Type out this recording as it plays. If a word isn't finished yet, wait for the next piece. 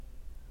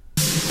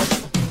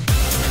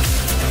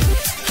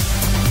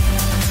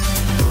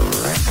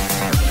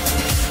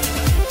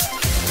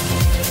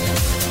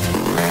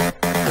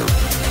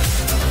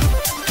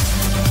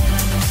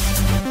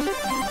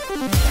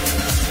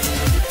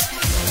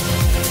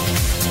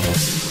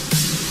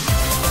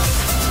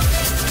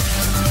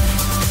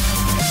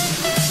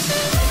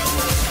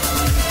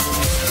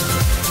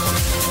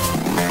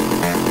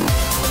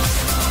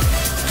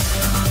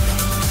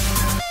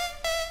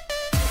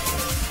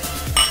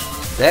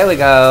There we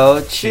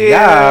go.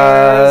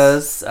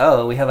 Cheers.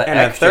 Oh, we have an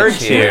extra third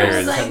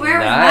cheers. Like, where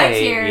was my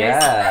cheers?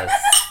 Yes.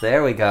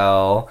 There we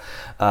go.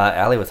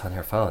 Allie was on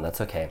her phone. That's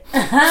okay.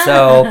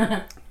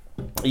 So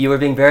you were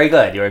being very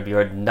good. You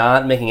were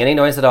not making any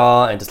noise at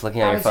all and just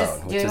looking at your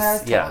phone,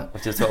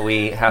 which is what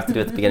we have to do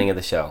at the beginning of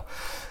the show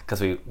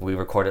because we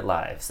record it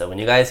live. So when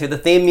you guys hear the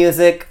theme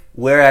music,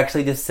 we're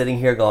actually just sitting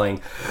here going,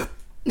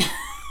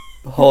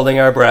 holding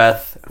our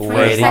breath,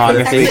 waiting for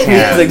the theme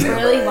music.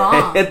 Really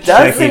long. It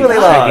does seem really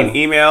long. Checking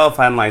email,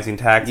 finalizing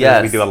taxes.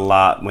 Yes. We do a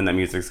lot when that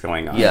music's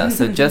going on. Yeah,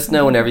 so just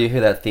know whenever you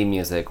hear that theme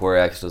music, we're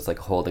actually just like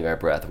holding our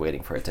breath,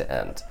 waiting for it to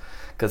end.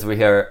 Because we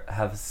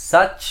have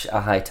such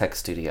a high-tech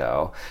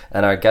studio,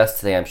 and our guest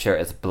today, I'm sure,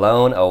 is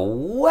blown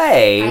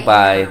away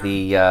by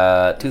the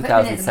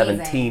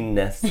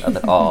 2017-ness of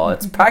it all.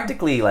 It's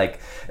practically like,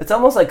 it's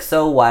almost like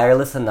so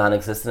wireless and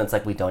non-existent, it's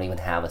like we don't even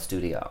have a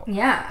studio.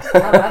 Yeah,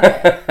 I love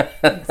it.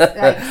 It's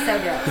like so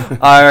good.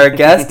 Our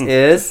guest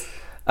is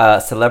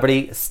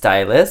celebrity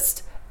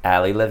stylist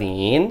Allie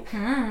Levine,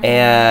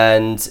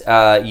 and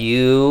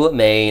you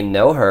may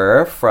know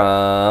her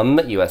from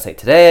USA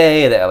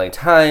Today, the LA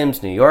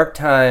Times, New York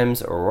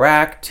Times,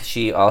 Racked.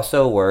 She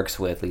also works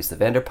with Lisa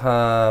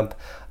Vanderpump,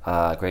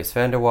 Grace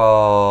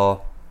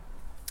Vanderwaal,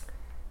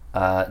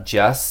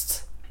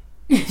 Just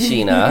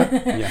Sheena.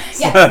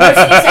 Yes.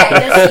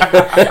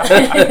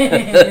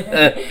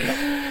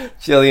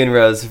 Jillian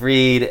Rose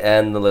Reed,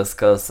 and the list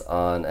goes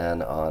on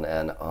and on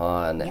and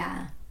on.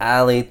 Yeah.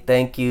 Allie,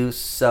 thank you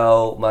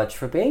so much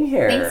for being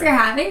here. Thanks for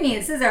having me.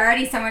 This is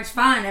already so much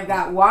fun. I've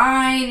got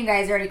wine. You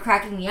guys are already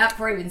cracking me up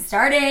before we even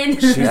started.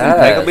 She's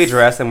impeccably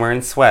dressed and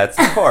wearing sweats,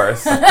 of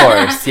course. Of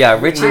course, yeah.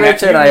 Richard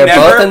and I are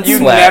both in sweats. You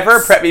never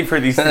prep me for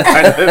these kind of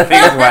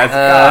things, Wes.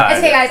 God.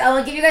 Okay, guys,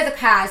 I'll give you guys a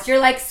pass. You're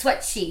like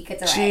sweat chic.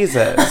 It's alright.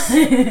 Jesus.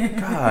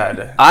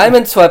 God. I'm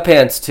in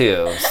sweatpants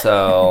too,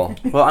 so.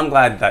 Well, I'm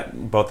glad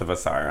that both of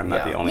us are. I'm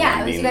not the only one. Yeah,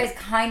 at least you guys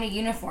kind of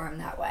uniform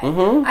that way.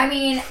 Mm-hmm. I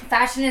mean,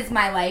 fashion is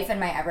my life and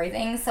my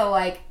everything, so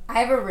like I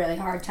have a really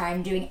hard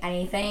time doing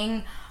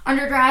anything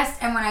underdressed,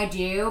 and when I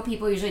do,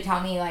 people usually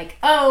tell me like,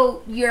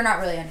 oh, you're not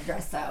really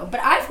underdressed though,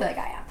 but I feel like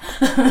I am.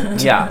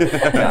 Yeah.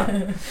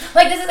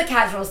 Like this is a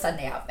casual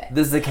Sunday outfit.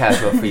 This is a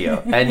casual for you,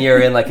 and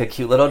you're in like a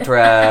cute little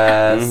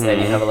dress,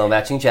 and you have a little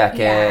matching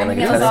jacket, and like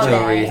a ton of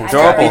jewelry, and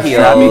adorable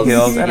strappy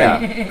heels, and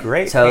yeah. a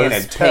great toes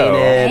painted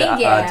painted,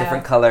 Thank you.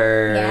 different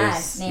colors,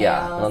 Yes,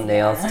 little nails,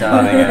 nails yeah.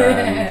 done,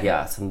 and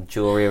yeah, some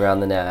jewelry around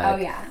the neck. Oh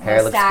yeah,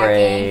 hair looks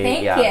stacking.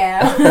 great. Thank you.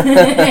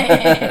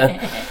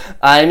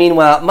 I mean,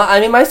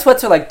 my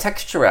sweats are like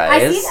texturized.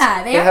 I see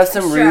that. They have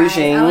some texturized.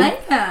 rouging. I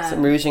like them.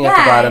 Some rouging at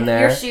the bottom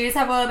there. Your shoes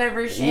have a little bit of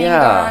ruching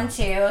Yeah. going on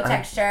too,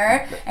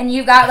 texture. And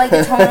you've got like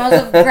the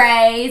tonals of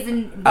grays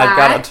and black. I've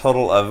got a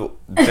total of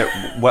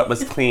what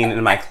was clean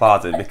in my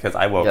closet because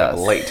I woke up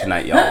late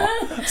tonight, y'all.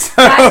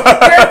 So. You're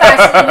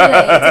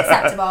fashionably, it's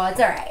acceptable.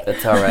 It's alright.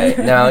 It's alright.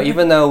 Now,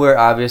 even though we're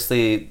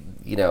obviously,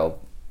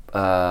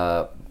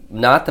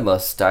 not the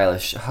most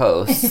stylish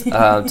hosts,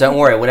 don't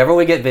worry. Whenever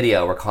we get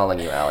video, we're calling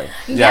you Allie.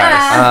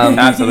 Yeah.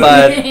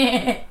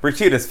 Absolutely. We're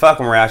cute as fuck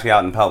when we're actually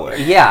out in public.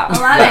 Yeah. I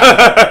love it.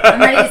 I'm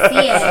ready to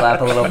see it.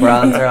 Slap a little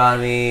bronzer on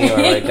me, or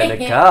we're good to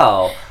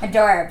go.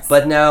 Adorbs.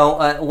 But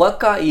now, what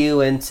got you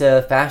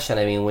into fashion?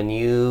 I mean, when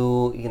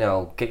you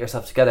get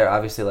yourself together,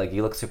 obviously, like,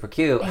 you look super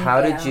cute.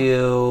 How did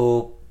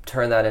you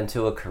turn that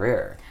into a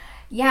career?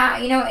 Yeah,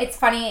 it's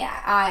funny.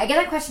 I get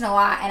that question a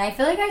lot, and I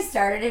feel like I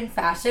started in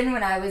fashion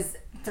when I was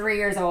 3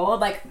 years old.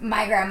 Like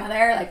my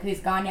grandmother, like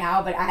who's gone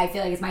now, but I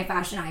feel like is my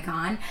fashion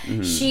icon.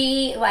 Mm-hmm.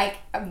 She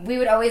we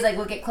would always like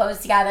look at clothes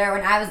together.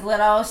 When I was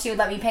little, she would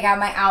let me pick out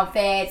my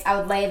outfits. I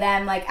would lay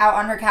them like out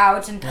on her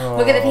couch and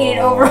look at the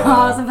painted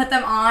overalls and put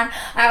them on.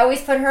 I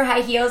always put her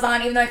high heels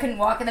on, even though I couldn't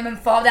walk in them, and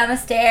fall down the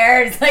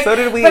stairs. Like, so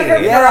did we. Put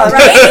her yeah,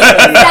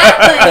 right?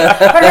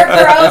 Exactly. Put her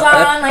curls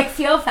on, like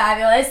feel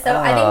fabulous. So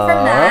I think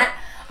from that,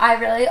 I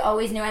really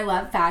always knew I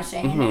loved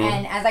fashion. Mm-hmm.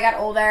 And as I got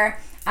older,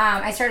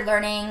 I started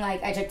learning,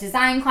 like, I took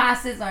design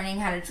classes, learning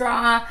how to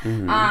draw.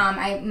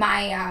 Mm-hmm.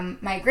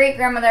 My great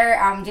grandmother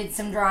did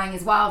some drawing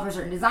as well for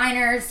certain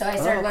designers, so I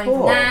started learning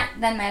from that.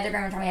 Then my other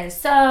grandmother taught me how to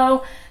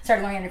sew,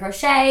 started learning how to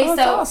crochet. Oh,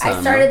 so awesome.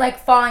 I started like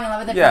falling in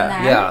love with it from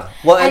there. Yeah.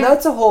 Well, and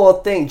that's a whole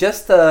thing.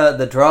 Just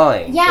the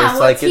drawing. Yeah, it's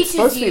well, it's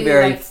supposed to be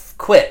very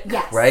quick,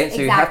 yes, right?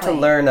 So you have to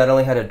learn not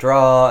only how to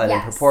draw and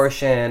in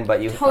proportion,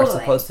 but you are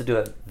supposed to do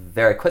it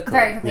very quickly.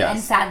 Very quickly. Yes.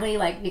 And sadly,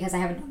 like, because I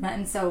haven't done that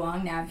in so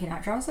long now, I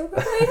cannot draw so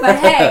quickly. But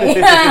hey,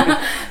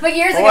 but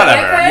years ago I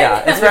could.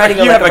 Yeah, it's riding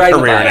you have a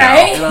career now.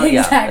 Right?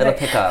 Exactly. It'll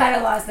pick up. Kind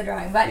of lost the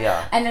drawing, but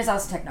and there's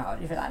also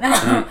technology for that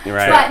now.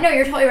 Right. But no,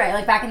 you're totally right.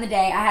 Like back in the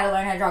day, I had to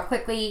learn how to draw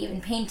quickly, even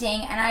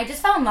painting, and I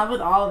just fell in love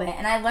with all of it.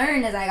 And I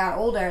learned as I got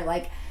older,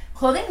 like,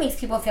 clothing makes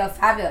people feel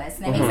fabulous,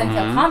 and it makes them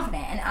feel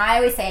confident. And I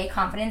always say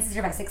confidence is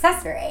your best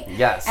accessory.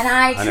 Yes. And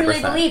I truly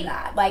 100%. believe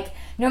that. Like,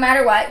 no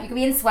matter what, you could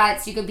be in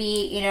sweats, you could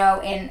be,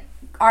 in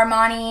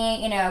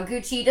Armani,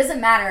 Gucci,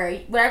 doesn't matter.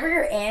 Whatever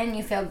you're in,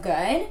 you feel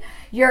good.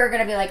 you're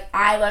going to be like,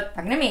 I look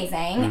fucking amazing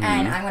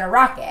and I'm going to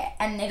rock it.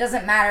 And it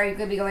doesn't matter. You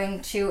could be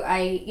going to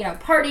a,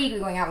 party, you could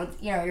be going out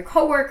with, your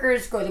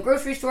coworkers, go to the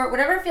grocery store,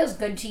 whatever feels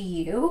good to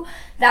you,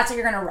 that's what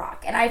you're going to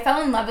rock. And I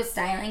fell in love with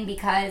styling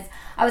because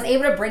I was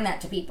able to bring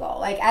that to people.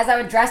 Like, as I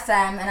would dress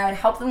them and I would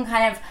help them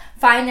kind of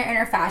find their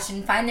inner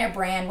fashion, find their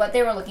brand, what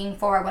they were looking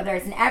for, whether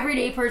it's an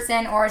everyday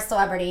person or a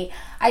celebrity,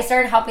 I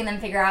started helping them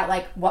figure out,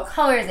 like, what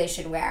colors they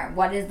should wear,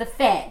 what is the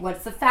fit,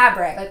 what's the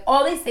fabric, like,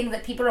 all these things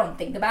that people don't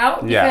think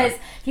about. Because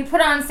if you put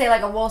on, say,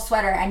 like, a wool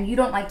sweater and you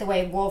don't like the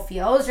way wool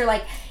feels, you're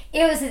like,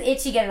 it was an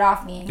itchy, get it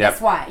off me. And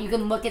guess what? You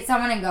can look at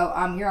someone and go,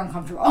 you're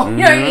uncomfortable. You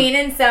know what I mean?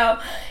 And so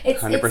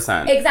it's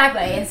 100%.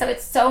 Exactly. And so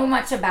it's so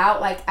much about,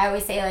 like, I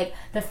always say, like,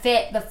 the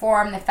fit, the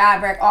form, the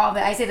fabric, all of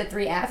it. I say the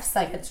 3 F's,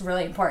 like, it's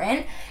really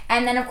important.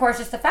 And then, of course,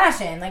 just the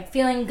fashion, like,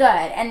 feeling good.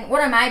 And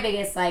one of my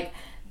biggest, like,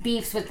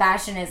 beefs with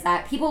fashion is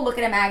that people look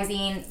at a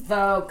magazine,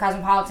 Vogue,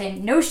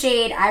 Cosmopolitan, no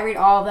shade, I read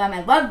all of them,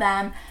 I love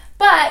them.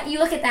 But you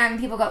look at them and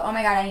people go, oh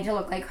my God, I need to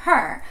look like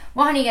her.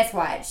 Well, honey, guess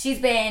what? She's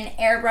been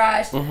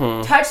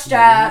airbrushed, touched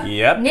up,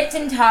 nipped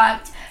and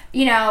tucked,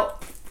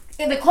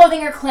 the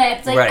clothing are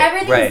clipped, like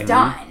everything's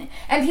done.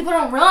 And people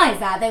don't realize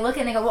that. They look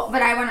and they go, well,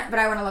 but I want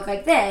to look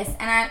like this.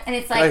 And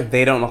it's like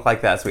they don't look like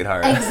that,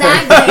 sweetheart.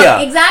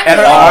 Exactly. Exactly. And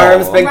her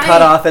arms been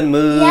cut off and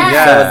moved,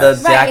 so the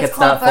jacket's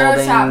not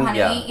folding. Photoshop,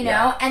 honey,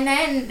 And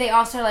then they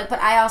also are like, but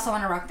I also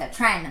want to rock that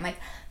trend. I'm like,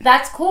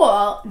 that's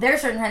cool. There are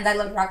certain trends I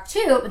look rock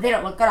too, but they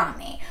don't look good on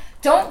me.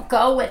 Don't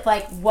go with,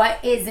 like,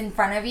 what is in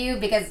front of you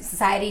because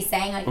society's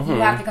saying, like, you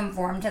have to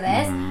conform to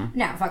this.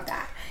 No, fuck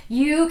that.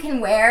 You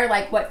can wear,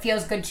 like, what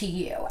feels good to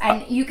you.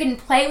 And you can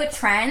play with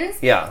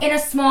trends in a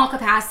small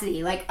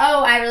capacity. Like,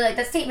 oh, I really like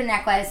that statement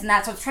necklace, and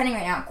that's what's trending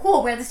right now.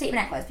 Cool, wear the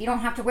statement necklace. You don't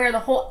have to wear the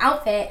whole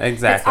outfit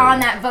that's on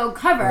that Vogue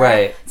cover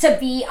to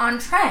be on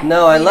trend.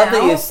 No, I love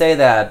that you say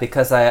that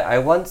because I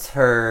once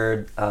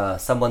heard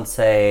someone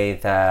say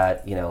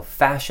that,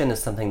 fashion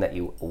is something that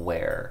you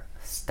wear.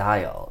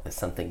 Style is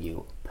something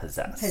you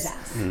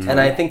possess. And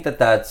I think that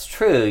that's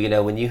true.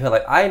 When you hear,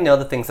 like, I know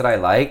the things that I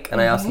like,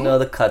 and I also know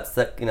the cuts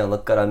that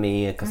look good on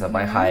me because of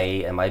my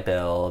height and my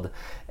build,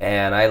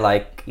 and I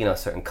like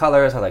certain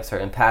colors, I like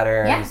certain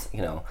patterns.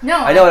 No,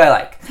 I know what I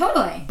like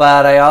totally.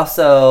 But I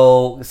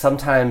also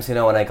sometimes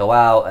when I go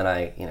out and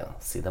I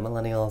see the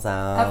millennials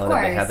out,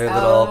 and they have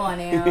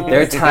their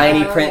their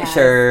tiny print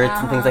shirts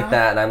and things like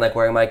that, and I'm like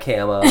wearing my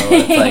camo. And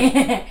it's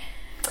like.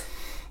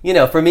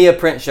 For me, a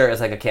print shirt is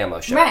like a camo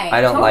shirt. Right,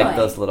 I don't like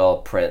those little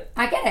print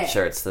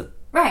shirts.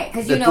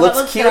 Because it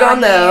looks cute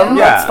on them.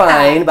 That's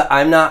fine, but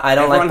I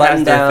don't like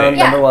button downs.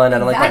 Number one, I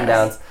don't like button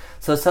downs.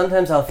 So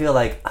sometimes I'll feel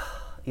like,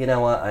 you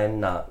know what, I'm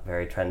not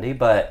very trendy,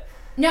 but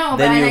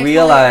then you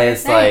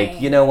realize,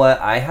 like, you know what,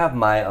 I have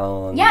my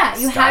own style.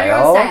 You have your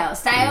own style.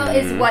 Style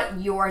is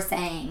what you're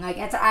saying. Like,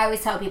 I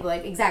always tell people,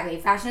 like, exactly,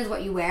 fashion is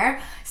what you wear.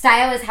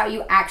 Style is how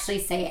you actually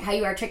say it, how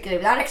you articulate it.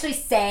 Without actually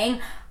saying,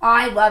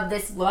 I love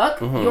this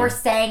look, you're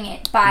saying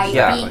it by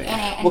being in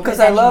it and because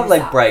I love,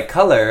 yourself. like, bright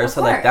colors,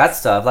 so, like, that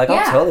stuff. Like,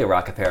 I'll totally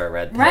rock a pair of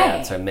red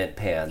pants or mint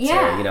pants. Or,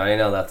 I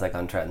know that's, like,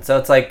 on trend. So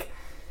it's, like,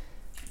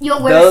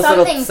 you'll wear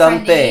some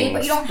things,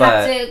 but you don't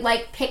have to,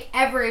 like, pick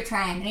every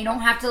trend. And you don't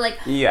have to, like,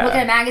 look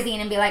at a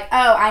magazine and be like,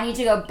 oh, I need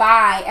to go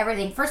buy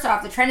everything. First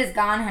off, the trend is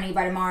gone, honey,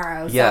 by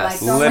tomorrow. So, like,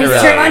 don't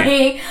waste your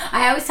money.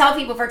 I always tell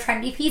people for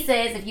trendy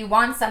pieces, if you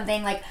want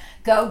something, like,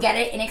 go get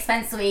it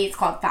inexpensively. It's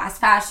called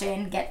fast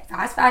fashion. Get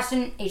fast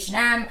fashion,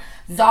 H&M,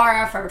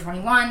 Zara, Forever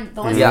 21.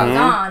 The list goes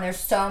on. There's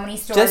so many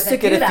stores just to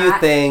get a few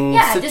things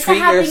to treat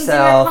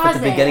yourself at the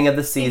beginning of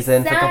the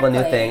season for a couple of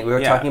new things. We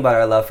were talking about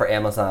our love for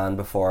Amazon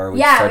before we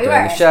started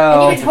doing the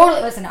show. And you can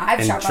totally listen.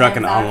 I've shopped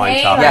on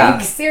online shopping.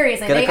 Like,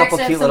 seriously, get a couple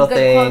cute little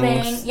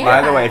things.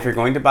 By the way, if you're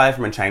going to buy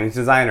from a Chinese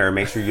designer,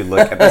 make sure you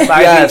look at the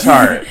sizing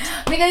chart.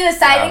 Because the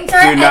sizing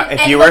chart.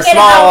 If you are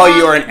small,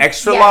 you are an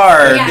extra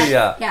large.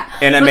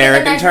 In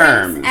American terms.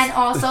 And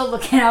also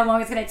look at how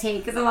long it's going to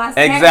take because the last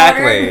time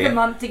I ordered a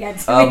month to get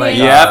to me. Oh my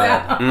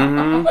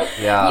God.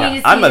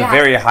 So. I'm a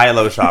very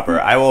high-low shopper.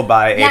 I will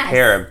buy a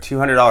pair of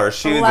 $200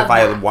 shoes if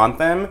I want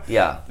them.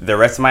 The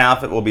rest of my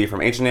outfit will be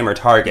from H&M or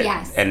Target.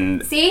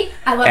 And see,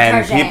 I love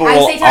Target. People I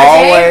will say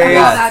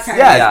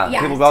Target.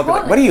 People will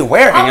go, what are you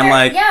wearing? I'm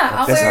like,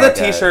 this is a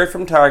t-shirt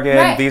from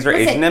Target. These are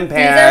H&M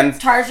pants.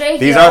 These are Target.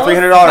 These are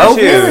 $300 shoes.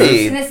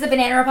 Really? And this is the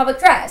Banana Republic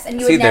dress. And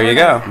you would there you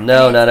go.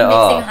 No, not at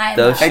all.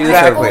 Those shoes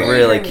are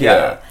really cute.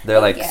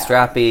 They're like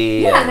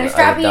strappy. Yeah, they're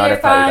strappy, they're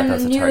fun,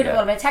 nude, a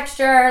little bit of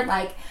texture,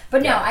 like.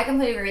 But no, I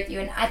completely agree with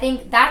you, and I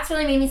think that's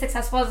really made me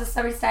successful as a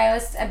celebrity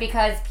stylist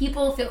because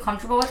people feel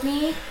comfortable with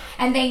me,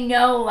 and they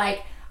know,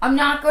 like, I'm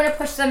not going to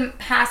push them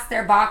past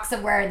their box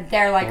of where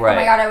they're like, oh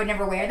my God, I would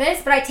never wear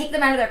this, but I take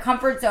them out of their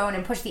comfort zone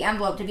and push the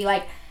envelope to be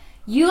like,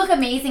 you look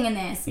amazing in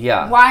this.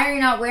 Why are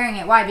you not wearing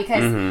it? Why?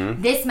 Because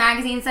this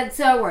magazine said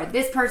so, or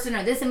this person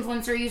or this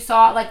influencer you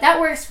saw, like, that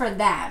works for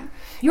them.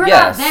 You're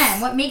not them.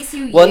 What makes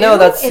you is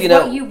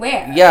what you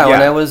wear. Yeah,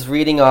 when I was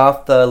reading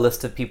off the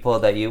list of people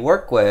that you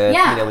work with,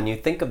 when you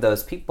think of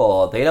those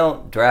people, they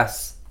don't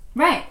dress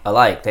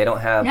alike. They don't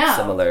have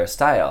similar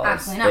styles.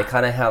 Absolutely not. They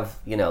kind of have,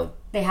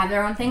 they have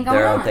their own thing going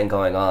on. Their own thing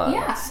going on.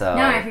 Yeah. So.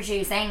 No, I appreciate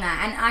you saying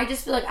that. And I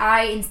just feel like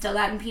I instill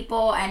that in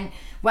people, and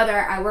whether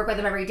I work with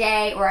them every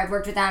day or I've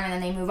worked with them and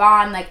then they move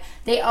on, like,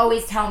 they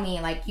always tell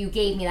me, like, you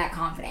gave me that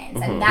confidence.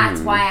 Mm-hmm. And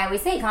that's why I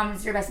always say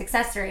confidence is your best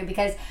success story,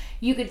 because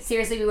you could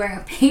seriously be wearing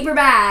a paper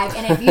bag,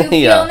 and if you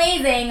feel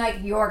amazing, like,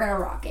 you're going to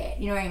rock it.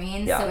 You know what I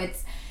mean? Yeah. So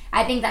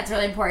I think that's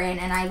really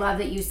important, and I love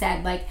that you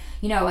said, like,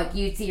 you know, like,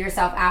 you'd see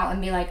yourself out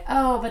and be like,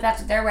 oh, but that's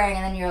what they're wearing,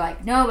 and then you're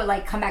like, no, but,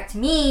 like, come back to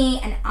me,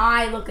 and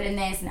I look good in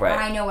this, and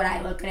I know what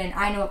I look good in,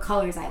 I know what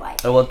colors I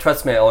like. Oh, well,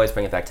 trust me, I always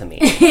bring it back to me.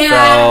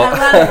 I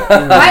love it.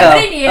 Why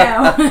wouldn't you?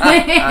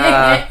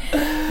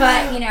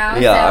 But, you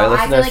know, so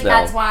I feel like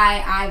that's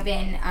why I've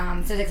been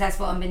so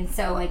successful and been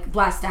so, like,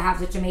 blessed to have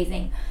such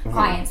amazing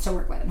clients to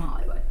work with in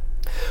Hollywood.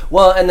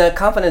 Well, and the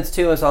confidence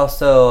too is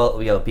also,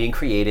 you know, being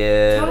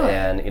creative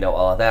and, you know,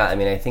 all of that. I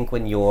mean, I think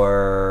when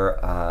you're,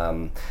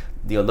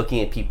 you know,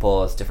 looking at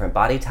people's different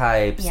body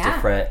types,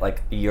 different,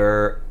 like,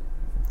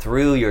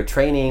 through your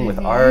training with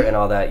art and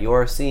all that,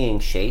 you're seeing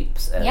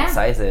shapes and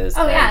sizes.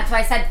 Oh, yeah. That's why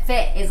I said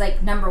fit is,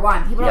 like, number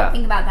one. People don't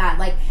think about that.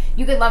 Like,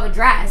 you could love a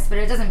dress, but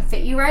if it doesn't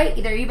fit you right,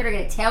 either you better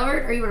get it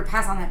tailored or you better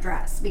pass on that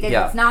dress, because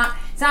it's not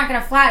going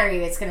to flatter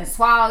you. It's going to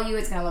swallow you.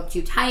 It's going to look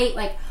too tight.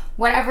 Like,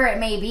 whatever it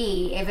may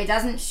be, if it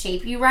doesn't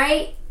shape you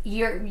right,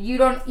 you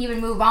don't even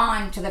move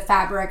on to the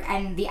fabric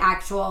and the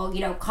actual, you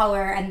know,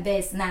 color and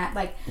this and that.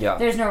 Like,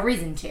 there's no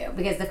reason to,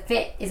 because the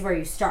fit is where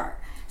you start.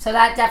 So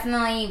that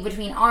definitely,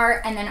 between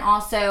art, and then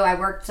also I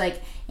worked,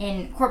 like,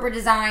 in corporate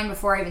design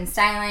before even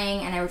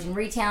styling, and I worked in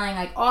retailing.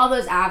 Like, all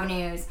those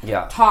avenues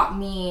taught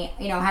me,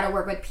 you know, how to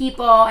work with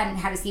people and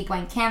how to see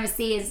blank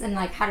canvases and,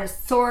 like, how to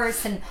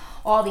source and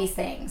all these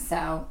things.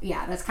 So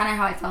yeah, that's kind of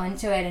how I fell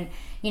into it. And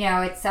you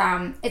know,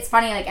 it's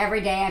funny, like,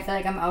 every day I feel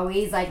like I'm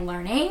always, like,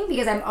 learning,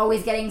 because I'm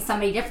always getting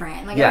somebody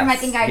different. Like, every time I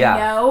think I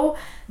know,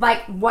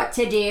 like, what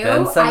to do,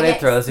 then somebody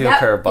throws you a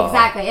curveball.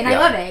 Exactly. And I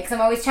love it, because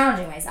I'm always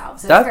challenging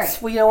myself. So that's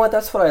great. Well, you know what?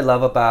 That's what I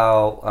love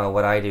about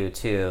what I do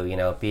too. You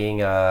know,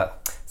 being a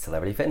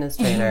celebrity fitness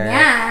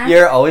trainer,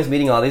 you're always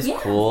meeting all these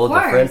cool,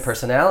 different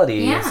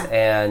personalities,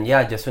 and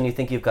just when you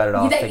think you've got it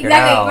all figured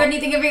out, when you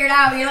think you figured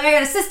out, you're like, I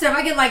got a system,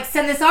 I can, like,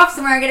 send this off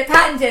somewhere and get it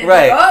patented.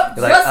 Right? Like, oh,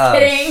 just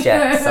kidding.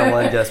 Shit,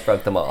 someone just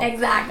broke them all.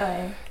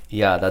 Exactly.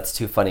 Yeah, that's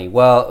too funny.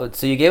 Well,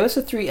 so you gave us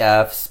the 3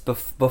 Fs.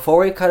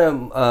 Before we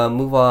kind of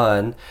move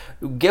on,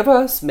 give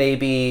us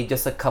maybe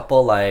just a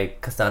couple,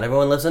 like, because not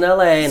everyone lives in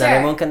LA, not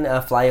everyone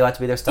can fly you out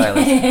to be their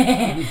stylist.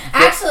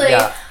 Actually,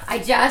 I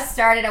just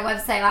started a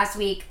website last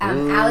week,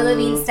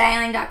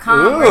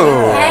 AllieLevineStyling.com, where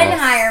you can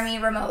hire me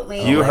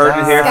remotely. You heard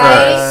it here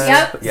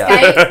first.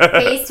 Skype,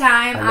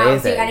 FaceTime. I'll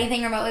do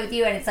anything remotely with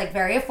you, and it's, like,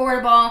 very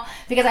affordable,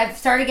 because I've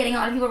started getting a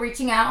lot of people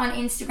reaching out on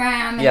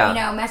Instagram and, you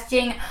know,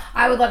 messaging,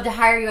 I would love to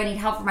hire you, I need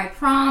help for my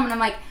prom, and I'm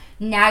like,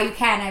 now you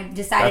can. I've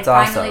decided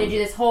finally to do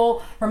this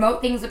whole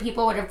remote things with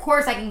people, which of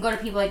course I can go to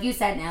people, like you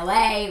said, in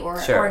LA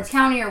or Orange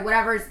County or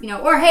whatever, you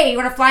know, or hey, you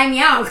want to fly me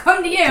out,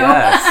 come to you.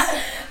 Yes.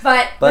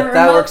 but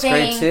that works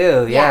great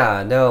too.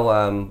 Yeah.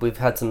 No, we've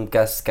had some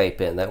guests Skype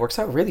in. That works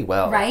out really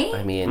well. Right?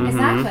 I mean,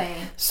 exactly.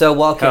 So,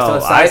 well, okay, so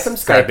aside from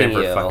Skyping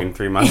for you, fucking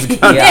 3 months. True.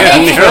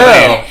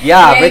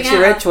 Yeah, Richie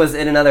Rich was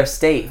in another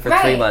state for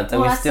 3 months,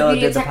 and we still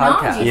did the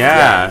podcast.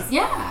 Yeah.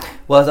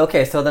 Well,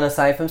 okay, so then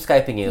aside from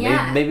Skyping you,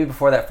 maybe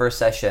before that first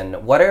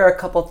session, what are a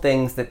couple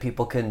things that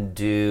people can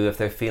do if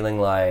they're feeling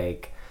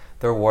like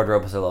their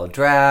wardrobe is a little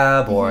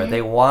drab, or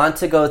they want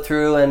to go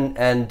through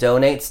and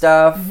donate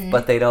stuff,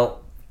 but they don't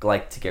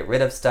like to get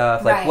rid of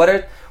stuff? Like, what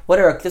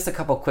are just a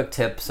couple quick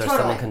tips or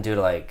someone can do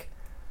to, like...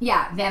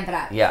 Yeah, vamp it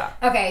up. Yeah.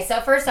 Okay,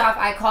 so first off,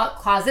 I call it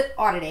closet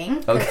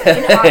auditing.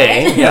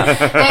 Okay.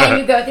 And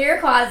you go through your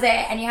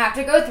closet, and you have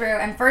to go through,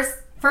 and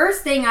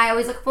First thing I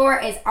always look for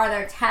is, are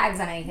there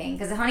tags on anything?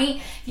 Because, honey,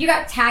 if you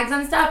got tags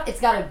on stuff,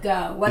 it's got to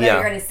go. Whether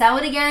you're going to sell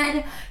it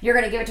again, you're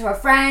going to give it to a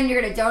friend,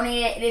 you're going to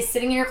donate it, it is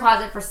sitting in your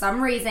closet for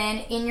some reason.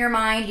 In your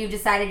mind, you've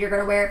decided you're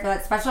going to wear it for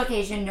that special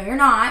occasion. No, you're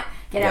not.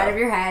 Get it out of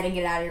your head and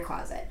get it out of your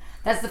closet.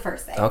 That's the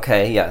first thing.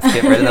 Okay, yes.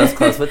 Get rid of those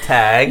clothes with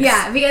tags.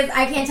 Yeah, because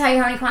I can't tell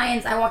you how many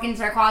clients I walk into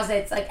their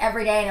closets, like,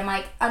 every day, and I'm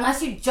like,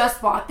 unless you just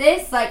bought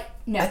this, like,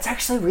 no. That's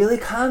actually really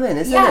common,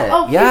 isn't it?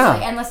 Oh,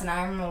 usually. And listen,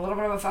 I'm a little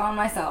bit of a felon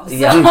myself. So.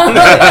 Yeah. So, it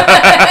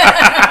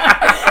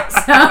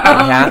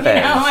happens.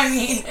 You know, I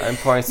mean, I'm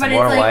pouring some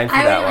more wine for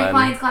that one. I went to my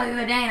client's closet the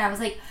other day, and I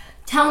was like,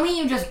 tell me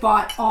you just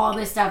bought all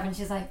this stuff. And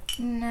she's like,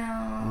 no.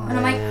 And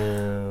I'm like,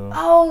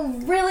 oh,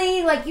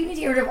 really? Like, you need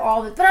to get rid of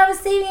all this. But I was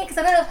saving it because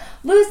I'm going to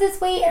lose this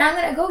weight, and I'm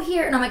going to go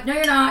here. And I'm like, no,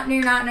 you're not. No,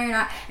 you're not. No, you're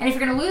not. And if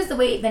you're going to lose the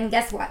weight, then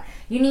guess what?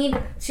 You need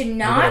to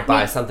not... You're going to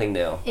buy something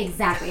new.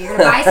 Exactly. You're going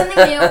to buy something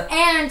new,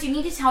 and you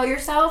need to tell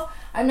yourself,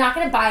 I'm not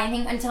going to buy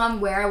anything until I'm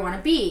where I want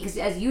to be. Because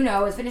as you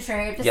know, as a fitness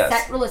trainer, you have to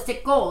set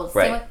realistic goals.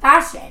 Same with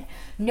fashion.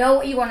 Know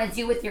what you want to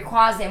do with your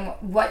closet and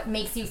what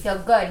makes you feel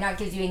good, not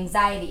gives you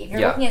anxiety. If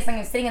you're looking at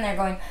something sitting in there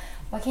going,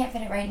 well, I can't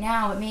fit it right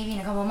now, but maybe in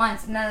a couple of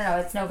months. No,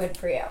 it's no good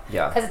for you.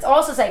 Yeah. Because it's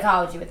also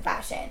psychology with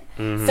fashion.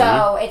 Mm-hmm.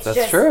 So it's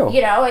That's true.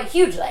 You know,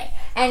 hugely.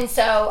 And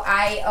so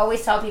I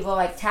always tell people,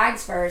 like,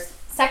 tags first.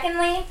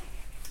 Secondly,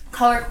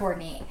 color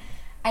coordinate.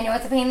 I know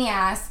it's a pain in the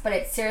ass, but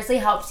it seriously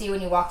helps you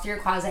when you walk through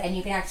your closet and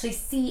you can actually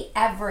see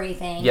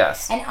everything.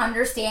 Yes. And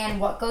understand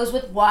what goes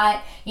with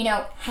what. You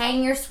know,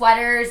 hang your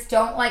sweaters.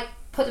 Don't like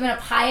put them in a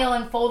pile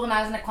and fold them.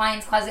 I was in a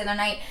client's closet the other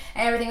night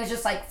and everything was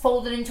just like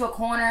folded into a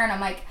corner, and I'm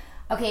like,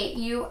 okay,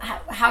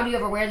 how do you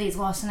ever wear these?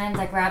 Well, sometimes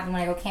I grab them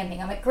when I go camping.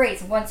 I'm like, great,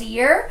 so once a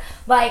year,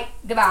 like,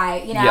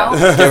 goodbye, you know?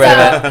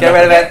 Yeah. Get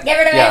rid of it. Get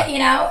rid of it, you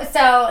know?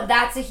 So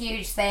that's a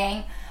huge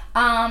thing.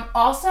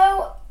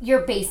 Also,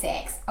 your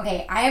basics.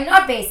 Okay, I am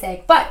not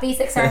basic, but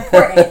basics are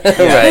important.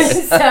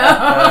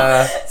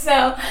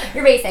 So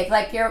your basic,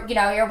 like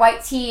your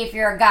white tee if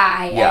you're a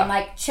guy, and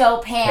like chill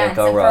pants,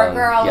 and for a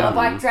girl, a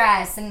black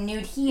dress and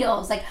nude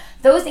heels, like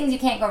those things you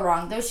can't go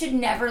wrong. Those should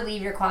never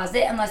leave your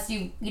closet unless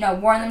you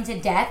worn them to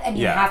death and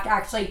you have to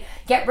actually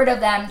get rid of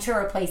them to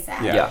replace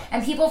them.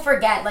 And people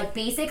forget, like,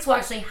 basics will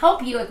actually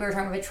help you, like we were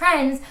talking about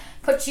trends,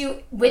 put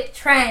you with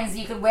trends.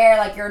 You could wear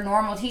like your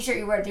normal t-shirt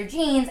you wear with your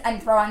jeans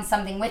and throw on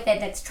something with it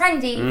that's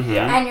trendy,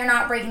 and you're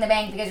not breaking the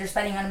bank because you're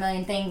spending on a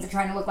million things and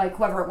trying to look like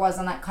whoever it was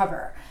on that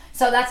cover.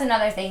 So that's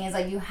another thing, is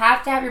like you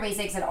have to have your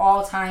basics at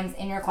all times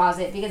in your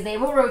closet because they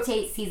will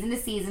rotate season to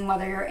season,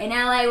 whether you're in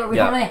LA where we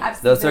normally have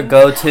seasons, those are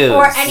go-tos,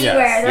 or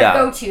anywhere. They're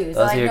go-tos. Those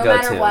like, are your no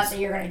go-tos. matter what that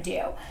you're going to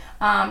do.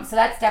 So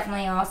that's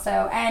definitely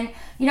also, and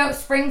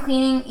spring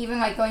cleaning, even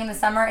like going in the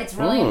summer, it's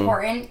really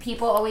important.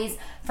 People always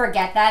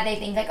forget that. They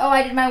think like, oh,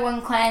 I did my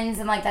one cleanse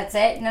and like that's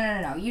it.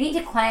 No. You need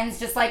to cleanse,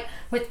 just like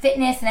with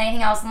fitness and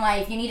anything else in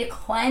life. You need to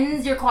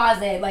cleanse your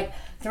closet like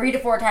 3 to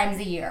 4 times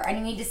a year, and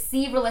you need to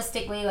see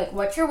realistically like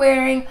what you're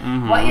wearing,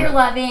 what you're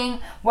loving,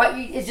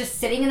 is just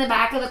sitting in the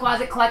back of the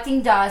closet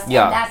collecting dust. And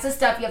that's the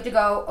stuff you have to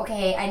go,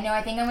 okay, I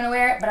think I'm going to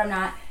wear it, but I'm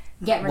not.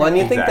 Get rid of it. Well, and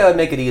you think that would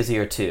make it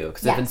easier too,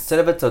 because if instead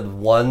of it's a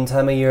one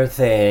time a year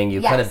thing,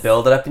 you kind of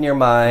build it up in your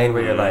mind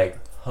where you're like,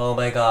 oh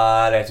my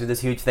god, I have to do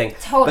this huge thing.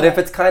 Totally. But if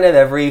it's kind of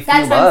every few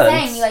months, that's what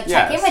I'm saying. You like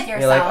check in with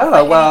yourself, you're like,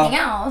 oh well, anything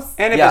else.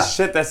 And if it's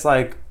shit that's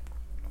like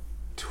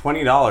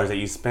 $20 that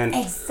you spent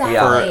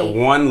for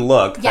one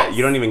look that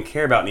you don't even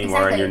care about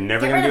anymore, and you're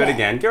never going to do it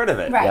again, get rid of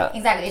it. Right,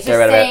 exactly. It's just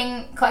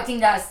sitting, collecting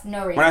dust, no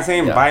reason. We're not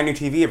saying buy a new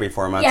TV every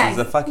 4 months. It's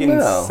a fucking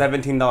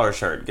 $17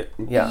 shirt. Get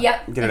it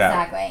out.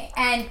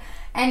 Exactly.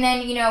 And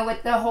then,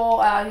 with the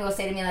whole, people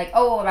say to me, like,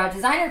 oh, about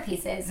designer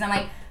pieces. And I'm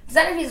like,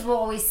 designer pieces will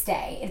always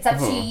stay. It's up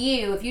to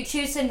you. If you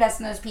choose to invest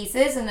in those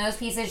pieces, and those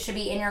pieces should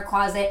be in your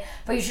closet,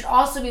 but you should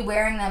also be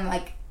wearing them,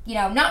 like,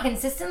 not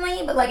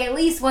consistently, but, like, at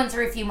least once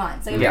every few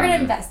months. Like, if you're going to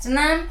invest in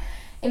them,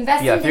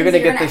 invest in if you're going to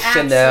get the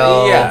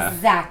Chanel,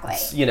 exactly.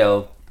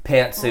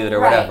 Pantsuit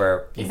or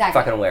whatever, you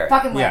fucking wear it.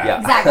 Fucking wear it.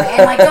 Exactly.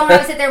 And like, don't have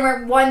to sit there and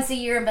wear it once a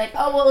year and be like,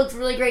 oh, well, it looks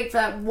really great for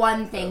that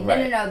one thing.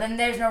 No. Then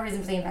there's no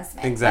reason for the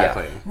investment.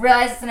 Exactly.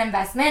 Realize it's an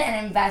investment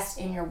and invest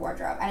in your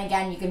wardrobe. And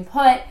again, you can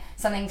put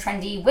something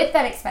trendy with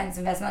that expensive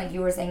investment, like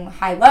you were saying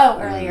high-low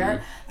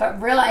earlier,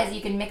 but realize you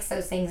can mix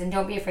those things and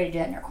don't be afraid to do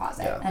that in your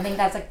closet. And I think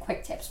that's like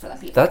quick tips for the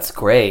people. That's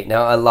great.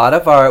 Now, a lot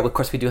of of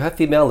course, we do have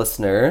female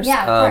listeners,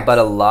 but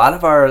a lot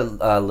of our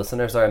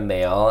listeners are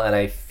male, and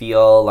I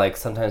feel like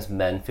sometimes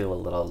men feel a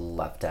little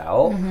left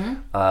out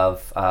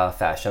of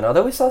fashion.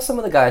 Although we saw some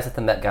of the guys at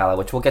the Met Gala,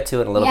 which we'll get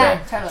to in a little bit.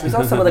 Totally. We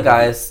saw some of the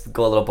guys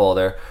go a little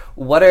bolder.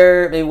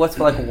 What's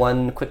like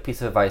one quick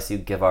piece of advice you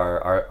give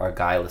our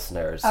guy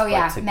listeners?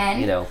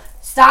 Men.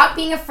 Stop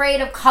being afraid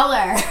of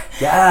color.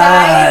 Yes,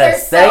 guys are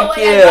so, thank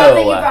you. I love that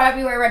you brought up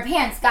you wear red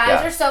pants.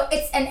 Guys are so,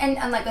 and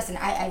I'm like, listen,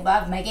 I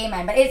love my gay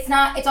men, but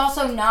it's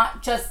also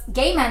not just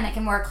gay men that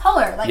can wear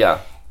color.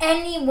 Like,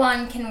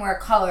 anyone can wear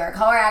color.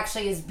 Color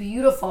actually is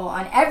beautiful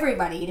on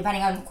everybody,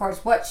 depending on, of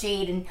course, what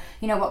shade and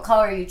what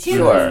color you choose.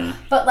 Sure.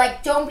 But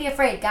like, don't be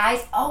afraid.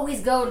 Guys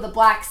always go to the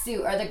black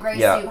suit or the gray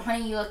suit.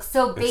 Honey, you look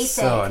so basic. It's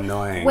so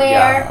annoying.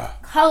 Wear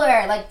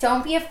color. Like,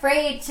 don't be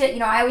afraid to.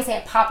 I always say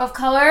a pop of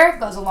color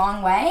goes a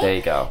long way. There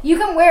you go. You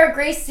can wear a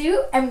gray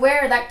suit and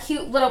wear that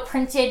cute little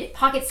printed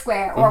pocket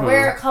square, or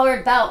wear a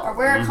colored belt, or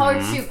wear a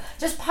colored shoe.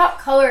 Just pop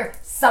color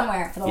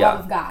somewhere for the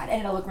love of God,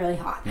 and it'll look really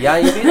hot. Yeah,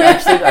 you'd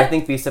actually, I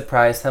think, be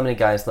surprised how many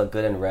guys look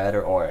good in red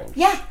or orange.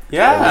 Yeah.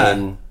 I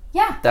mean,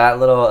 that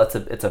little,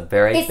 it's a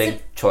very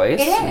big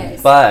choice. It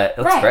is. But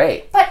it looks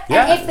great. But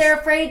and if they're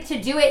afraid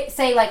to do it,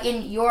 say, like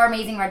in your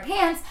amazing red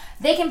pants,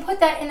 they can put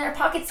that in their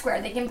pocket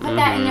square. They can put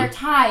that in their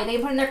tie. They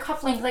can put it in their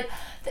cufflinks. Like,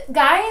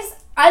 guys,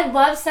 I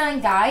love selling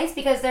guys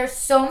because there's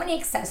so many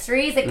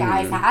accessories that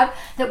guys have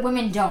that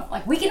women don't.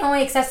 Like, we can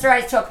only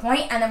accessorize to a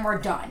point and then we're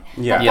done.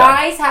 But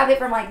guys have it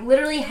from like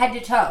literally head to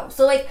toe.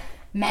 So like,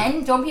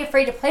 men, don't be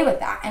afraid to play with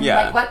that and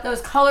like let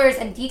those colors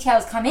and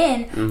details come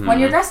in when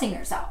you're dressing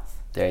yourself.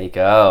 There you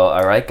go.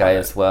 All right,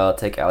 guys. Well,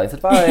 take Allie's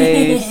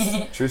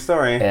advice. True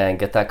story. And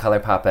get that color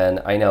popping.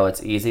 I know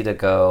it's easy to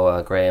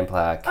go gray and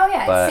black. Oh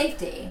yeah, it's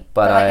safety.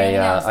 But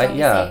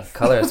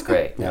color is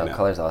great.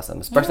 Color is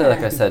awesome. Especially like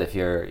I said, if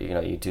you're,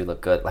 you do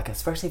look good. Like,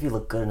 especially if you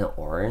look good in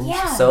orange.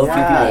 Yeah, so few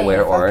people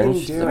wear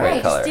orange. It's a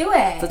great color. Just do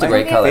it. Such a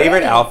great color.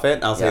 Favorite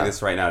outfit. I'll say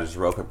this right now, just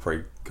real quick before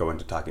you go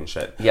into talking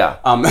shit. Yeah.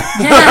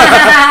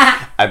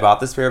 I bought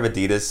this pair of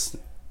Adidas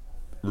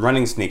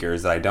running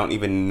sneakers that I don't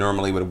even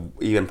normally would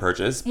even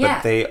purchase,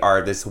 but they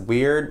are this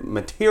weird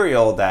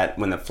material that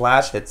when the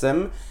flash hits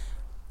them,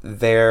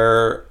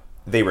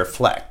 they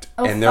reflect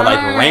and they're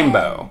like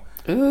rainbow.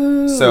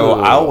 Ooh. So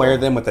I'll wear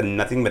them with a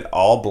nothing but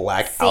all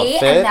black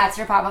outfit. And that's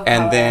your pop-up color.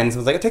 And then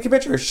someone's like, take a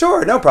picture.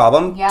 Sure, no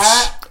problem. Yeah.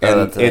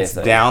 And it's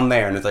down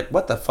there. And it's like,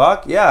 what the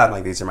fuck? Yeah. I'm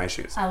like, these are my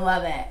shoes. I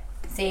love it.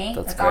 See?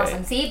 That's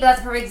awesome. See? But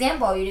that's a perfect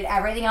example. You did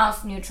everything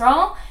else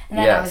neutral, and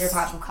then that was your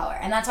pop-up color.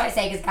 And that's why I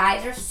say, because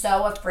guys are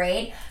so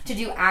afraid to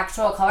do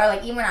actual color.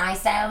 Like, even when I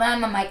style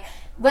them, I'm like,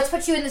 let's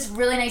put you in this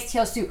really nice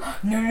teal suit.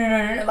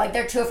 No. Like,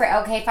 they're too afraid.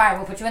 Okay, fine.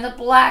 We'll put you in the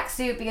black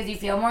suit because you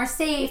feel more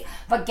safe.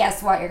 But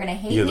guess what? You're going to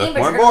hate me, but you're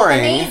going to look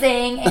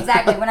amazing.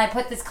 Exactly. When I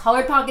put this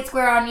colored pocket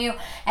square on you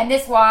and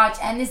this watch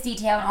and this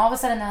detail, and all of a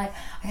sudden they're like,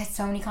 I got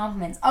so many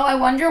compliments. Oh, I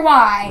wonder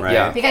why. Right.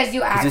 Yeah. Because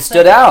you actually... You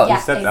stood out. Yeah,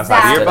 you stepped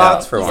outside of your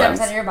box for once. You stepped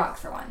outside of your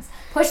box for once.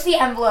 Push the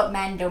envelope,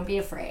 men. Don't be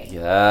afraid.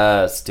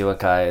 Yes, do it,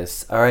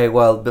 guys. All right,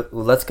 well,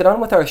 let's get on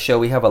with our show.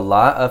 We have a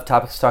lot of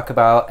topics to talk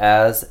about,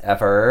 as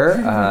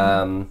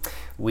ever.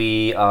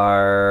 We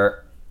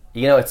are...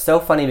 You know, it's so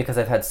funny because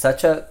I've had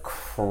such a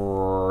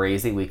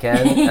crazy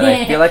weekend, and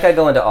I feel like I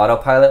go into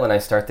autopilot when I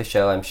start the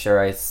show. I'm sure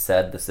I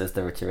said this is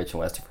the Richie Rich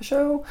and Westerfer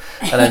show,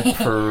 and I'm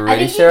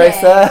pretty sure I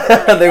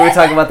said they were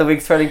talking about the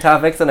week's trending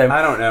topics, and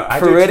I don't know.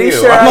 Pretty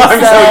sure I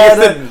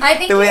said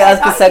that we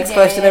ask the sex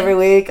question every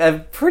week.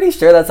 I'm pretty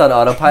sure that's on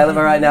autopilot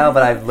right now,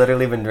 but I've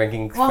literally been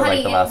drinking for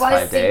like the last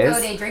 5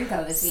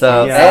 days.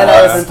 So, and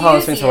I was in Palm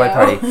Springs for my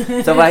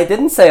party. So if I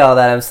didn't say all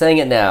that, I'm saying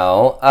it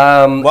now.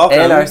 Welcome.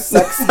 And our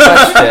sex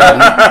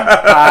question.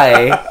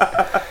 Hi.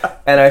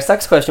 And our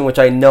sex question, which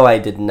I know I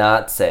did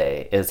not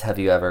say, is have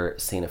you ever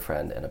seen a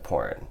friend in a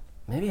porn?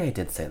 Maybe I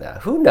did say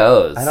that. Who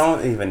knows? I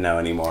don't even know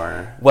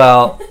anymore.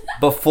 Well,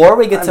 before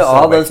we get to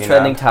all those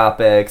trending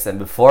topics, and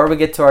before we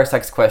get to our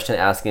sex question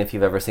asking if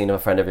you've ever seen a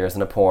friend of yours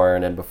in a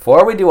porn, and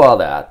before we do all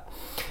that,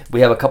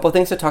 we have a couple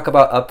things to talk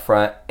about up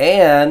front,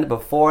 and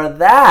before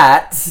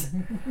that...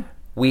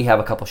 we have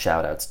a couple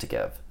shout-outs to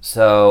give.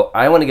 So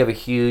I want to give a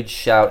huge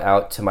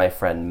shout-out to my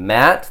friend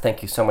Matt.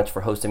 Thank you so much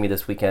for hosting me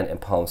this weekend in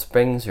Palm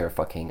Springs. You're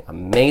fucking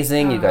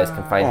amazing. You guys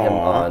can find him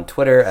on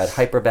Twitter at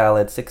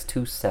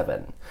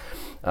hyperballad627.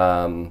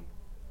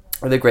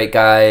 Really great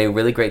guy,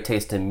 really great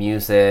taste in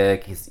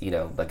music. He's, you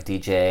know, like a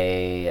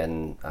DJ,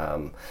 and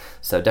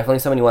so definitely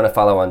someone you want to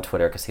follow on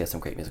Twitter because he has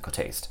some great musical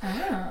taste.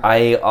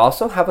 I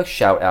also have a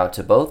shout out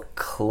to both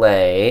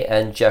Clay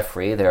and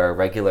Jeffrey. They're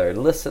regular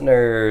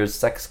listeners,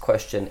 sex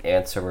question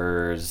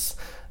answerers,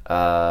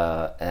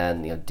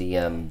 and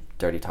DM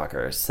dirty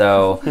talkers.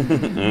 So,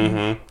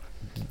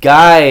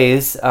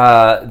 guys,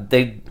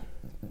 they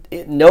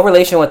no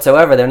relation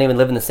whatsoever. They don't even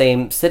live in the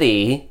same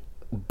city.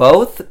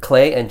 Both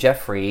Clay and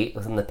Jeffrey,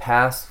 within the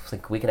past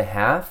week and a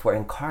half, were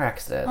in car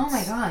accidents. Oh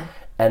my god.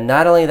 And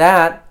not only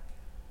that,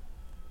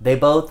 they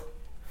both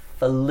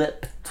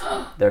flipped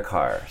their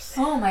cars.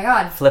 Oh my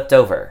god. Flipped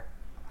over.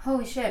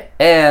 Holy shit.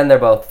 And they're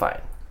both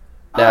fine.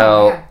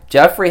 Now,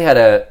 Jeffrey had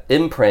an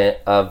imprint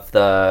of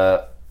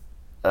the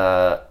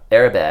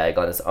airbag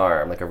on his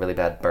arm, like a really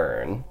bad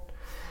burn.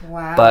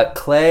 Wow. But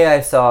Clay,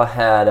 I saw,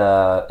 had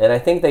and I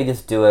think they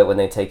just do it when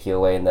they take you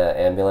away in the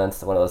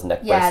ambulance, one of those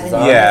neck braces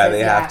on. Yeah,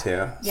 they have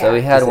to. So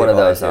he had one of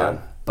those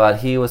on, but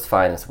he was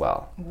fine as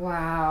well.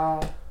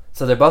 Wow.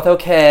 So they're both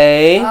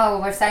okay.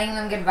 Oh, we're sending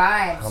them good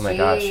vibes. Oh my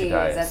gosh, you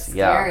guys. That's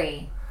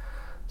scary.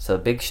 So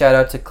big shout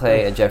out to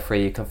Clay and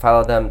Jeffrey. You can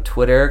follow them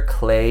Twitter,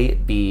 Clay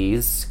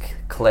Bees,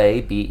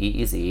 Clay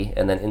Beez,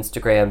 and then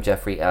Instagram,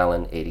 Jeffrey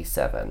Allen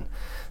 87.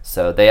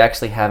 So they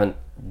actually haven't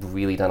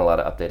really done a lot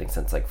of updating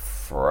since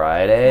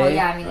Friday. Well,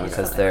 yeah, I mean,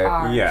 because they're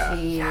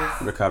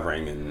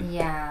recovering, and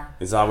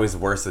it's always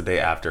worse the day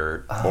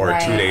after or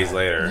 2 days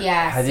later.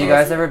 Yeah. Have you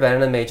guys ever been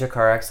in a major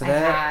car accident?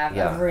 I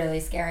have. A really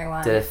scary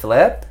one. Did it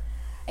flip?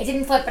 It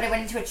didn't flip, but I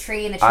went into a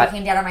tree and the tree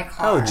came down on my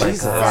car. Oh,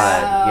 Jesus. So,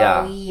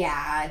 that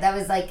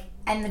was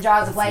and the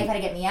jaws of life had to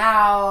get me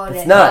out.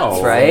 It's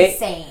nuts, right?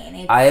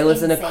 Insane. I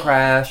was in a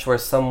crash where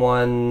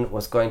someone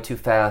was going too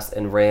fast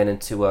and ran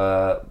into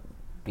a,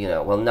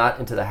 not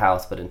into the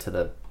house, but into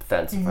the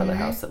fence in front of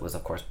the house that was,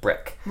 of course,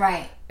 brick.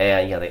 Right.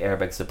 And, the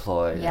airbags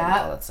deployed and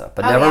all that stuff.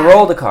 But never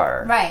rolled a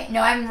car. Right.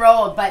 No, I haven't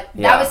rolled, but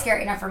that was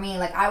scary enough for me.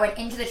 Like, I went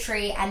into the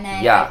tree and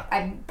then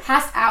I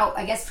passed out,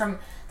 I guess, from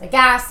the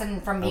gas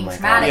and from being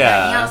traumatic and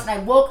everything else. And I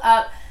woke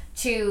up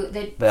to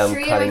the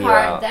tree in my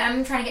car,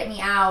 them trying to get me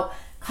out,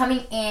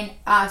 coming in,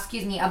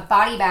 a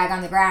body bag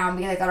on the ground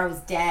because I thought I was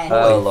dead.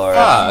 Oh, Lord.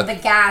 And the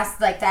gas,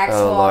 the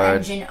actual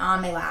engine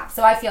on my lap.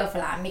 So I feel for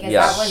them because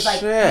that was,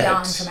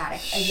 beyond traumatic.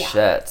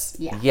 Shit.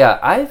 Yeah,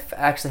 I've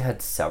actually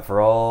had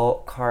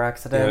several car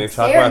accidents. Yeah, we've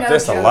talked about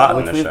this a lot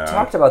in the show. We've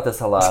talked about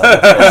this a lot.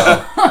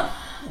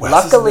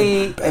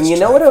 Luckily, and you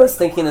know what I was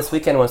thinking this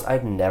weekend was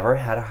I've never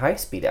had a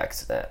high-speed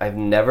accident. I've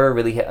never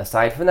really hit,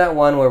 aside from that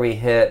one where we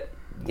hit,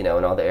 and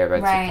all the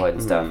airbags deployed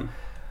and stuff.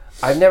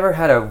 I've never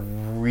had a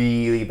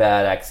really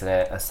bad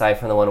accident aside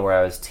from the one where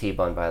I was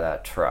T-boned by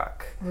that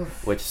truck,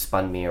 which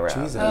spun me around.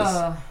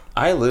 Jesus.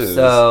 I lose.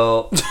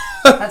 So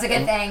that's a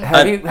good thing.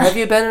 Have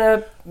you been in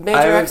a major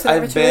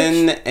accident? I've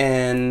been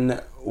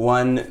in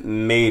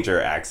one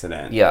major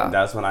accident. Yeah.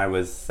 That's when I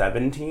was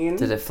 17.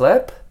 Did it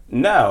flip?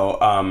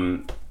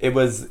 No. It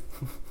was...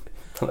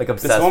 Like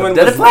obsessed with,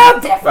 did it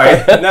flip?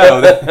 Right?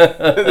 No.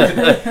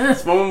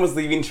 This woman was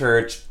leaving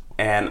church,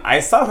 and I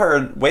saw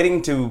her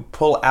waiting to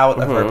pull out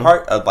of her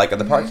at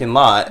the parking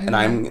lot, and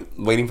I'm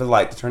waiting for the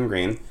light to turn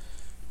green.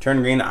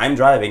 I'm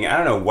driving. I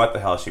don't know what the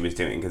hell she was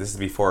doing, because this is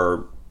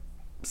before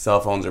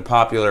cell phones are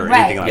popular or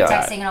anything like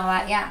that. Texting and all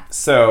that, yeah.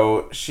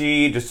 So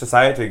she just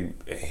decided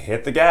to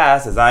hit the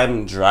gas as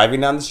I'm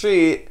driving down the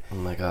street. Oh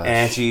my gosh.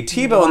 And she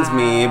T-bones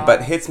me,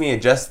 but hits me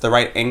at just the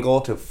right angle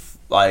to,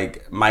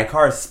 my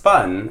car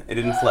spun. It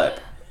didn't flip.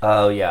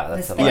 Oh, yeah.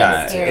 That's something.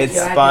 Yeah, it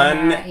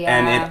spun,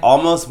 and it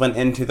almost went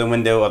into the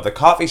window of the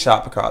coffee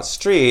shop across the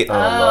street. Oh,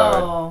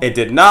 Lord. It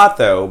did not,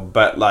 though,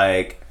 but,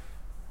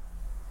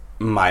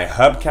 my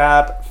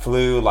hubcap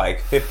flew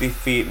 50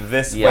 feet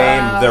this way.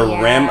 The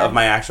rim of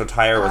my actual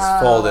tire was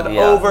folded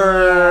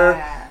over.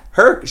 Yeah.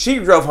 She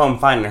drove home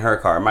fine in her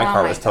car. My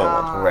car was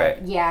totaled. God.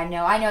 Right. Yeah,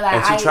 no, I know that.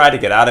 And she tried to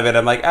get out of it.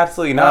 I'm like,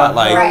 absolutely not.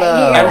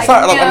 I'm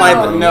sorry. I'm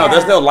like, no,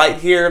 there's no light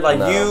here.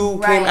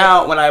 You came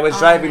out when I was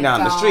driving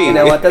down the street. You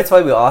know what? That's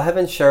why we all have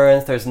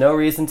insurance. There's no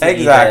reason to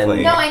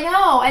exactly. No, I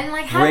know. And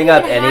how bring do you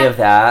up any of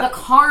that. The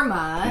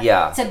karma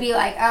to be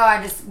like, oh,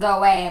 I just go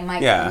away. I'm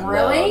like,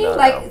 really?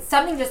 No.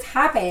 Something just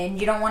happened.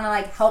 You don't want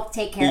to help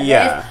take care of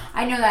this.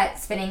 I know that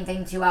spinning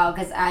thing too well,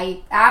 because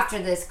after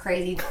this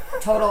crazy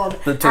totaled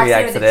the tree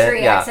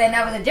accident,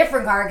 that was a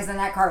different car, because then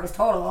that car was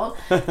totaled.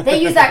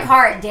 They used that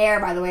car at Dare,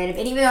 by the way, and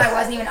even though I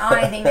wasn't even on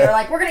anything, they were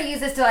like, we're going to use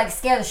this to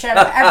scare the shit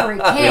out of every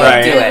kid.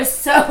 Right. Dude, it was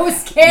so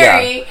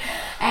scary. Yeah.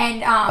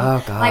 And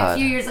a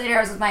few years later,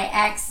 I was with my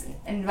ex,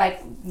 and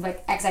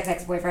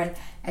ex boyfriend,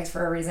 ex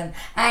for a reason.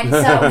 And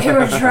so we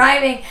were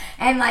driving,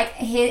 and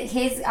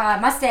his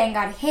Mustang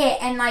got hit,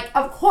 and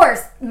of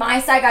course my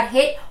side got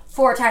hit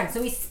 4 times.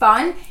 So we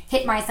spun,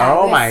 hit my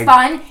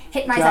side.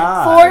 Hit my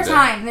side 4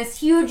 times. This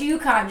huge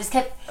Yukon just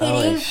kept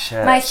hitting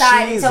my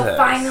side until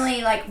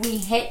finally we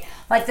hit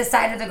the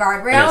side of the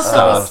guardrail,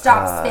 so we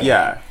stopped spinning.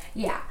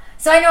 Yeah.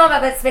 So I know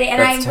about that spinning,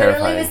 and That's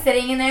literally was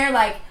sitting in there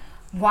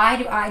why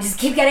do I just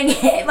keep getting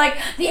hit?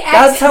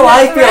 That's how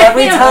I feel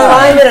every time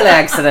I'm in an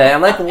accident.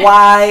 I'm like,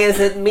 why is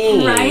it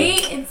me?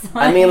 Right? It's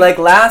I mean,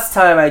 last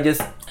time I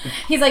just...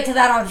 He's to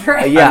that I'll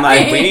drink.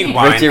 Yeah. We need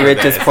wine.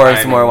 Rich just poured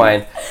some more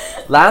wine.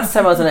 Last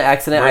time I was in an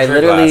accident,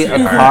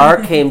 a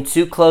car came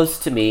too close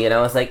to me, and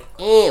I was like,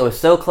 it was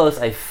so close,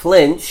 I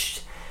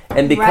flinched.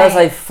 And because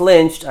I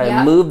flinched,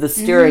 I moved the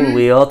steering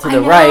wheel to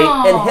the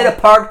right and hit a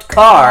parked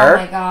car.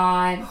 Oh, my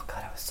God. Oh,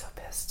 God, I was so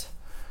pissed.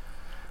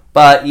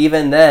 But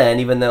even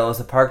then, even though it was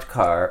a parked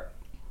car,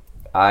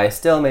 I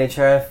still made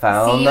sure I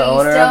found the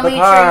owner of the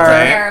car. Sure you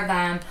took care of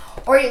them.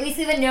 Or at least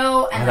even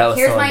know, and that was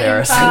here's so my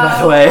embarrassing, info.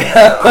 by the way.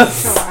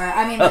 Sure.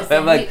 I mean, listen,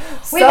 I'm like,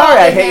 we've sorry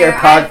I hit there. your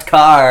parked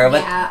car,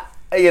 but...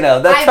 Yeah.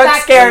 That truck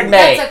scared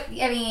me.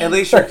 At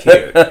least you're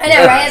cute. I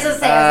know, right? As I was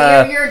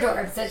saying, you're a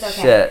dork, so it's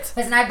okay. Shit.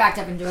 Listen, I backed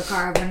up into a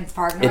car when it's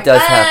parked. It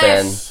does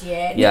happen.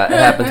 Shit. Yeah, it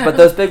happens. But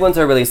those big ones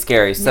are really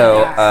scary.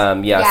 So,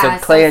 so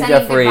Clay and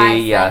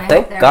Jeffrey,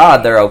 thank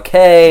God they're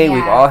okay. Yeah.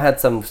 We've all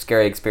had some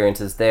scary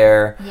experiences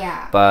there.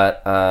 Yeah.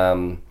 But,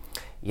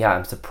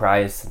 I'm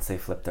surprised since they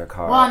flipped their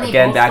car. Well,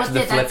 again, back to the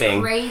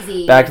flipping. That's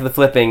crazy. Back to the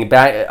flipping.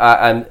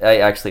 I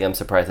actually am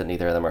surprised that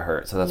neither of them are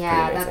hurt. So that's pretty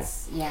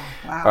amazing.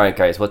 Wow. All right,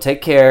 guys. Well,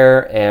 take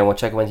care, and we'll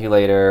check in with you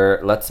later.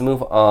 Let's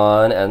move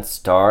on and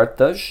start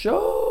the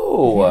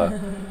show.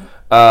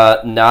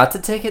 Not to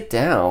take it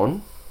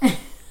down,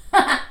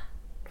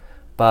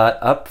 but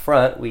up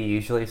front, we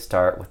usually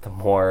start with the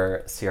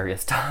more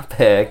serious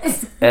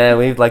topics, and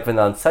we've been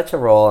on such a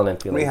roll, and I'm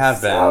feeling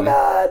so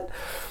good.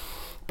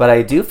 But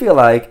I do feel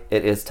like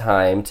it is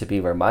time to be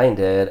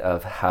reminded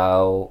of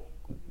how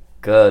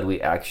good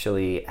we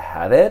actually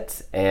have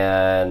it,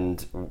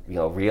 and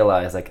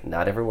realize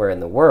not everywhere in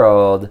the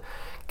world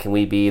can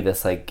we be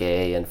this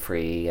gay and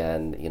free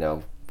and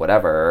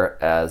whatever,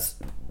 as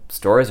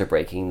stories are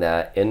breaking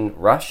that in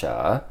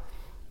Russia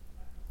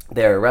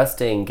they're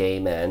arresting gay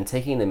men,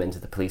 taking them into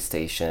the police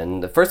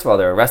station. First of all,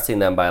 they're arresting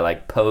them by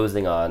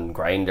posing on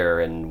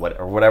Grindr and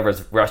whatever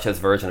Russia's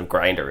version of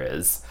Grindr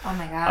is. Oh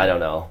my God. I don't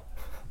know.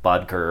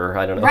 Vodka,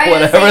 I don't know, right,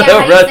 whatever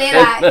the Russian. Say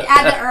that.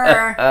 Add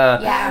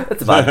the yeah.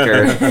 It's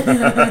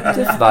vodka.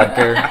 Just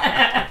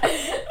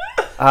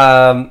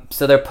vodka.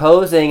 So they're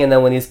posing, and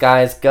then when these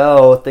guys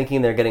go,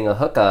 thinking they're getting a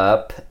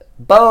hookup,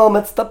 boom,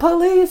 it's the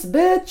police,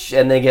 bitch!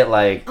 And they get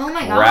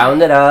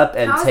rounded up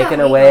and taken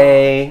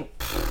away.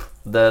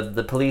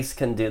 The police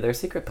can do their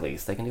secret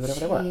police. They can do whatever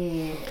they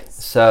want.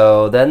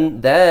 So then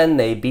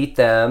they beat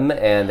them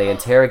and they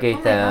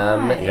interrogate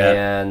them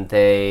and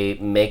they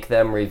make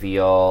them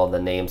reveal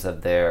the names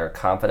of their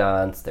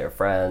confidants, their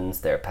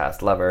friends, their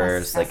past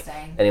lovers,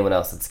 anyone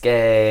else that's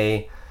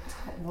gay.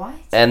 What?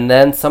 And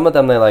then some of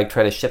them they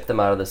try to ship them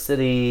out of the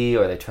city,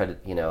 or they try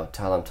to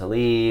tell them to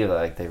leave,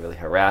 they really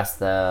harass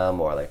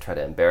them, or try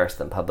to embarrass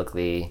them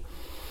publicly.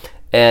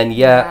 And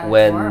yet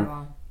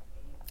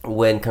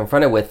when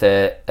confronted with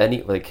it,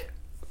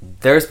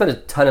 there's been a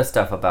ton of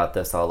stuff about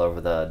this all over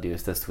the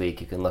news this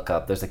week. You can look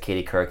up. There's a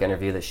Katie Couric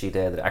interview that she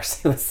did that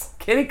actually was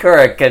Katie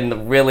Couric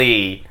can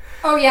really.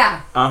 Oh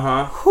yeah.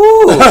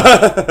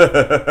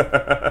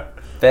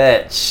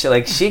 Bitch,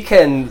 like she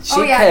can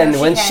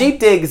when she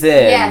digs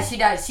in. Yeah, she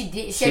does. She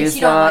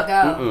don't let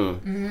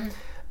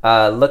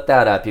go. Look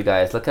that up, you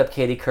guys. Look up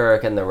Katie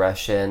Couric and the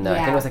Russian. I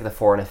think it was like the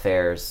Foreign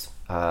Affairs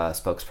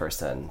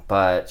spokesperson,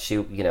 but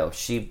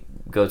she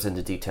goes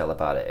into detail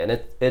about it, and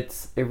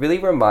it really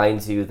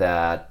reminds you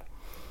that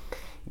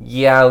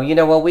we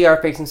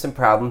are facing some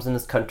problems in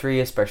this country,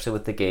 especially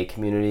with the gay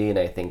community, and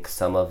I think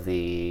some of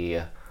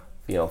the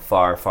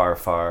far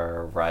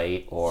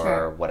right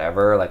or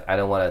whatever. Like, I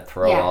don't want to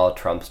throw all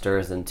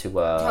Trumpsters into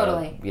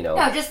a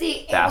just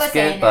the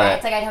basket, but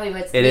it's like I tell you,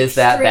 it is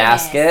that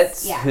basket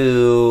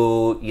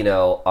who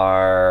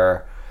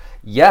are.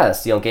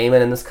 Yes, gay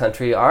men in this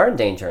country are in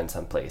danger in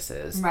some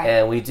places,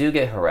 and we do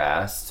get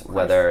harassed,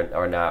 whether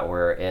or not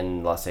we're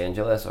in Los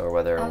Angeles or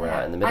whether we're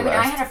not in the Midwest.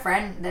 I had a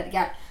friend that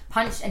got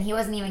punched, and he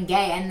wasn't even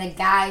gay, and the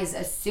guys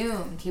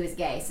assumed he was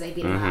gay, so they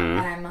beat him up. And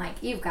I'm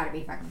like, you've got to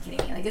be fucking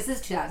kidding me! Like, this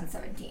is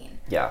 2017.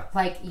 Yeah,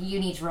 like, you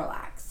need to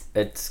relax.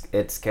 It's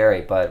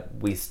scary, but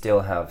we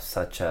still have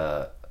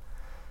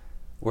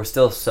we're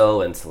still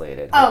so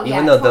insulated.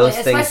 Even though those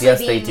things, yes,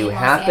 they do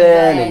happen,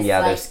 and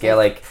there's scale,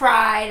 like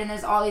Pride, and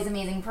there's all these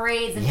amazing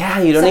parades. And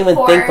you don't even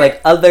think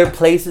like other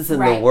places in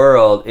the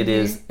world. It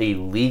is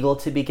illegal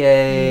to be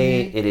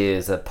gay. It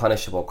is a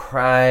punishable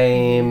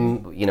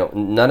crime.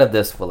 None of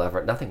this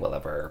nothing will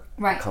ever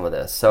come of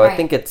this. So I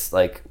think it's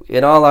like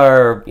in all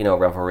our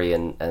revelry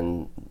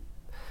and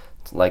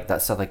like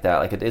that stuff like that.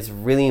 Like it's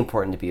really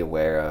important to be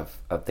aware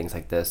of things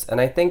like this.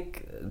 And I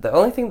think the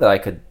only thing that I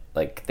could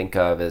like think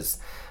of is.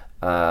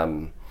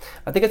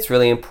 I think it's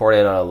really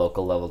important on a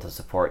local level to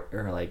support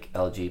your like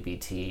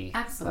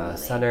LGBT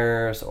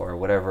centers or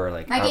whatever,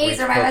 like my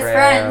gays are my best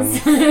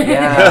friends.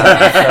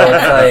 Yeah, so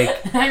it's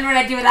like I don't know what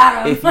I'd do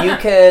without them. If you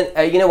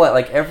can, you know what?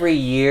 Like every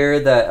year,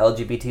 the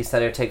LGBT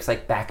center takes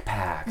like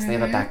backpacks. They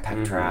have a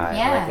backpack drive.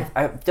 Yeah. Like,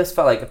 I just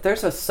felt like if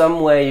there's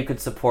some way you could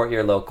support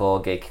your local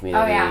gay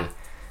community. Oh yeah.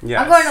 Yes.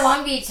 I'm going to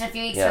Long Beach in a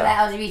few weeks for the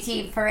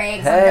LGBT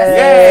parade.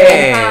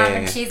 Hey.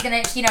 And she's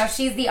gonna,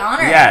 she's the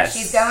honor. Yes.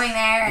 She's going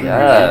there and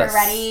get her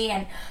ready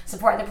and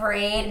support the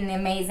parade and the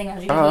amazing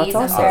LGBTs. Oh, that's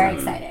awesome. I'm very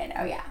excited.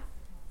 Oh yeah.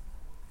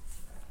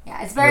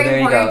 Yeah, it's very there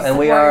important. You go. And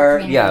we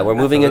are, we're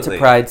moving into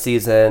Pride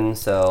season,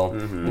 so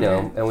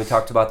and we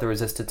talked about the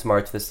Resistance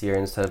March this year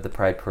instead of the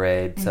Pride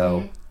Parade.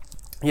 So.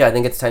 Yeah, I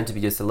think it's time to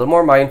be just a little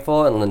more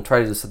mindful and then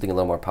try to do something a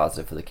little more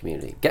positive for the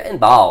community. Get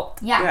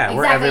involved. Yeah,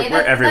 exactly.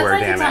 We're everywhere,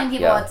 that's like telling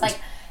people, Yeah. it's like,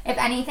 if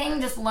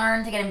anything, just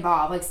learn to get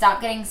involved. Like, stop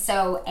getting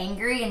so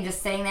angry and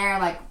just sitting there,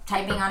 like,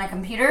 typing on a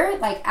computer.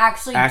 Like,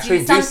 actually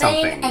do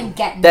something and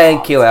get involved.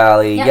 Thank you,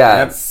 Allie. Yep.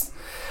 Yes.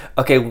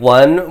 Okay,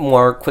 one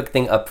more quick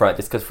thing up front,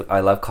 just because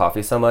I love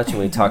coffee so much, and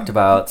we talked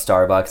about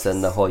Starbucks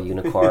and the whole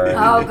unicorn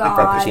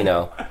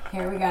frappuccino.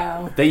 Here we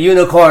go. The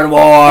Unicorn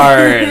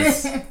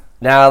Wars!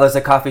 Now there's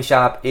a coffee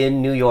shop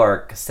in New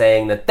York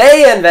saying that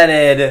they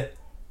invented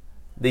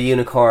the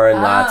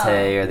unicorn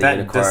latte or the that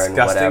unicorn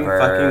disgusting whatever.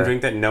 fucking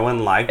drink that no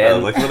one liked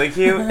but looked really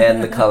cute.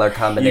 And the color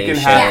combination. You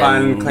can have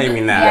fun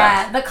claiming that.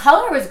 Yeah, the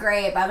color was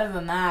great, but other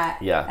than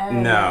that. Yeah.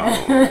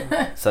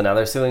 No. So now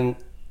they're suing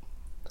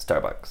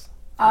Starbucks.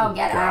 Oh,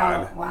 get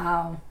out.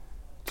 Wow.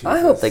 Jesus. I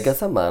hope they get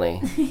some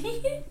money.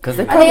 Because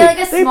they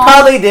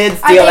probably did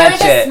steal that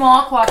shit. A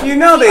small coffee you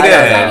know they did.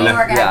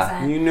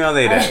 Yeah. You know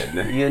they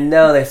did. You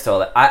know they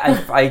stole it.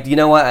 I you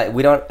know what?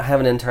 We don't have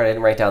an intern. I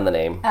didn't write down the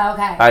name. Oh,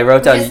 okay. I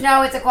wrote down. Just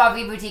know it's a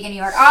coffee boutique in New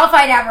York. I'll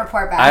find out and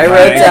report back. I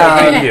wrote down.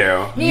 Thank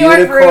you. New York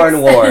Unicorn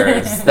Roots.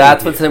 Wars.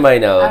 That's what's in my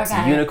notes.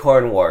 Okay.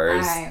 Unicorn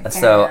Wars. Right,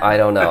 so enough. I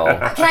don't know.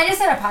 Can I just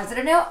say on a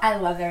positive note? I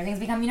love that everything's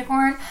become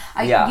unicorn.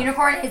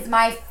 Unicorn is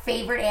my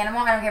favorite animal.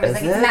 I don't care if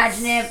it's like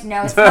imaginative.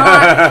 No, it's not.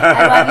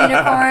 I love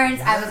unicorns.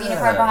 I was a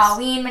unicorn for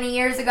Halloween many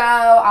years ago.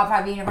 I'll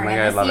probably be a unicorn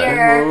this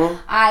year.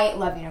 I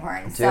love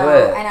unicorns. Do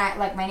it. And I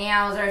like my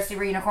nails are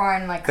super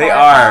unicorn, like they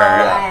colorful,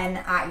 are. and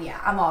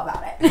I'm all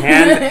about it.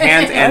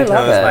 Hands and toes,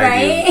 my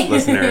right?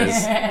 listeners.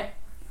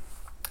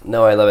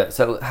 No, I love it.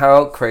 So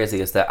how crazy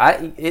is that?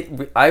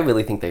 I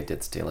really think they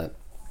did steal it.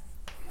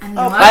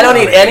 I don't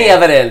need any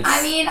evidence.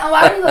 I mean, a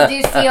lot of people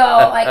do steal,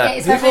 like,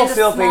 especially people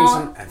steal things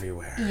small... from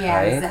everywhere. Yeah,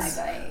 right?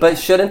 exactly. But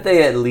shouldn't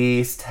they at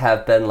least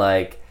have been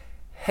like,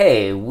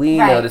 hey, we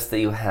noticed that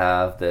you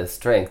have this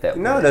drink that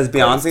No, does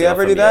Beyonce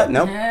ever do that?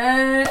 Nope.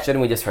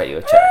 Shouldn't we just write you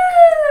a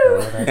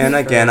check? And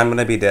again, I'm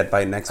gonna be dead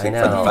by next week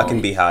for the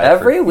fucking Beehive.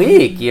 Every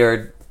week,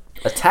 you're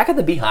Attack of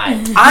the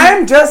Beehive.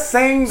 I'm just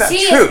saying the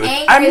she truth. Is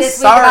angry I'm this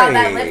sorry. week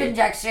about that lip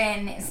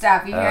injection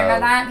stuff. You heard about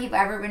that? People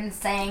ever been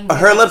saying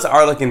her lips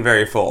are looking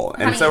very full,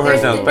 and so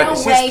her nose. But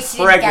she's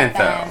pregnant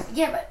though.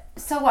 Yeah, but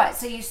So what?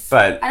 So you...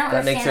 But I don't that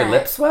understand makes your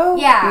lips swell?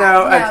 Yeah.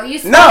 No, you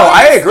swell no,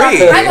 I and agree.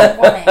 stuff. I'm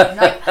a woman.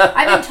 Like,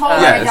 I've been told by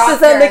a Yes. doctor... Does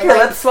that make your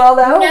lips swell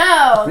though?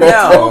 No. They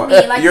No, told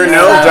me, like, your you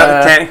nose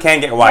swell-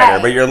 can't get wider,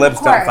 Right, but your lips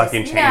of don't course.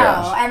 fucking change.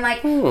 No, and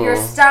like your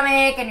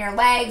stomach and your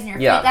legs and your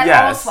feet, Yeah. that all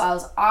Yes.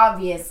 swells,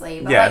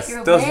 obviously. But Yes, like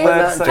your those lips,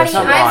 lips, like, honey,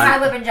 come I've on.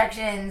 had lip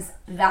injections.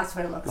 That's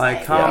what it looks like.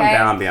 Like, calm okay?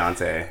 down,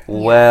 Beyonce.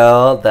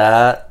 Well,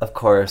 that, of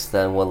course,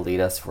 then will lead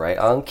us right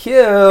on cue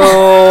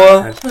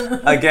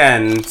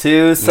Again,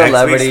 to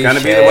Celebrity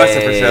next week's gonna be the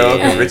Westifer show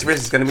because Shade. Rich Rich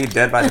is gonna be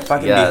dead by the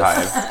fucking Yes.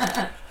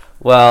 beehive.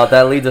 Well,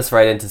 that leads us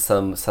right into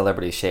some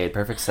Celebrity Shade.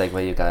 Perfect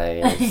segue, you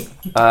guys.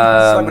 Still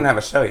not gonna have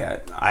a show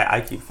yet.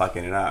 I keep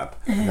fucking it up.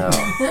 No.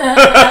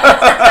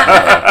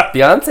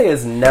 Beyonce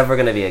is never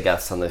going to be a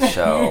guest on this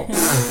show.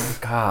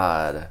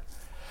 God.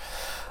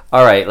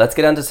 All right, let's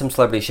get on to some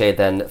Celebrity Shade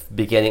then,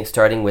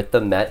 starting with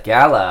the Met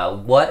Gala.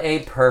 What a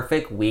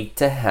perfect week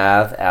to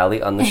have Allie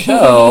on the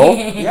show.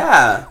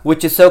 Yeah.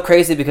 Which is so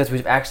crazy because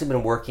we've actually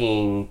been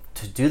working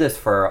to do this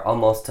for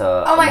almost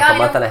a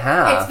month and a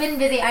half. It's been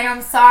busy. I know.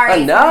 I'm sorry.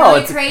 I know,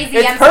 It's really crazy.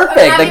 it's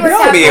perfect. Like,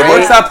 It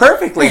works out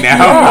perfectly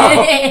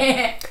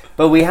now.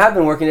 But we have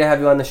been working to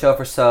have you on the show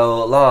for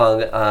so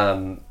long,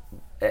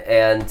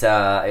 and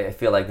I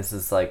feel like this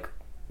is like,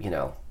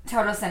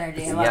 Total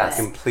synergy. I love Yes.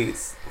 it. Complete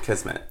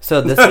kismet.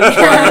 So this week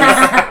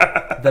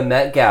was the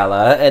Met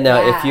Gala, and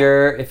now Yeah.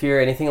 if you're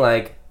anything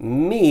like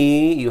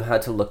me, you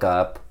had to look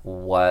up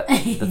what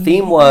the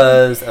theme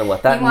was and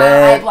what that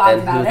meant I blogged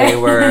and who about they it.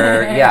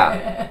 were. Yeah,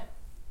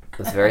 it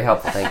was very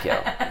helpful. Thank you.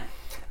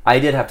 I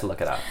did have to look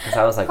it up because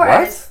I was like, Of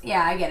course. what?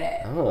 Yeah, I get it.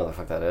 I don't know what the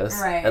fuck that is.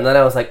 Right. And then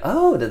I was like,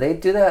 oh, did they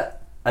do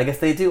that? I guess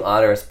they do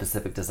honor a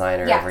specific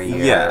designer Yes. every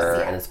year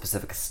Yes. and a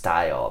specific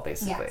style,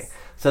 basically. Yes.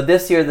 So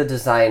this year the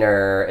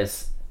designer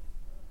is,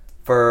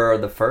 for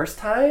the first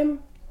time?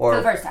 Or For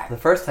the first time. The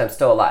first time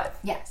still alive.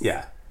 Yes.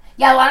 Yeah.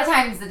 Yeah, a lot of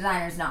times the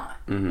designer's not.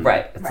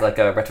 Right. It's Right. like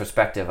a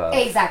retrospective of...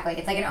 Exactly.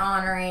 It's like an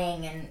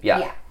honoring and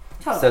Yeah.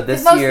 Totally. So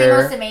this 'Cause year-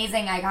 the most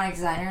amazing iconic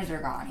designers are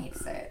gone. I hate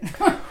to say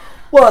it.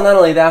 Well, not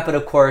only that, but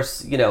of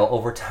course,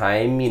 over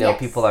time, Yes.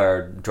 people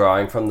are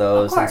drawing from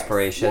those Of course,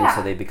 inspirations, yeah.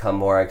 so they become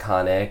more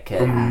iconic,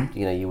 and,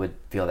 you would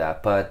feel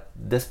that. But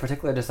this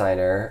particular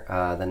designer,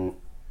 the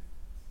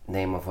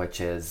name of which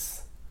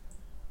is...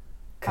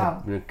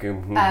 Hold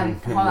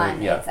on.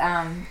 Yeah. It's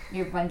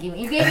you're blanking.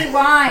 You gave me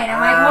wine.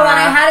 I'm like, hold on.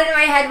 I had it in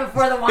my head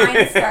before the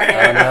wine started.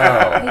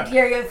 Oh, no.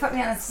 You put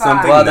me on the spot.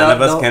 Something Well, none of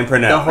the- us can the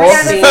pronounce. whole I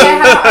have scene- a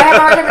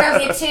hard time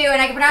pronouncing it too,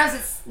 and I can pronounce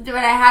it, but I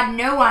had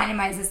no wine in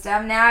my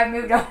system. Now I've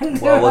moved on to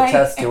Well, we'll wine.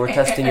 test you. We're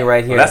testing you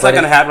right here. Well, that's not but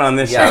gonna happen on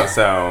this Yeah. show,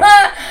 so.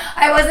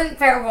 I wasn't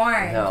fair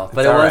warned. No,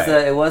 but It's it was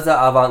alright. it was an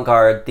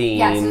avant-garde theme.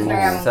 Yes, it was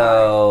very avant-garde.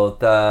 So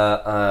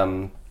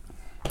the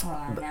Hold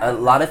on, now a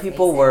lot of I'm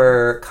people spacing.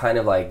 were kind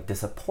of like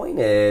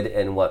disappointed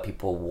in what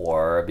people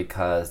wore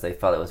because they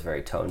felt it was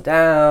very toned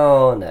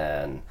down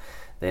and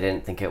they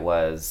didn't think it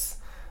was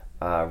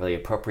really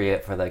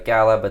appropriate for the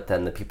gala. But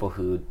then the people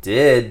who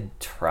did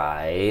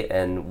try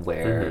and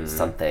wear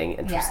something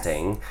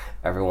interesting,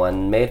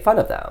 everyone made fun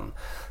of them.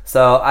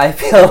 So I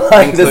feel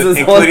like this is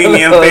one including of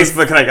me on those-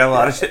 Facebook, and I got a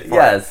lot of shit for it.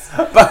 Yes.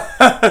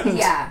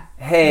 Yeah.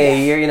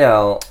 Hey,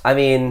 I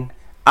mean.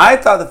 I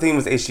thought the theme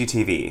was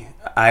HGTV.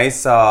 I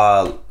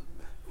saw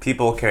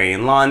people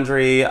carrying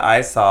laundry. I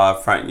saw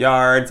front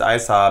yards. I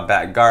saw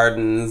back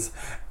gardens.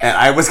 And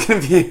I was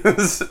confused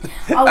as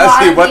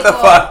to what the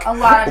fuck a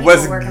lot of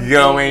was people were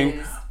going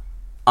confused.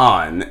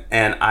 on.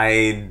 And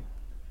I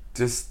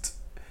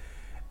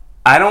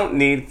don't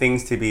need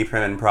things to be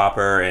prim and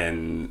proper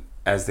and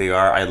as they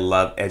are. I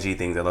love edgy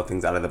things. I love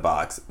things out of the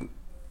box,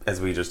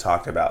 as we just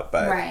talked about.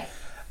 But Right.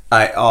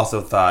 I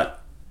also thought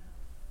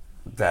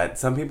that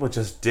some people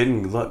just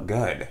didn't look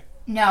good.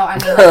 No,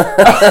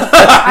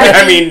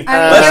 I mean,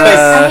 let's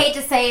I hate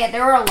to say it.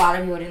 There were a lot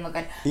of people who didn't look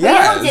good. But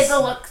Yes. you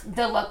know who did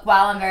the look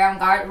well and very on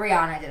guard?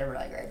 Rihanna did a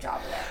really great job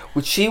with it.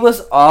 Which she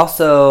was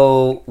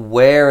also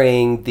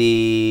wearing and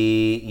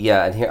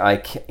here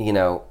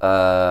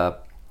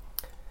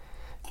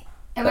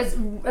It was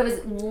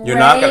You're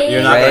not gonna Ray-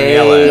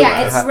 nail it.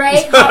 Yeah, it's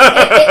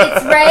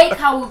Ray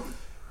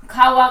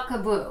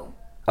Kawakabu.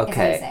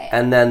 okay, say it.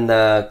 and then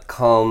the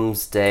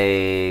Combs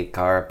de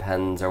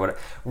Garpens or whatever.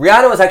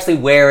 Rihanna was actually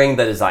wearing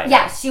the designer.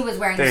 Yeah, she was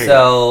wearing There you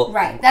So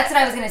right. That's what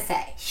I was gonna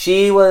say.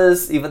 she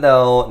was, even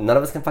though none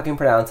of us can fucking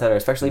pronounce it, or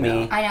especially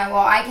me. I know.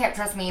 Well, I kept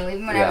trust me.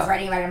 Even when I was Yeah.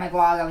 writing about it in my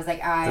blog, I was like,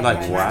 They're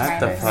like, what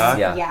the fuck?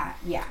 Yeah.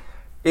 Yeah.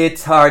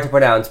 It's hard to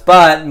pronounce,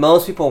 but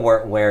most people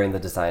weren't wearing the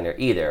designer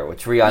either,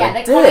 which Rihanna Yeah,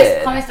 the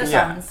did. Thomas de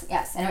Yeah. Sons.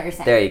 Yes, I know what you're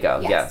saying. There you go.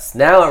 Yes.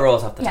 Now it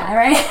rolls off the tongue. Yeah,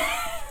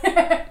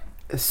 right?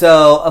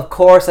 So, of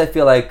course, I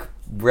feel like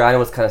Rihanna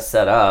was kind of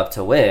set up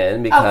to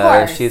win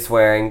because course. she's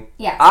wearing...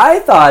 Yes. I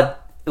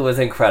thought it was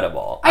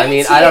incredible. I I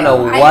mean, did I don't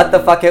know too. what the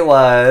fuck it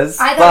was,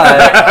 I thought but...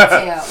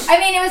 that was too. I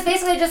mean, it was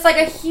basically just like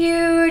a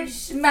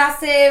huge,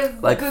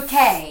 massive Like,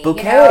 bouquet.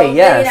 bouquet,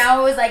 yes.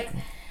 It was like,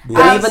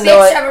 But even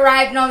though bitch, I've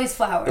arrived in all these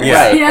flowers. Yeah.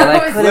 Right, You know? and I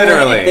It was couldn't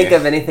Literally. really think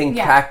of anything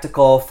Yeah.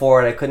 practical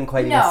for it. I couldn't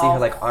quite even No, see her,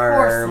 like, of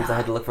course arms. I not.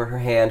 had to look for her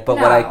hand. But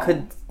what I No.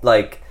 could,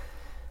 like...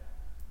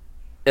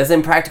 as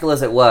impractical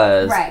as it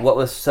was, Right. what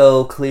was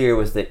so clear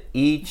was that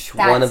each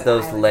That's one of what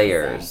those I was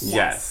layers, saying.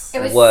 Yes. It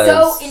was was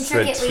so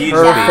intricately strategically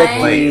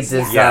perfectly done.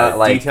 designed. Yeah,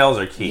 like, details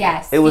are key.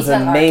 Yes. it was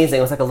details are amazing.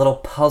 It was like a little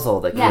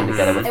puzzle that came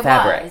together with It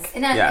fabric. was.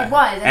 And then Yeah. it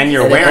was. And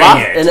you're And wearing glossed-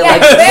 it. and it, Yeah,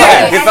 like, it's Yeah,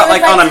 wearing it's it. not And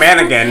like it was on a this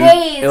mannequin. bouquet,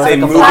 It was It's a like a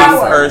moving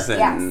flower. person.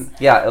 Yes.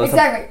 Yeah, it was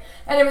Exactly.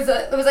 And it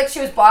was like she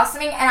was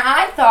blossoming, and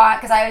I thought,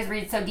 because I always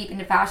read so deep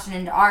into fashion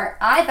and art,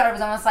 I thought it was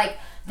almost like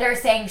they're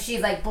saying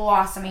she's like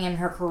blossoming in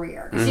her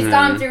career. 'Cause she's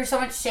gone through so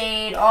much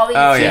shade, all these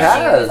Oh, issues,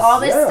 yeah. all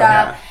this Yeah.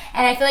 stuff,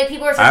 and I feel like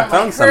people are starting I've to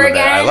like found some her of it.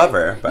 again. I love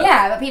her, but-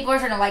 Yeah, but people are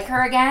starting to like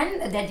her again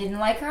that didn't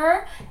like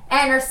her,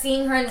 and are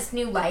seeing her in this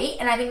new light.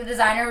 And I think the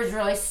designer was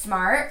really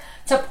smart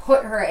to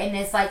put her in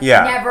this like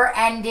Yeah.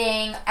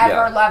 never-ending,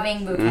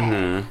 ever-loving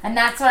bouquet, and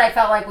that's what I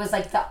felt like was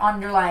like the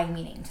underlying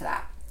meaning to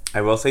that. I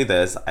will say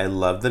this. I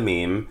love the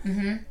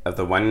meme of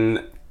the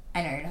one...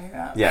 I know you're talking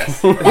about.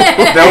 Yes. the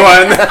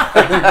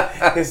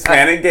one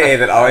Hispanic gay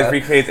that always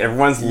recreates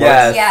everyone's looks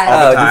Yes. Yes. all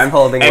Oh, the just time.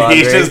 holding and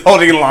he's laundry. just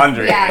holding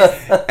laundry.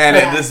 Yes. And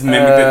Yeah. it just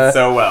mimicked it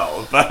so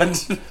well.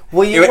 But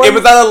Well, you it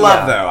was out of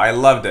love, yeah. though. I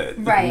loved it.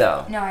 Right.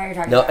 No. No, I know you're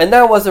talking No, about. and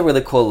that was a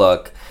really cool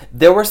look.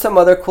 There were some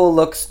other cool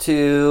looks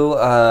too.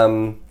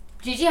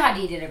 Gigi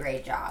Hadid did a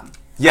great job.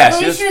 Yeah, I she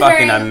believe was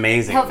fucking wearing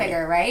amazing.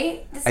 Hilfiger,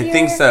 right? This I year?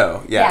 think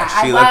so. Yeah,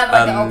 she I looked love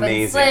like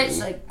amazing. the open slits,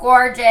 like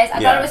gorgeous. I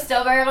thought Yeah. it was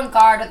still very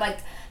avant-garde with like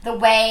the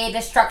way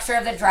the structure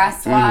of the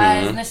dress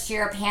was and the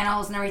sheer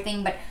panels and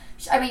everything. But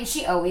I mean,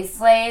 she always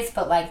slays,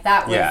 but like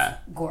that was Yeah.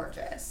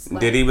 gorgeous.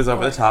 Like, Diddy was over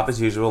the gorgeous. top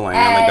as usual, laying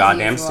on the As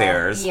goddamn usual.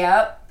 stairs.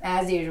 Yep,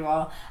 as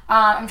usual.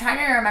 I'm trying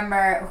to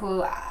remember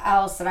who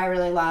else that I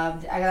really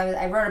loved.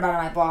 I wrote about it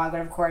on my blog, but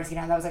of course,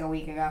 that was like a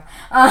week ago.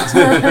 So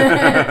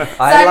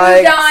I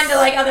moved on to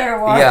like other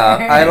awards.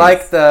 Yeah, I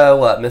like the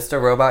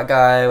Mr. Robot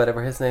guy,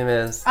 whatever his name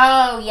is.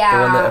 Oh yeah,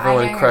 The one that I know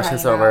everyone who you're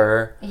crushes talking about.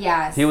 over.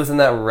 Yes, He was in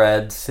that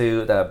red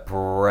suit, that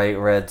bright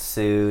red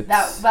suit.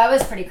 that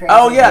was pretty crazy.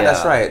 Oh, yeah, Yeah.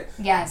 that's right.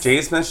 Yes.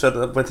 Jay Smith showed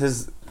up with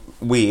his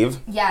weave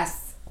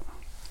Yes.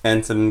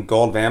 and some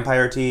gold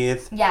vampire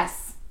teeth.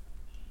 Yes.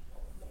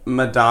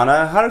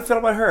 Madonna, how did you feel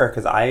about her?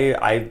 Because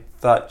I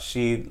thought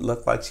she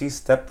looked like she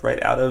stepped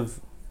right out of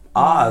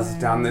Oz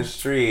down the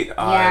street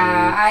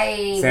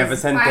on San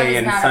Vicente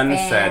and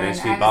Sunset, and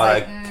she bought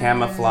a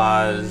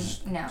camouflage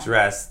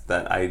dress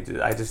that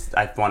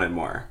I wanted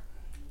more.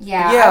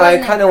 Yeah. Yeah, I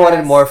wasn't kind of wanted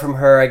impressed. more from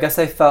her. I guess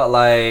I felt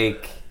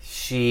like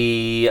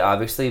she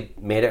obviously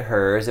made it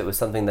hers. It was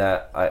something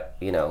that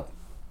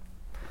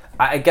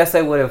I guess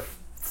I would have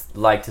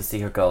liked to see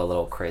her go a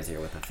little crazier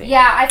with the theme.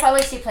 Yeah, I felt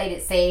like she played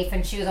it safe,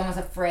 and she was almost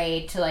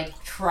afraid to like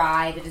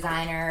try the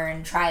designer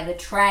and try the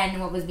trend,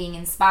 what was being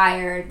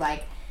inspired.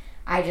 Like,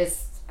 I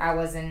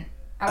wasn't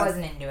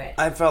into it.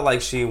 I felt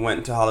like she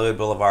went to Hollywood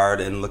Boulevard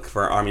and looked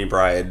for Army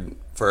Bride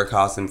for a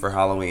costume for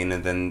Halloween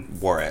and then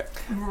wore it.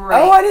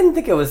 Right. Oh, I didn't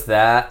think it was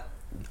that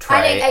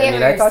trite. I get what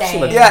you're thought she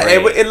saying. looked Yeah,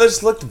 great. it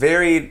just looked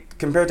very,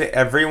 compared to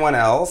everyone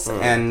else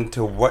and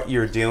to what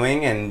you're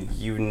doing and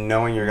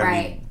knowing you're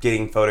going to be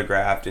getting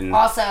photographed and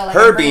Also, like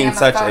her I'm being bringing up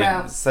such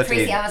photo, a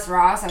Tracy Ellis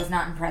Ross, I was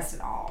not impressed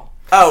at all.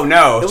 Oh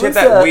no, It she had was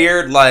that a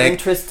weird like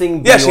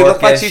interesting. Yeah, she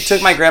looked like she Bjorkish-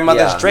 took my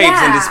grandmother's yeah. drapes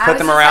and just I put was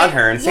them just around like,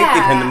 her and safety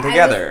pinned them I was-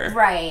 together.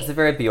 right. It's a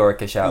very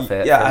Bjorkish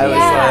outfit. Yeah, for I me. was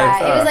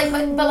like, It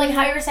was like, but like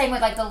how you were saying with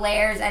like the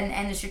layers and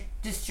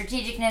the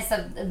strategicness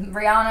of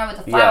Rihanna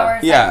with the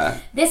flowers. Yeah.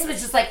 Like, this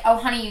was just like, oh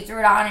honey, you threw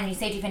it on and you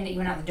safety pinned it, you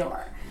went out the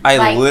door. I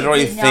Like,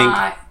 literally it did think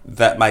not-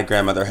 that my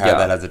grandmother had Yeah.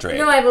 that as a drape.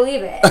 No, I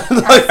believe it.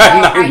 Like,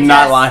 I'm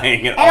not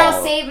lying at and all.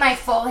 I'll save my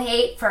full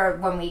hate for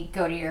when we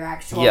go to your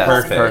actual. Yeah,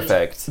 Perfect.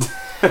 perfect.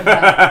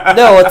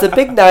 No, it's a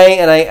big night,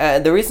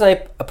 and the reason I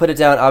put it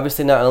down,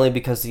 obviously, not only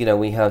because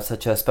we have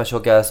such a special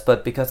guest,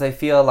 but because I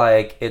feel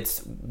like it's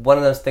one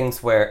of those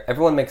things where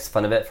everyone makes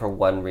fun of it for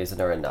one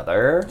reason or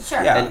another.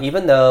 Sure. Yeah. And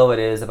even though it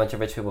is a bunch of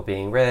rich people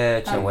being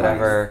rich and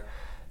whatever,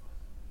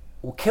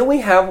 can we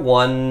have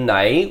one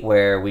night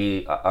where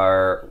we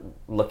are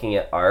looking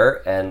at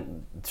art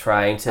and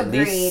trying to at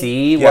least Agreed.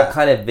 see Yeah. what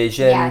kind of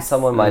vision Yes.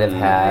 someone might have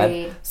had,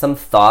 Agreed. some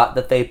thought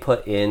that they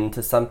put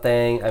into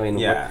something. I mean,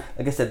 Yeah.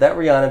 like I said, that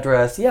Rihanna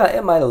dress, yeah,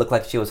 it might have looked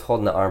like she was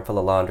holding an armful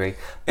of laundry.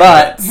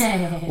 But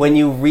when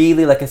you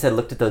really, like I said,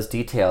 looked at those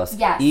details,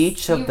 Yes.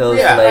 each of You those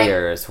really, like-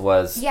 layers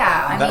was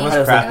Yeah, I That mean, was it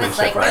was craftsmanship,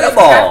 like right?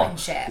 Incredible.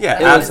 craftsmanship. Yeah,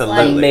 It was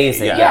absolutely.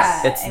 amazing. Yeah.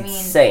 Yes, Yeah, it's I mean-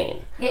 insane.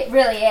 It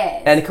really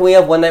is. And can we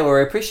have one night where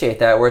we appreciate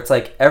that, where it's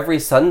like every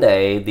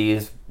Sunday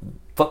these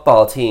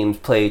football teams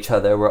play each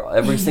other, where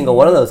every single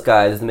one of those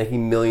guys is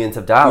making millions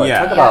of dollars. Yeah.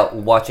 Talk Yeah. about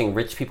watching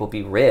rich people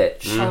be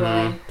rich.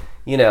 Totally.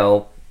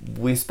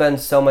 We spend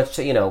so much,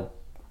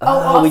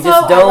 Also, we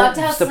just I don't loved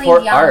how support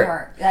Celine Dion art.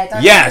 worked. I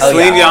thought Yes, she was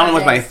Celine so Dion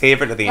was my gorgeous.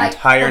 favorite of the Like,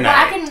 entire the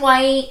night. black and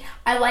white.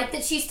 I like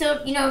that she still,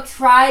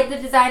 tried the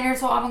designer's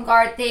whole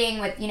avant-garde thing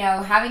with,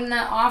 having the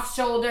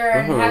off-shoulder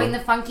and having the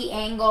funky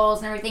angles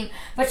and everything.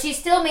 But she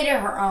still made it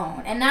her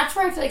own. And that's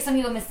where I feel like some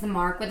people miss the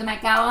mark with the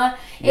Met Gala.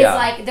 It's Yeah.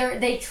 like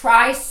they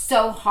try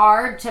so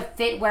hard to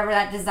fit whatever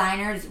that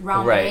designer's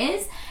realm Right.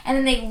 is. And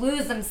then they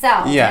lose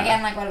themselves. Yeah. And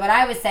again, like what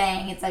I was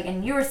saying, it's like,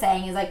 and you were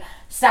saying, is like,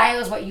 style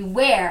is what you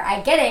wear.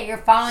 I get it. You're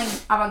following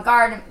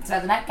avant-garde, it's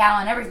about the Met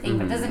Gala and everything,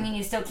 but it doesn't mean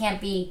you still can't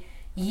be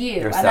you.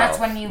 Yourself. And that's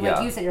when you,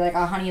 like you said, you're like,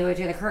 oh, honey, you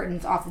tear the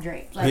curtains off the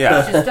drapes. Like, it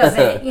just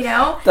doesn't,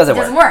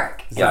 doesn't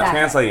work. It's not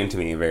translating to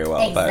me very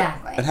well, but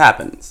it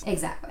happens.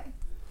 Exactly.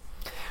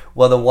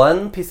 Well, the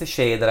one piece of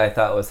shade that I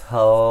thought was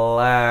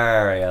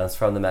hilarious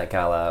from the Met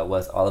Gala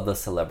was all of the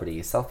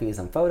celebrity selfies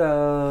and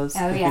photos.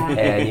 Oh, yeah.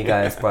 And you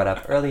guys brought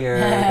up earlier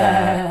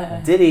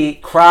that Diddy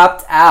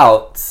cropped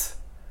out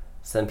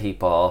some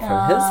people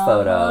from his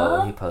photo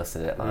when he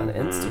posted it on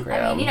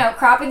Instagram. I mean,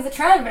 cropping's a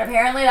trend, but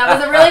apparently that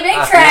was a really big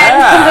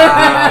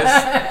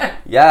trend.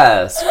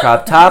 Yes,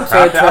 crop tops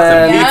are a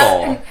trend.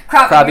 People.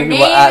 Cropping your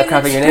names.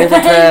 Cropping your names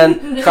a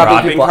trend.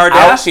 Cropping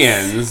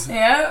Kardashians.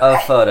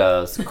 Of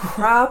photos.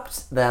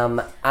 Cropped them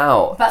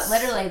out. But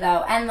literally,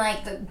 though,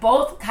 and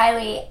both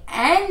Kylie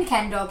and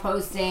Kendall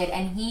posted,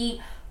 and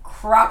he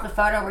cropped the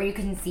photo where you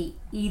couldn't see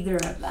either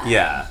of them.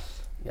 Yeah.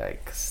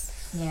 Yikes.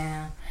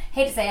 Yeah.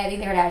 Hate to say, I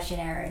think the Kardashian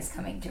era is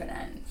coming to an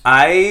end.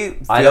 I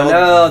don't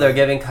know. They're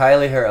giving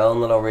Kylie her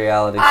own little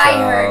reality show. I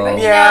heard, but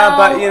it's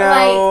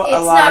a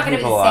lot of gonna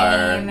people be the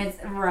are. same.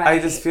 It's right. I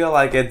just feel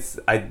like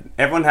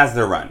everyone has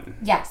their run.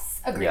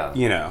 Yes, agreed.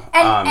 Yeah.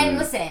 And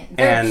listen,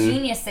 they're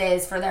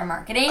geniuses for their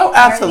marketing. Oh,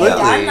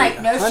 absolutely.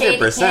 No shade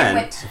to Kim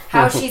with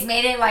how she's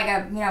made it like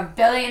a $1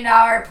 billion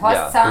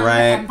plus some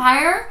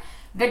empire.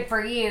 Good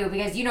for you,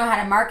 because you know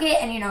how to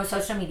market and you know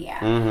social media.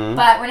 Mm-hmm.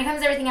 But when it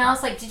comes to everything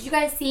else, did you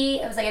guys see,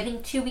 it was I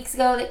think 2 weeks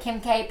ago that Kim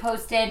K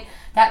posted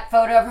that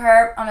photo of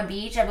her on the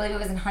beach, I believe it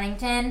was in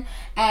Huntington,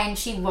 and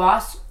she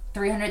lost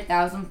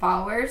 300,000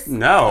 followers?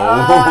 No.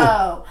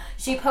 Oh.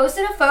 She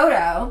posted a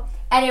photo,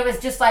 and it was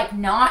just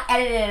not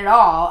edited at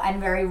all and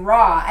very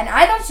raw. And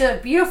I thought she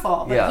looked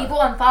beautiful, but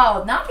people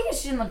unfollowed, not because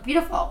she didn't look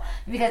beautiful,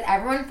 because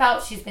everyone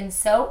felt she's been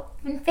so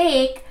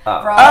fake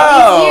for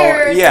all these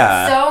years,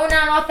 so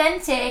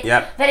non-authentic,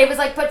 that it was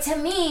but to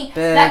me,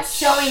 that's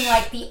showing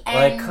the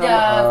end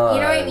of,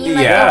 you know what I mean?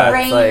 The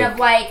reign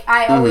of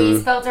I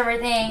always felt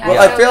everything.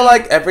 Well, I feel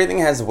like everything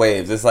has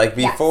waves. It's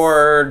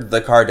before the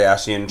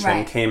Kardashian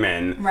trend came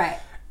in,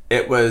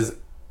 it was,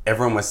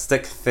 everyone was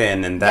stick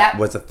thin, and that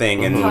was a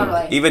thing.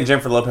 And even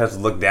Jennifer Lopez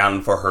looked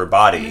down for her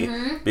body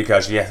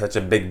because she has such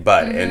a big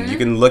butt. And you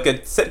can look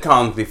at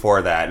sitcoms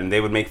before that, and they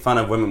would make fun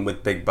of women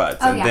with big butts.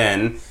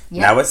 Then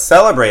now it's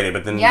celebrated,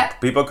 but then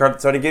people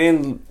started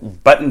getting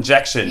butt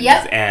injections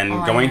and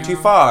going too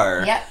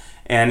far.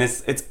 And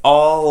it's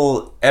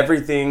all,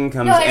 everything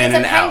comes in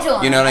and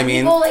out. You know what I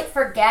mean? People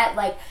forget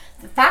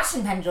the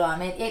fashion pendulum.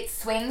 It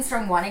swings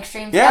from one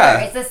extreme to the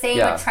other. It's the same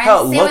with trends.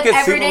 Hell, look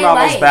at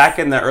supermodels back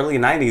in the early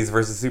 90s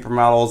versus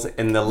supermodels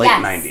in the late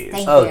 90s.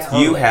 Thank you.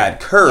 You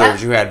had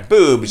curves, you had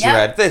boobs, you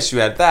had this, you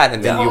had that,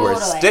 and then you were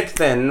stick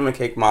thin when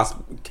Kate Moss,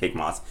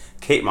 West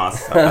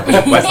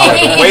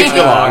Hollywood, way too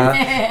long.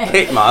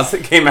 Kate Moss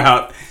came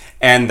out,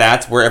 and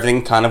that's where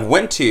everything kind of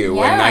went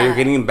to. And now you're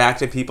getting back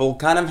to people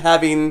kind of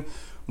having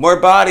more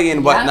body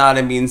and whatnot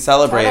and being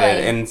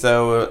celebrated. And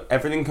so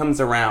everything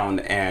comes around,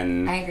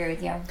 and I agree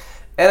with you.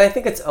 And I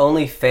think it's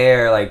only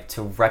fair,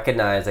 to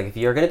recognize, if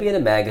you're going to be in a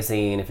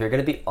magazine, if you're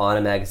going to be on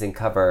a magazine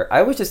cover.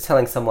 I was just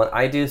telling someone,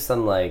 I do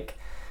some, little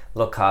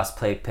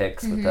cosplay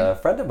pics with a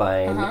friend of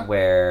mine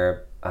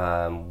where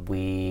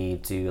we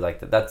do,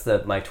 that's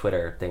my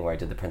Twitter thing where I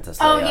did the Princess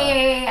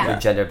Leia. The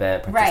gender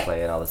bent Princess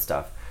Leia and all this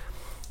stuff.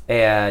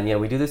 And,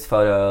 we do these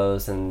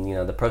photos, and,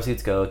 the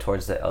proceeds go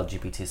towards the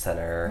LGBT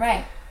Center.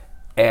 Right.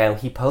 And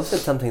he posted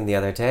something the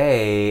other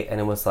day,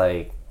 and it was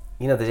the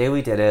day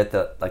we did it,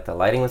 the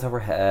lighting was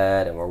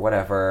overhead and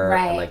whatever,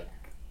 and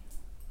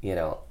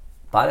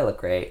body looked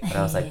great, and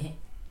I was like,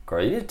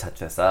 girl, you need to touch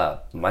this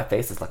up. My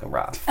face is looking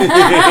rough.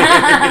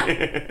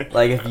 If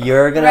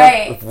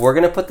we're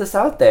gonna put this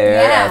out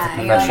there as a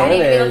professional image,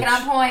 you need to be looking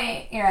on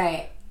point. You're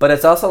right. But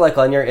it's also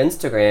on your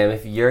Instagram,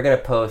 if you're gonna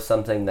post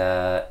something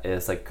that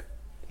is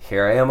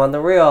here I am on the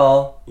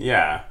reel.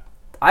 Yeah.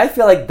 I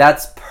feel like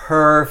that's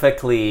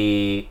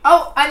perfectly...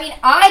 Oh, I mean,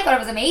 I thought it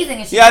was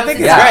amazing. I think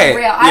it's great.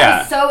 Real. I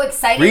was so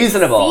excited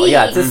reasonable. To see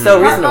It's just so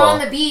reasonable.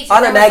 on the beach.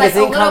 On a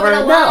magazine cover,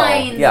 no.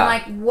 Lines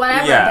and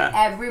whatever. Yeah. But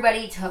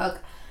everybody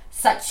took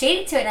such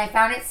shade to it, and I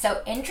found it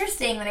so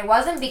interesting that it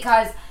wasn't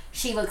because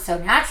she looked so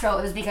natural.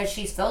 It was because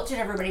she's filtered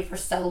everybody for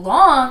so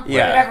long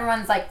that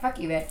everyone's fuck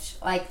you, bitch.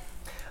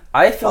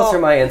 I filter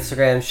my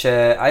Instagram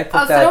shit. I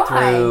put that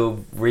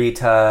through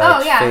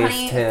Retouch,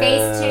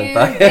 Facetune.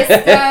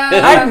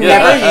 I've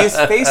never used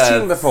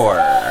Facetune before.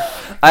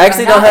 I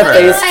actually don't have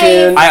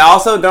Facetune. I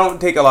also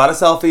don't take a lot of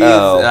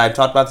selfies. I've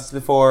talked about this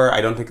before. I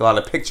don't take a lot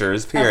of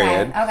pictures,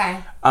 period. Okay.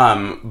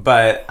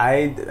 But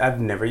I've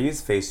never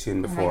used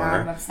Facetune before. Oh my God,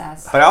 I'm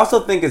obsessed. But I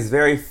also think it's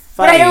very funny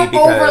but I don't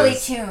because... overly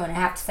tune, I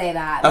have to say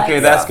that. Okay,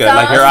 that's good.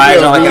 Your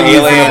eyes are an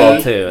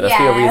alien. That's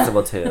feel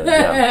reasonable too.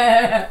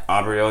 Yeah.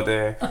 Aubrey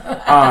O'Day.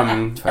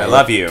 I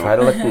love you. Try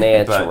to look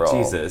natural. But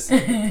Jesus.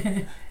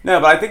 No,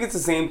 but I think it's the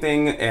same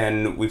thing,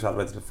 and we've talked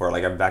about this before, I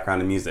have a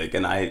background in music,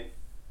 and I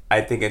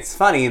think it's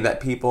funny that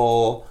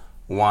people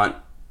want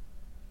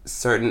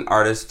certain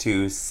artists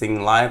to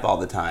sing live all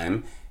the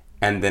time,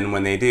 And then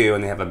when they do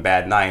and they have a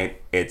bad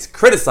night, it's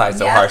criticized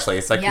so harshly.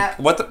 It's like,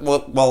 what the,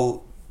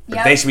 well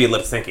they should be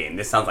lip syncing.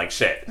 This sounds like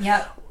shit.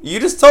 Yep. You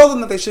just told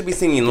them that they should be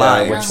singing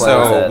live.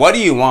 So what do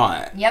you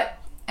want? Yep.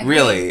 Agreed.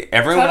 Really,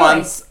 everyone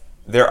wants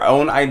their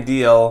own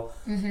ideal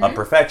of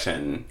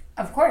perfection.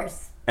 Of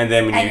course. And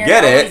then when you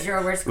get it,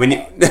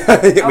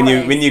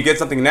 when you get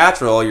something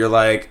natural, you're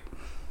like,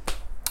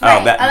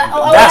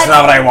 that's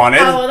not what I wanted.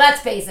 Oh, well,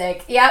 that's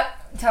basic.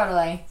 Yep,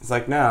 totally. It's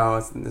like, no,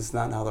 it's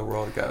not how the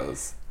world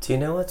goes. Do you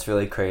know what's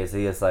really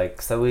crazy is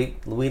like, so we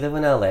live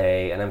in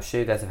LA, and I'm sure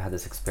you guys have had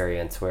this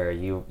experience where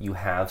you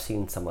have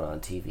seen someone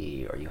on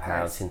TV or you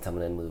have seen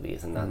someone in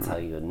movies, and that's how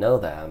you know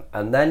them,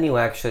 and then you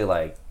actually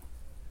like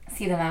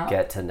see them out,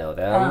 get to know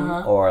them,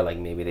 or like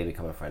maybe they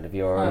become a friend of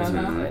yours or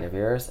a client of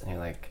yours, and you're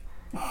like,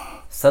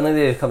 suddenly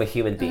they become a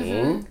human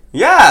being.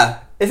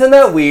 Yeah. Isn't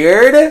that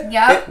weird?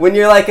 Yep. When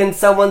you're like in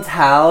someone's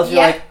house,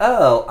 you're like,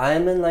 oh,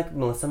 I'm in like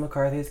Melissa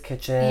McCarthy's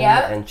kitchen,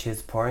 and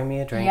she's pouring me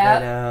a drink right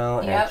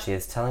now, and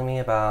she's telling me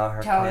about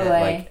her kid.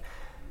 Like,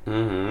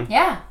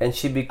 yeah. And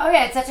she'd be. Oh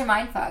yeah, it's such a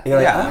mindfuck.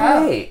 You're like,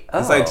 oh, wait.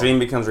 It's like dream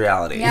becomes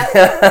reality. Yep.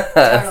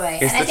 Totally.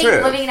 It's and I think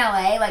truth. living in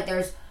LA, like,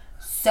 there's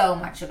so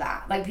much of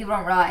that. Like, people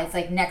don't realize,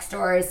 like, next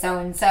door is so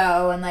and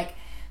so, and like,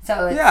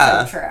 so it's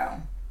so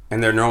true.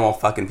 And they're normal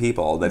fucking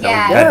people that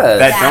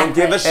don't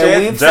give a shit,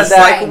 and we've just said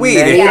that like we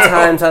many do.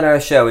 times on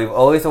our show. We've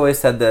always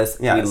said this.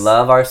 Yes. We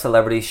love our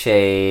celebrity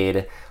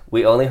shade.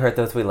 We only hurt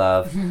those we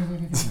love.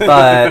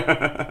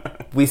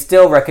 But we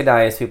still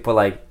recognize people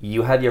like,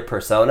 you had your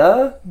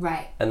persona.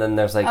 Right. And then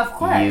there's like of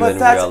course. you but in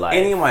that's real life.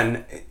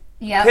 Anyone.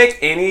 Yep. Pick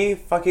any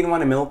fucking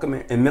one in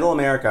middle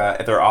America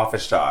at their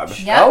office job.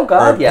 Yep. Oh,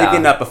 God, or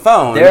picking up a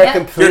phone. They're a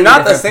completely You're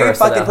not the different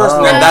same fucking person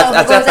home.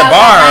 that's at the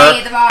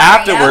bar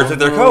afterwards with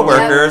their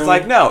coworkers.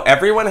 Like, no,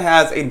 everyone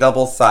has a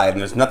double side, and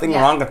there's nothing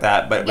wrong with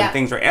that. But when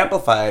things are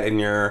amplified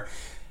and you're...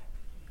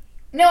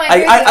 No,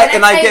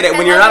 I get it.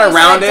 When you're not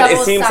around it, it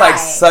seems like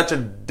such a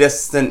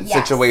distant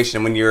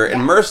situation. When you're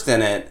immersed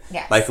in it,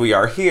 like we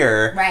are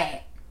here,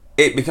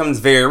 it becomes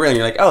very real. And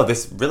you're like, oh,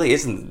 this really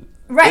isn't...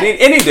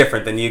 Any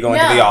different than you going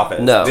to the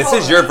office. No. This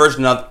is your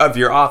version of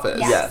your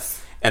office.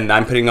 Yes. And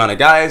I'm putting on a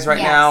guise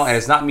right now, and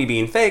it's not me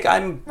being fake.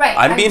 I'm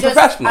being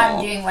professional.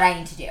 I'm doing what I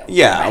need to do.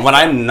 Yeah. When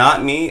I'm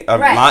not me,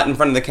 not in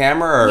front of the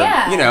camera, or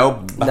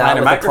behind not a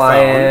with microphone,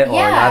 client,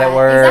 or not at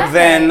work,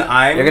 then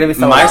you're gonna be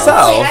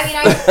myself.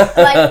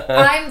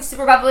 I'm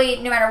super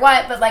bubbly no matter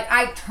what, but like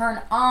I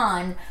turn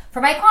on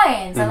for my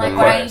clients and like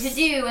what I need to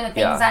do and the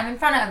things I'm in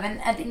front of, and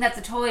I think that's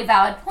a totally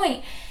valid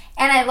point.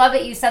 And I love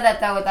that you said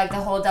that, though, with, like,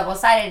 the whole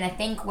double-sided. And I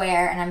think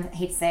where, and I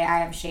hate to say I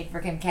have shade for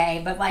Kim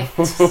K, but, like,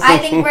 I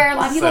think where a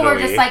lot of people were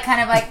just, like,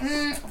 kind of like,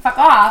 fuck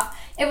off.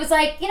 It was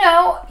like, you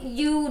know,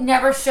 you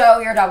never show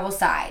your double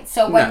side.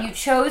 So when you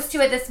chose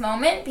to at this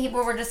moment,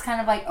 people were just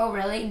kind of like, oh,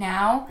 really?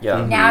 Now?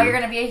 Yeah. Now you're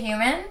going to be a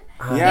human?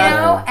 Yeah. You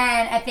know?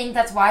 And I think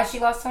that's why she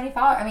lost 20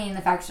 followers. I mean,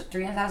 the fact that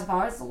 300,000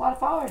 followers is a lot of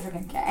followers for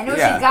Kim K. I know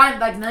she's got,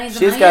 like, millions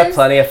of millions. She's got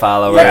plenty of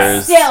followers.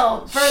 But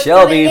still,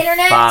 she'll for the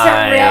internet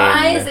fine. to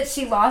realize that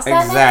she lost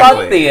that much.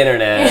 Fuck the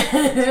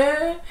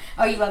internet.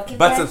 Oh, you love Kim K?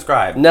 But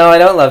subscribe. No, I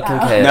don't love Kim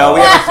K. No, we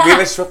have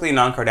a strictly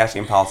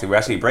non-Kardashian policy. We're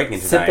actually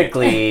breaking tonight.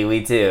 Typically, we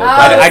do.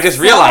 But I just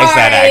realized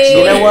that, actually.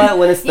 You know what?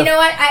 When it's you know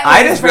what?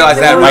 I just realized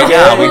that right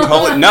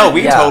now.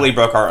 We totally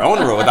broke our own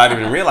rule without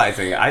even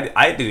realizing.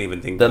 I didn't even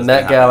think the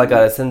Met Gala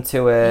got us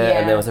into it,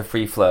 and there was a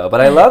free flow.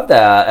 But I love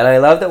that, and I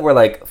love that we're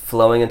like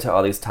flowing into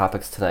all these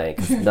topics tonight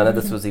because none of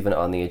this was even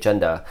on the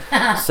agenda.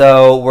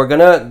 So we're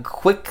gonna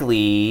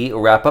quickly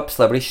wrap up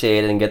Celebrity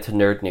Shade and get to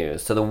nerd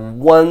news. So the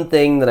one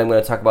thing that I'm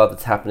going to talk about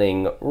that's happening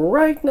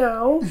right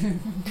now,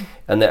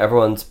 and that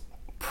everyone's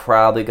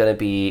probably going to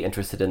be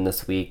interested in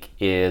this week,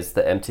 is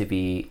the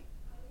MTV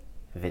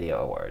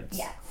Video Awards.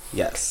 Yeah.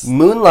 Yes.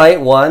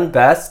 Moonlight won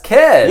Best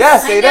Kiss.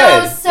 Yes, they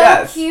did.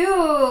 So cute.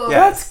 Yes.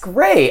 That's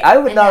great. I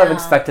would not have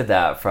expected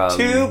that from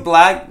two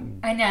black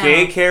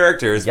gay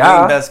characters being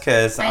Best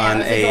Kiss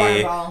on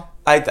a.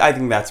 I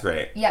think that's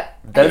great. Yep.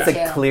 That's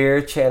a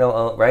Clear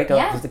Channel, right?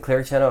 Does the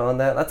Clear Channel own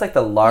that? That's like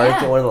the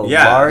largest, one of the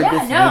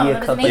largest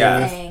media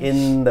companies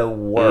in the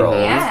world.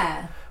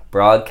 Yeah.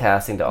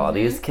 Broadcasting to all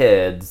these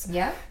kids.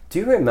 Yep. Do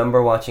you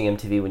remember watching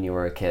MTV when you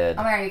were a kid?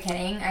 Oh, are you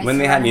kidding? When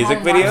they had music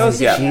videos?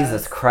 Yeah.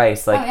 Jesus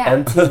Christ. Like,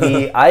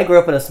 MTV, I grew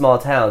up in a small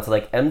town, so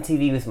like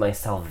MTV was my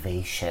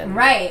salvation.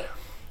 Right.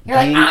 You're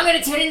like, I'm going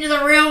to tune into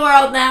the real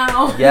world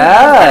now.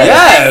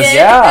 Yes.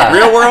 Yeah.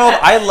 Real world,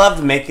 I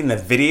loved making the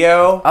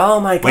video.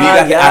 Oh my God. When you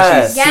got to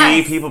actually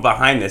see people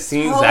behind the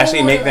scenes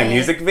actually make their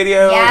music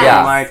video. Yes.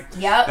 I'm like,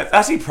 that's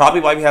actually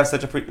probably why we have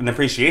such an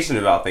appreciation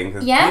about things.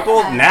 Because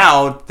people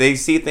now, they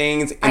see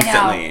things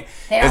instantly.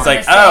 It's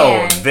like,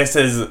 oh, this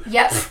is...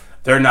 Yep.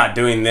 They're not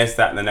doing this,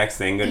 that, and the next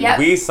thing. And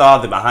we saw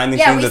the behind the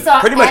scenes of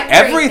pretty much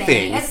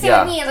everything. And same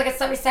with me as like a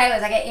celebrity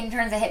stylist. I get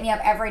interns that hit me up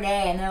every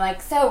day, and they're like,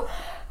 so...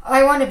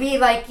 I want to be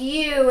like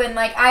you, and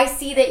like I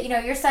see that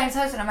you're studying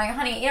social. And I'm like,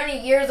 honey,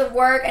 years of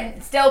work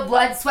and still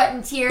blood, sweat,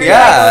 and tears.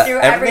 Yeah, I go through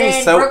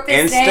everything's so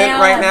instant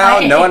right now.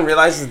 No one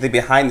realizes the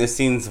behind the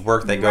scenes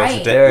work that goes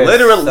into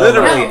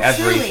literally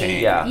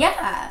everything.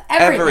 Yeah,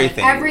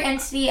 everything. Every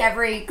entity,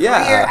 every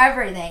career,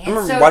 everything.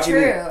 It's so watching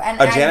true.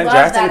 And a Janet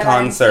Jackson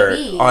concert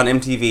on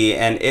MTV,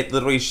 and it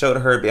literally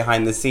showed her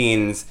behind the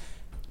scenes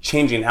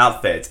changing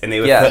outfits, and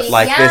they would put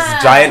like this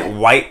giant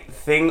white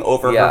thing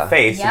over her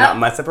face to not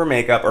mess up her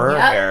makeup or her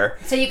hair.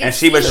 So you can and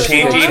she was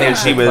changing, and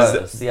she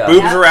was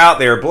boobs were out,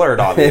 they were blurred,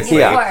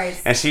 obviously.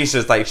 And she's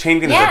just like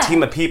changing as a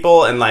team of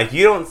people, and like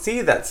you don't see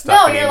that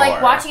stuff anymore. No, you're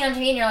like watching on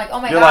TV, and you're like, oh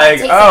my god, it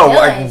takes a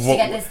village to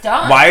get this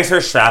done. Why is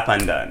her strap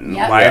undone?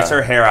 Why is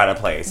her hair out of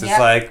place? It's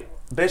like,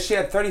 bitch, she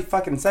had 30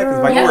 fucking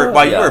seconds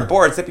while you were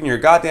bored sipping your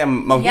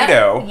goddamn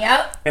mojito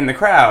in the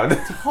crowd.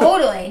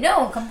 Totally.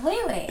 No,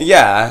 completely.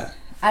 Yeah.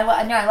 I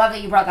love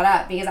that you brought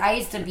that up, because I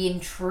used to be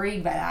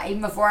intrigued by that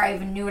even before I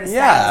even knew what a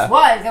stylist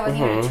was. There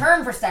wasn't even a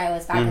term for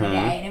stylist back in the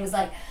day, and it was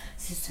like,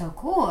 this is so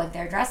cool. Like,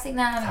 they're dressing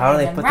them. How do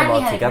they put them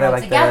all together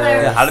like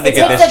that? Yeah, how do they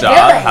get this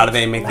job? How do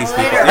they make these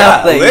people?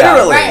 Yeah,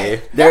 literally.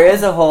 Right. There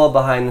is a whole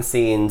behind the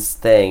scenes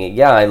thing.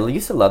 Yeah, I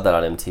used to love that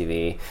on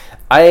MTV.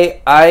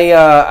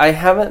 I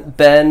haven't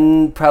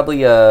been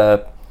probably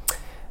a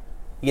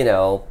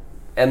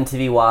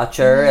MTV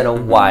watcher in a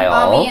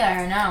while. Oh, me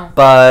either, no.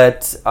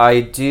 But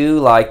I do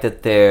like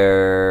that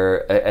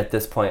they're, at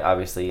this point,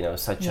 obviously,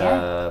 such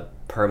a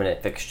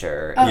permanent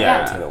fixture in the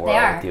entertainment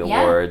world with the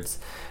awards.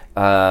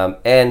 And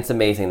it's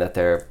amazing that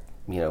they're,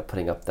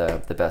 putting up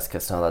the best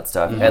kiss and all that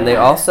stuff. And they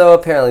also,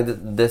 apparently,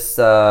 this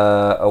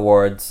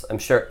awards, I'm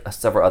sure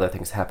several other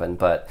things happened,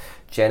 but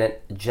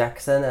Janet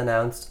Jackson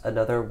announced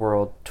another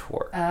world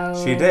tour.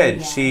 Oh, she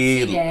did. Yeah,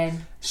 she did.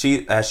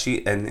 She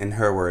in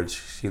her words,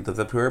 she lived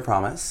up to her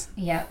promise.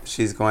 Yep.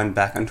 She's going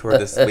back on tour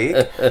this week.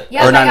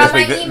 Or not this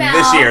week,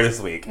 this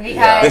week.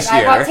 Because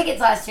I bought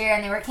tickets last year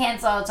and they were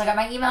canceled. So I got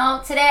my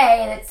email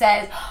today that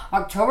says,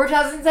 October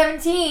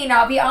 2017,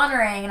 I'll be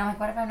honoring. And I'm like,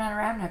 what if I'm not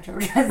around in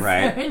October 2017?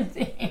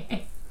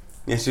 Right.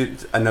 Yeah,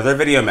 another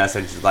video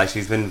message like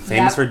she's been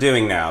famous for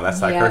doing now.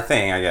 That's like her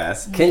thing, I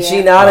guess. Can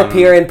she not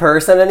appear in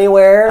person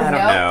anywhere? I don't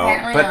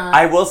know. But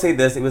I will say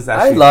this, it was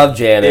actually... I love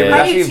Janet. It was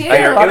actually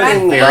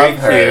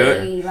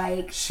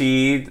very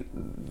cute.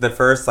 The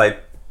first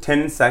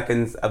 10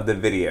 seconds of the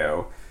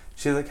video,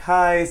 she's like,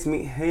 hi, it's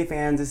me. Hey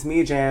fans, it's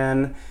me,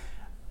 Jan.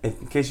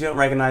 In case you don't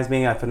recognize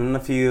me, I put in a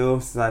few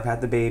since I've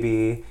had the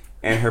baby.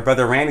 And her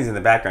brother Randy's in the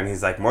background.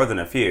 He's like, more than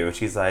a few.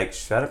 She's like,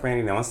 shut up,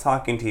 Randy. No one's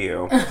talking to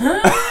you.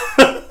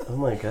 Oh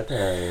my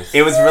goodness.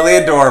 It was really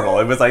adorable.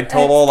 It was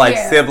total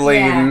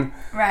sibling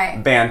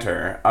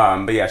banter.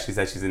 But yeah, she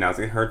said she's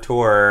announcing her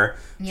tour.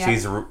 Yeah.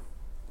 She's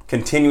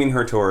continuing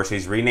her tour.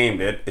 She's renamed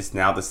it. It's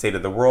now the State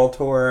of the World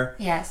Tour.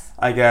 Yes.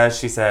 I guess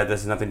she said this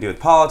has nothing to do with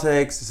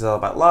politics. It's all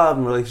about love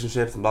and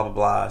relationships and blah, blah,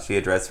 blah. She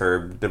addressed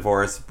her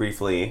divorce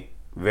briefly,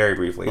 very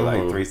briefly,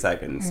 3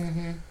 seconds.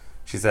 Mm-hmm.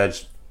 She said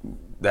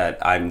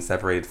that I'm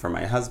separated from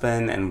my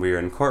husband and we're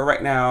in court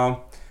right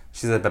now.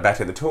 She said, but back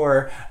to the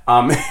tour.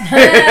 Those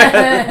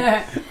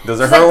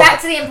are back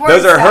to the important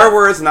Those are her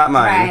words, not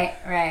mine.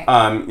 Right.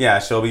 Yeah,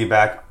 she'll be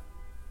back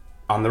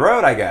on the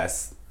road, I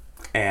guess.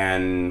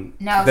 And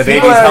the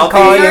baby's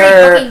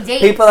healthy.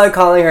 People are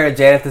calling her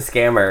Janet the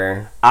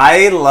Scammer.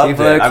 I love it.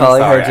 People are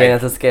calling her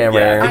Janet the Scammer.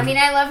 Yeah. I mean,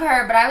 I love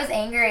her, but I was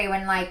angry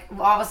when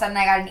all of a sudden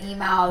I got an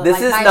email.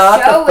 This is not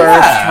the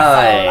first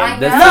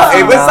time. No,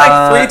 it was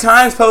 3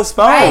 times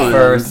postponed.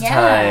 First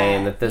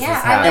time that this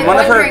has happened. I'm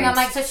wondering. I'm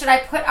like, so should I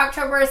put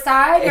October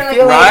aside? Or or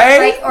am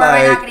I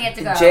not going to get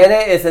to go?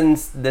 Janet is in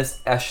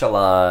this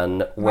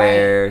echelon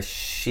where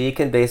she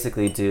can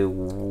basically do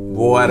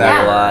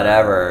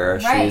whatever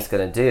she's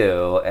going to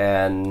do,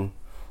 and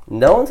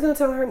no one's going to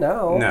tell her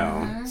no. No.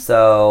 Mm-hmm.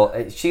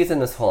 So she's in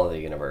this whole other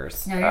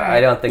universe. No,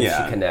 I don't think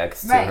she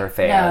connects to her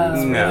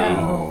fans.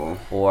 No.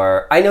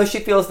 Or I know she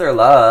feels their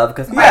love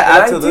because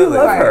I do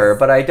love her,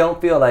 but I don't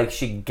feel like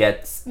she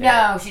gets.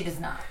 No, she does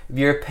not.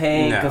 You're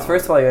paying because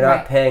first of all, you're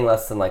not paying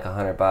less than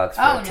 $100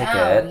 for a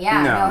ticket.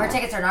 No, her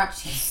tickets are not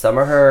cheap. Some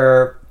of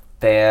her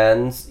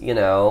fans,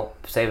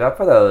 save up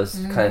for those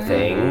kind of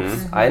things.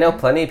 Mm-hmm. I know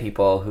plenty of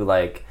people who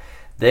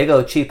they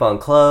go cheap on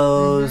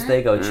clothes,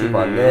 they go cheap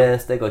on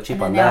this, they go cheap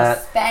on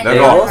that. They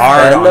will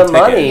spend the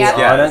money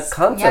on a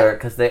concert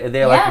because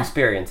they like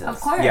experiences.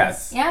 Of course.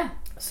 Yes. Yeah.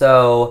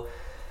 So,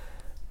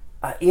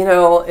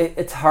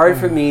 it's hard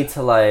for me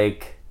to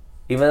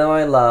even though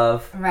I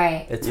love,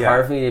 it's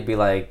hard for me to be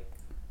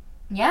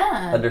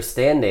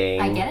understanding.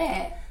 I get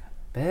it.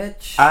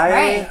 Bitch.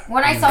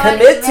 When I saw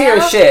commit to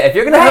your shit. If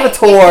you're gonna have a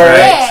tour,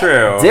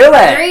 true. Do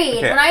it. Agreed.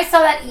 Okay. When I saw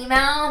that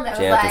email that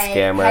was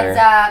heads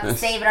up,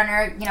 save it on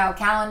your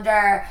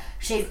calendar.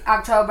 She's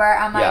October.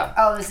 I'm like,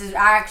 oh, this is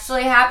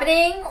actually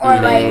happening, or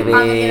I'm gonna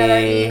get another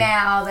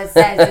email that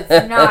says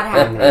it's not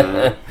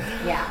happening.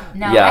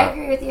 I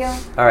agree with you.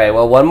 All right.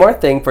 Well, one more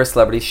thing for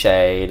Celebrity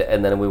Shade,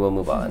 and then we will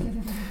move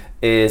on.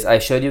 Is I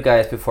showed you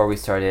guys before we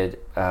started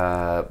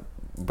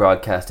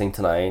broadcasting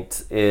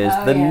tonight is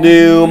the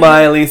new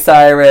Miley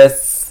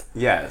Cyrus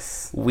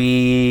Yes.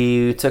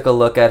 We took a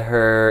look at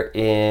her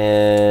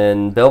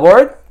in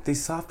Billboard. The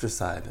softer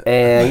side.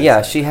 And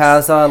yeah, she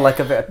has on like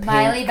a pink,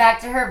 Miley back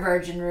to her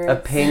virgin roots. a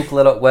pink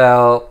little,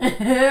 well,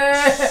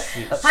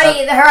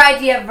 honey, her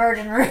idea of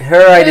virgin roots.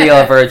 her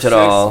idea of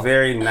virginal. It's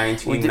very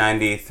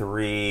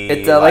 1993.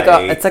 It's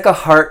like a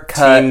heart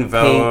cut Teen pink,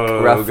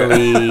 Vogue.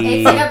 roughly.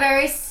 It's like a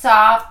very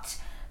soft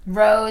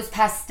rose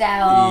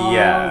pastel.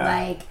 Yeah.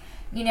 Like,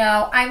 you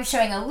know, I'm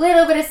showing a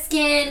little bit of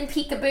skin,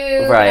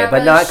 peekaboo. Right, but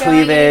really not showing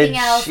anything cleavage.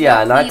 else,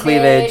 Yeah, no not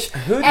cleavage.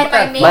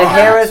 And My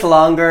hair is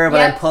longer, but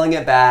Yep. I'm pulling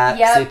it back,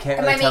 Yep. so you can't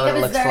and really my tell what makeup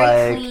it is looks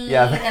very like. clean,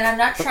 Yeah, and I'm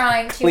not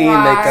trying too Clean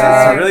hard.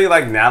 makeup. It's really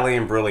like Natalie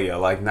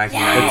Imbruglia, like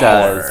 1994. It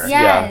does.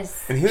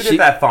 Yes. And who did She-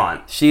 that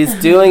font? she's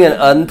doing an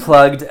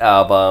unplugged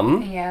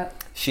album. Yep.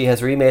 She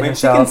has remade I mean,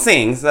 she can herself.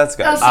 sing, so that's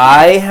good. Oh, she-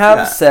 I have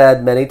Yeah.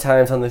 said many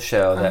times on the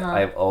show that Uh-huh.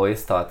 I've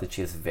always thought that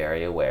she's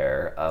very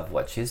aware of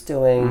what she's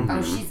doing.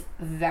 Oh, she's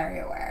very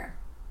aware.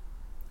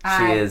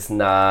 She is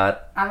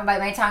not. I'm gonna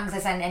bite my tongue because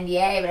I signed an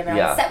NDA, but I've been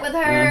Yeah. on set with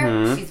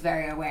her. She's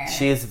very aware.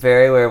 She is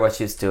very aware of what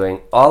she's doing.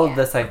 All Yeah. of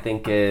this, I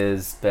think,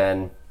 is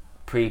been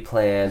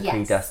pre-planned, Yes.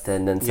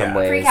 predestined in some Yeah.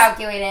 ways.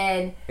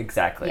 Pre-calculated.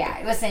 Exactly. Yeah,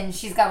 listen,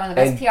 she's got one of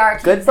the best And PR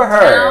teams good for in her.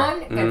 town.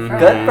 Good for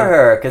Good her. for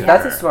her, because Yeah.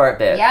 that's a smart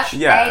bitch. Yep.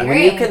 Yeah. I When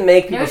agree. you can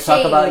make people talk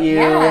shade. about you.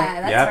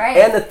 Yeah, that's Yep. right.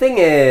 And the thing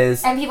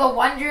is, And people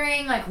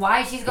wondering like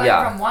why she's going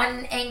Yeah. from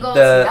one angle to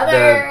the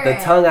other. the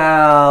tongue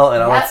out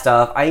and all that Yep.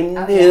 stuff. I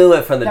Oh, knew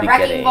it from the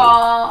wrecking beginning.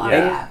 ball.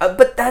 Yeah. Yeah.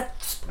 But that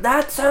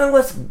song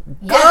was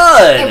Yes,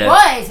 good. it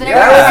was, but Yeah.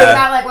 everyone was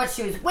about like what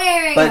she was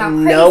wearing, But how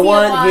crazy no it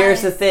one. was.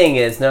 Here's the thing: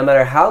 is no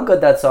matter how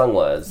good that song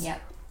was, Yep.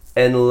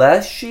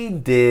 unless she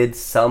did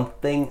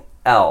something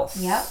else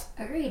Yep.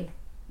 Agreed.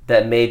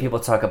 that made people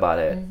talk about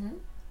it,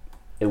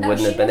 it No, wouldn't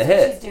she have been a knows what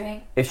hit. she's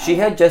doing. If she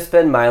had just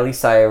been Miley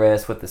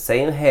Cyrus with the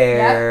same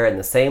hair and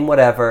the same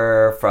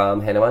whatever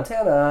from Hannah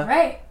Montana,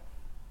 Right.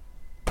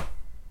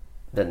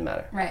 didn't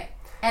matter. Right.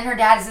 And her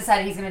dad has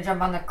decided he's going to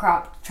jump on the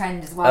crop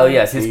trend as well. Oh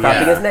yes, he's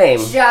cropping Yeah. his name.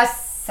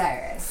 Just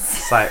Cyrus.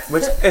 It's like,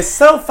 which is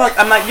so fucked.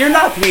 I'm like, you're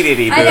not P.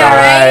 Diddy, boo. I know, right?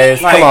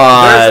 Guys, Like, come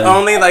on. there's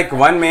only like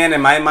one man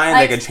in my mind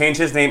Like- that could change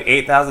his name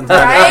 8,000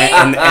 times, Right?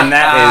 and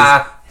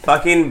that is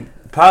fucking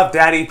Puff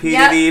Daddy, P.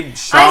 Yep. Diddy, By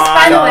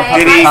Sean, the way,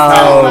 Diddy, I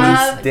still Combs.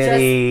 love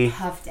Diddy. just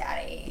Puff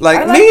Daddy. Like,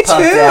 I like me Puff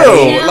too.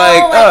 Daddy. You know,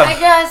 Like, I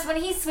just, when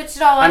he switched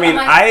it all up, I mean,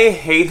 I'm like, I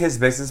hate his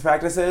business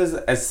practices,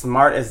 as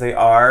smart as they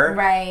are.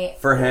 right.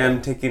 For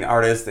him taking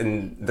artists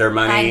and their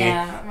money I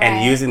know, and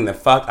right. using the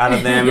fuck out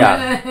of them,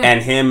 Yeah.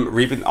 and him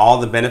reaping all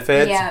the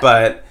benefits, Yeah.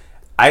 but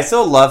I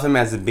still love him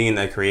as being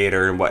a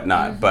creator and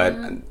whatnot. Mm-hmm. But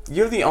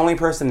you're the only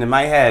person in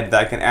my head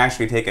that can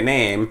actually take a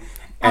name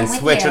and I'm with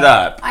switch you. it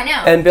up. I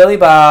know. And Billy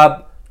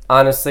Bob,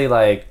 honestly,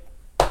 like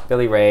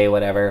Billy Ray,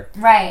 whatever.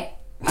 right.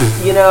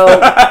 You know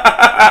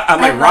I'm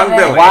like, I wrong love it.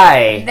 Billy.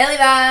 why? Billy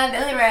Bob,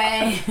 Billy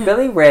Ray.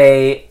 Billy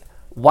Ray,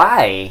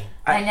 why?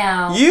 I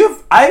know.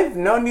 I've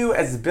known you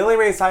as Billy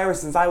Ray Cyrus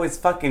since I was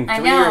fucking 3 I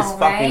know, years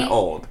fucking right?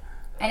 old.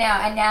 I know.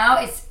 And now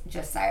it's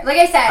just Cyrus. Like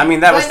I said, I mean,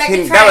 that was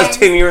going back to 10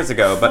 trends, years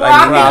ago, but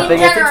cropping I Cropping mean,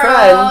 it to general,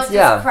 trends, just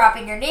yeah.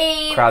 cropping your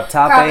name, Crop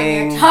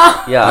cropping topping, your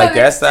top, yeah. I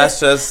guess that's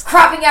just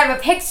cropping out of a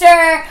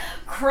picture,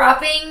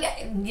 cropping.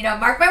 You know,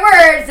 mark my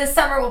words. This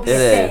summer will be It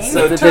a is. thing.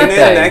 so. It's a Tune big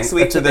in thing. next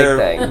week It's to a big the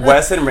thing.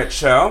 Wes and Rich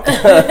show.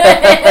 Since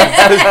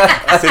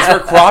we're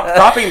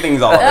cropping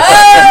things all of a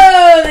sudden.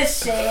 Oh, the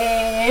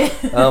shade.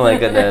 Oh my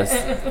goodness.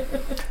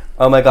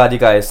 Oh my god, you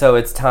guys. So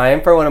it's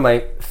time for one of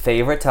my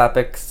favorite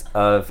topics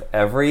of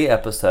every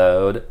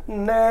episode,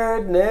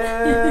 nerd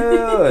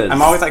news.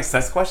 I'm always like,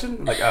 sex question?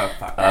 I'm like, oh,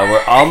 fuck.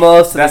 We're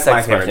almost to That's the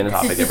my sex favorite question.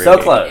 topic It's every so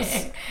week.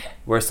 close.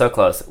 We're so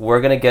close.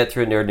 We're gonna get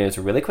through nerd news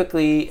really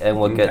quickly, and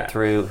we'll Okay. get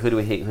through who do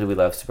we hate, who do we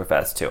love super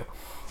fast too.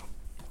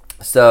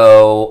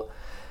 So,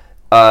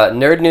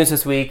 nerd news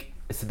this week.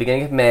 It's the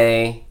beginning of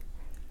May.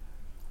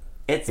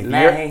 It's If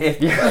May.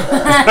 you're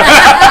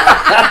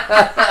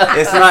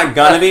It's not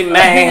gonna be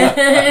May,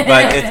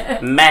 but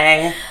it's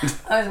May.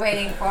 I was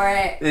waiting for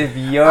it. if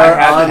you're I have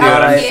to on do it.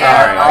 I'm my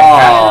Yeah. sorry. I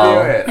have to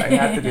do it. I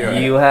have to do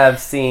it. you have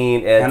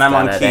seen it. And I'm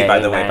on key, by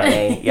the way,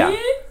 but- Yeah.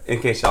 In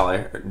case y'all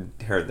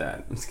heard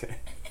that. I'm just kidding.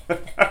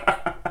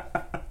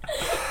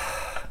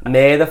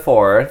 May the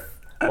 4th,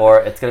 or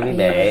it's going to be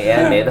May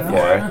and May the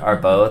 4th, are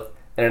both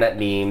internet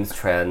memes,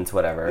 trends,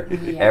 whatever.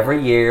 Yeah.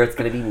 Every year it's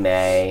going to be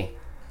May.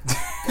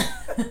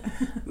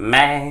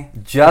 May.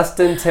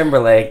 Justin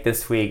Timberlake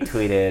this week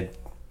tweeted,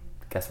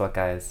 guess what,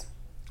 guys?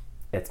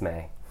 It's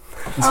May.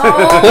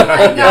 Oh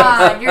my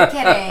god, you're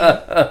kidding.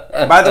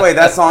 By the way,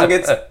 that song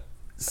gets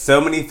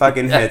so many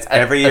fucking hits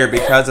every year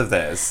because of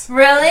this.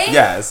 Really?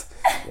 Yes.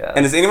 Yeah.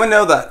 And does anyone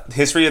know the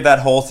history of that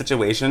whole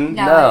situation?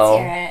 No. No.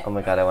 Let's hear it. Oh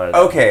my god, I wanted to.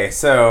 Okay,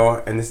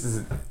 so, and this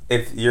is,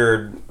 if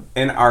you're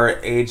in our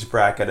age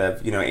bracket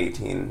of,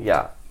 18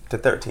 Yeah. to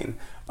 13.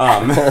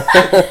 I'm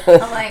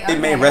like, It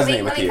may okay, resonate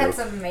let with me you. cut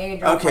some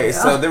major Okay,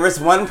 so there was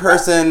one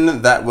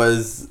person that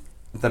was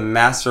the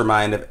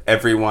mastermind of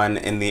everyone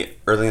in the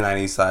early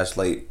 90s /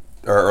 late,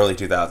 or early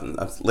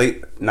 2000s,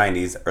 late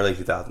 90s, early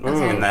 2000s,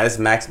 Okay. and that is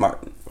Max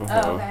Martin.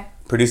 Oh, okay.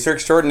 Producer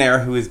extraordinaire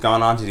who has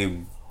gone on to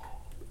do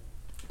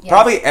Yes.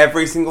 Probably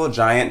every single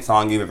giant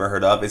song you've ever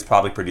heard of is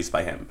probably produced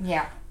by him.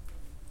 Yeah.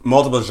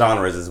 Multiple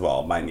genres as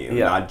well, mind you,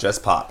 Yeah. not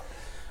just pop.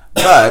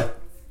 But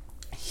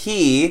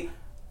he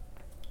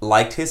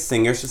liked his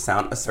singers to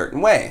sound a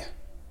certain way.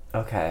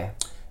 Okay.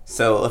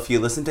 So if you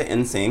listen to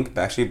NSYNC,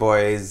 Backstreet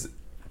Boys,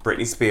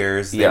 Britney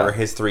Spears, they were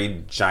his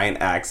 3 giant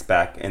acts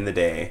back in the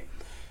day.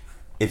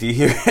 If you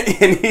hear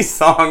any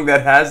song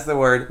that has the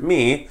word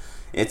me,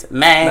 it's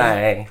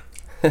May.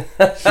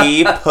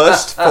 He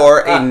pushed for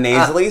a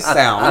nasally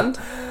sound.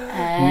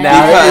 Now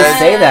that you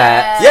say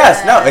that.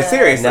 Yes, no, it's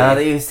seriously. Now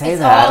that you say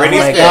that. Britney oh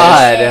my Spears.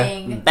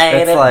 god.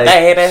 Baby, It's like-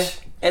 baby,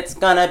 it's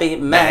gonna be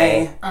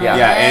May. Yeah.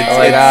 Yeah, Oh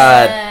my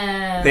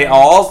god. They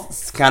all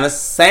kind of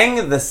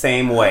sang the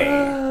same way.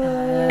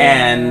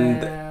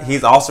 And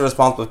he's also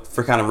responsible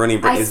for kind of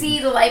ruining Britney's... I see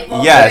the light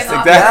bulb. Yes, going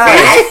off.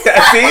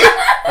 exactly. See?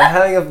 I'm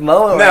having a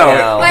moment No, right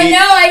now. I know,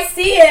 I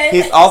see it.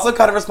 He's also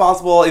kind of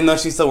responsible, even though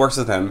she still works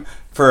with him,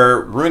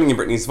 for ruining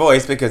Britney's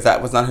voice because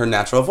that was not her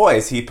natural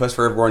voice. He pushed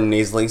for a more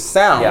nasally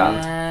sound.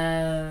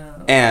 Yeah.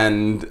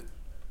 And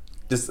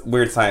just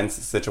weird science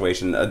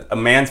situation. A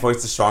man's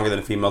voice is stronger than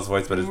a female's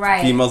voice, but a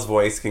Right. female's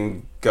voice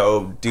can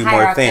go do Higher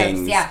more octaves,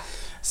 things. yeah.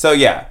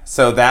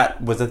 So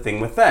that was a thing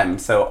with them.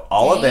 So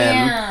all of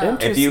them, Damn.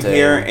 if you Interesting.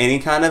 hear any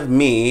kind of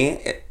me,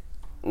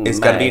 it's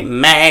gonna be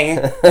May.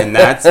 May, and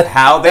that's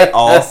how they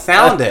all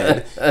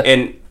sounded.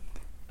 And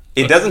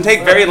it doesn't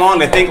take very long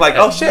to think like,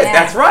 oh shit, Yeah.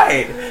 that's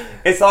right.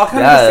 It's all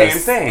kind of the same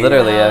thing.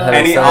 Literally.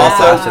 And he so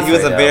also, he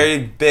was a radio. very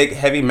big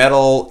heavy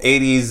metal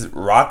 80s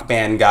rock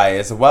band guy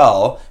as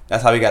well.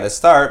 That's how he got his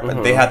start.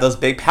 But they had those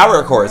big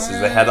power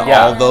choruses that had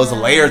Yeah. all those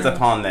layers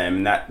upon them.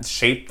 And that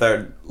shaped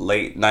their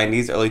late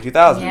 90s, early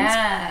 2000s.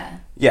 Yeah.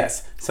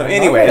 Yes. So I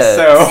anyway, love it.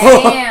 so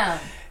Damn.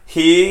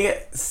 he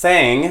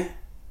sang,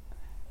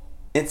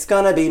 "It's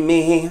gonna be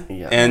me."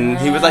 Yeah. And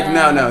he was like,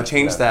 no,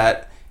 change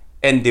that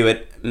and do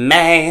it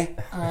May.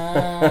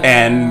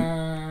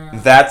 And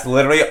that's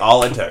literally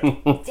all it took.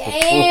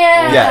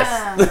 Damn.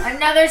 Yes.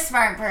 Another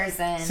smart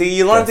person. See,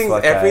 you learn Guess things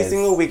what, every guys?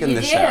 single week in you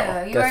the do.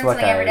 show. You Guess learn what,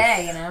 something every guys?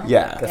 day, you know?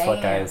 Yeah. Guess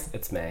what, Damn. guys?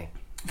 It's May.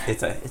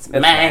 It's May.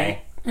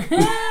 May.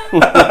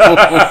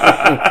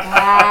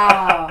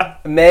 Wow.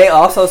 May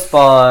also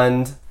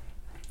spawned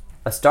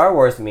a Star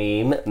Wars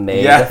meme,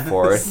 May Yes. the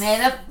 4th. May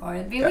the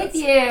 4th be with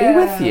you. Be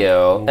with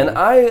you. And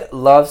I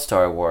love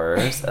Star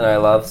Wars, and I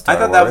love Star I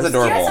Wars. thought that was You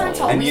adorable. know, someone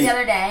told And me you- the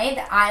other day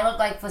that I look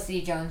like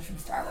Felicity Jones from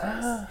Star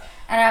Wars.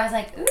 And I was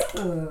like,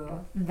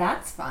 ooh,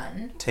 that's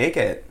fun. Take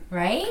it.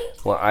 Right?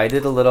 Well, I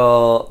did a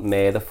little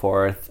May the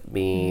 4th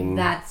meme.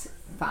 That's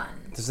fun.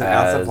 There's an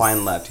ounce As- of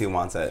wine left. Who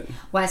wants it?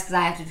 Wes, because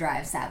I have to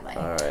drive, sadly.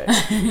 All right.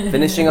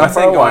 Finishing I off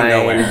our ain't going wine.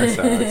 nowhere,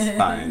 so it's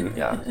fine.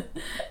 Yeah.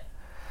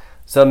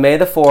 So May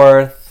the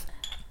 4th,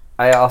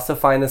 I also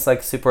find this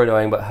like super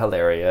annoying but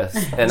hilarious,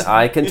 and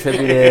I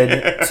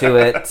contributed to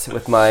it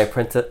with my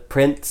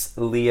Prince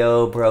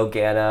Leo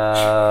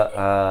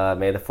Brogana.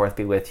 May the 4th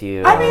be with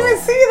you. I didn't even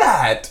see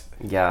that.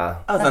 Yeah.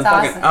 I was That's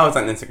on awesome. I was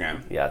on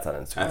Instagram. Yeah, it's on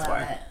Instagram. That's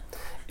Love why.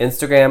 it.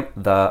 Instagram,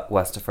 the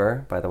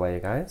Westifer, by the way, you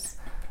guys.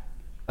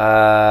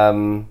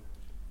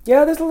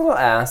 Yeah, there's a little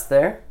ass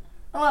there.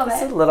 I love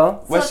Just it. a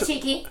little. So Wes-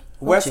 cheeky.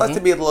 Wes likes cheeky.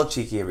 to be a little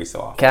cheeky every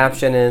so often.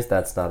 Caption is,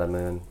 that's not a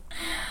moon.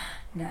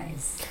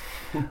 Nice.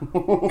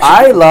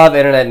 I love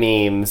internet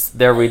memes.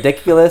 They're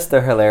ridiculous.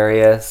 They're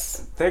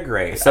hilarious. They're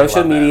great. I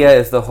Social love media them.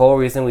 is the whole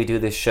reason we do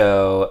this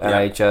show, and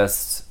Yeah.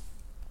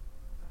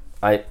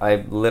 I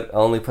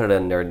only put it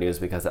in Nerd News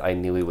because I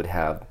knew we would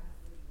have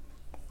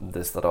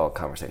this little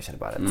conversation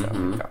about it. So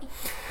here we go.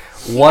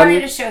 He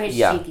wanted to show his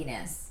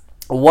cheekiness.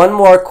 One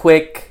more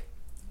quick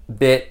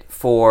bit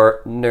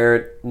for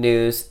Nerd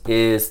News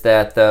is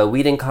that the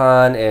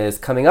WhedonCon is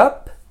coming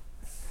up.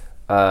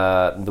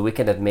 The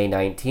weekend of May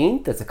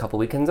 19th. It's a couple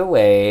weekends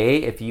away.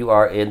 If you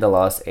are in the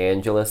Los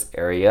Angeles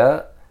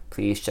area,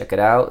 please check it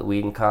out.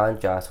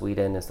 WhedonCon. Joss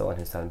Whedon is the one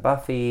who's done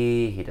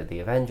Buffy. He did The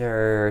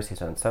Avengers. He's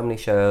done so many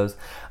shows.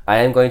 I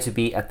am going to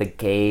be at the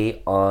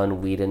Gay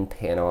on Whedon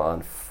panel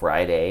on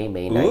Friday,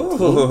 May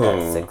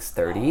 19th at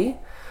 6:30.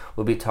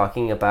 We'll be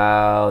talking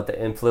about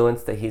the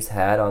influence that he's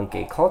had on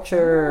gay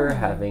culture,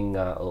 having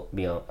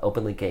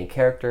openly gay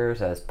characters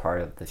as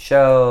part of the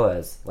show,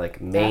 as like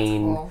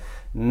main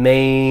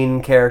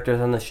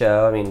characters on the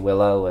show. I mean,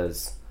 Willow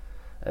was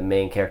a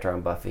main character on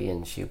Buffy,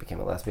 and she became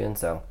a lesbian.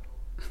 So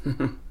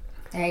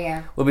There you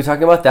go. we'll be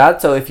talking about that.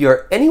 So if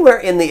you're anywhere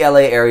in the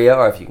LA area,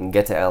 or if you can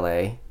get to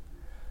LA,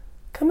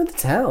 come into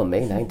town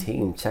May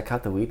 19th. Check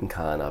out the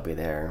WhedonCon. I'll be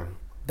there.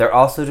 They're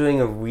also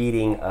doing a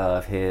reading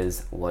of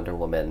his Wonder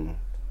Woman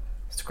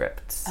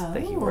script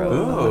that he wrote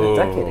about a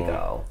decade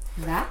ago,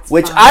 That's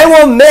which fun. I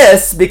will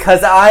miss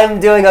because I'm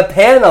doing a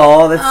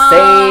panel the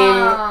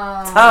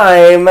same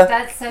time.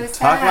 That's so sad.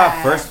 Talk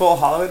about first world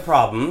Hollywood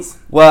problems.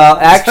 Well,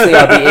 actually,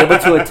 I'll be able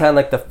to attend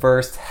like the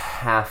first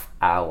half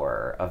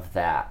hour of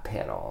that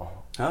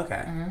panel,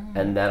 Okay.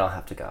 and then I'll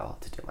have to go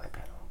to do my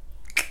panel.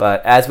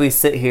 But as we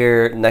sit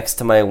here next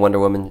to my Wonder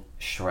Woman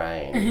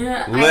shrine,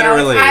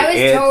 Literally, I was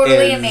it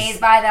totally is-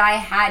 amazed by that. I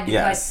had to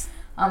Yes. put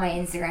on my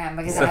Instagram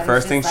because it's the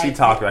first thing she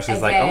talked about.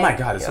 She's like, "Oh my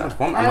god, it's so much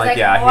fun." I'm like,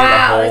 "Yeah, wow, I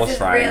hear the whole this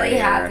shrine is really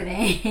right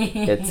happening."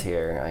 It's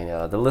here. I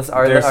know. There's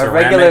Our ceramic,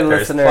 regular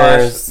there's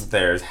listeners. plush,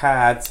 there's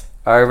hats.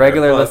 Our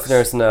regular books.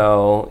 listeners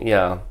know,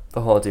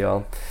 the whole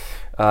deal.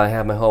 I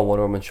have my whole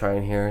Wonder Woman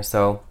shrine here,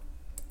 so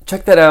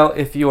check that out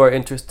if you are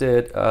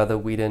interested. The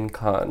Whedon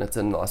Con, it's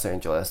in Los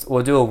Angeles.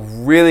 We'll do a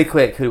really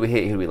quick who do we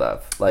hate, who do we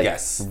love?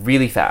 Yes.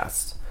 Really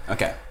fast.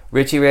 Okay.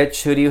 Richie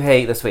Rich, who do you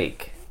hate this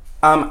week?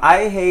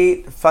 I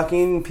hate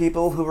fucking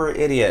people who are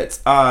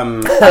idiots. I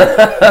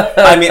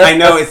mean, I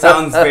know it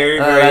sounds very,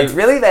 very... That's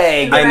really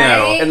vague. I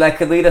know. And that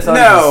could lead us on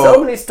to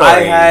so many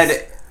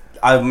stories.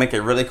 I'll make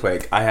it really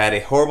quick. I had a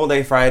horrible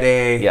day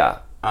Friday. Yeah.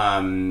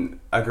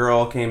 A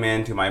girl came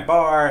into my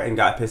bar and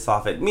got pissed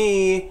off at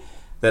me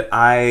that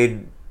I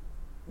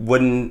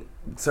wouldn't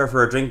serve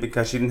her a drink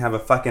because she didn't have a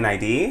fucking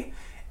ID,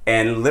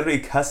 and literally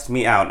cussed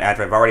me out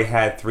after I've already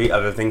had 3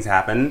 other things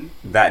happen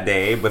that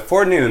day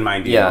before noon,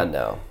 mind you. Yeah,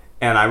 no.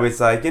 And I was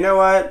like, you know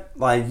what?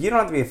 Like, you don't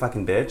have to be a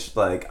fucking bitch.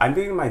 Like, I'm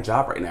doing my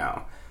job right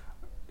now.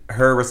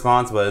 Her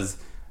response was,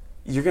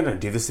 "You're gonna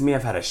do this to me?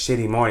 I've had a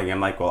shitty morning."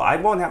 I'm like, well, I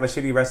won't have a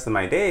shitty rest of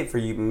my day for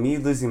me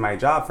losing my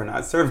job for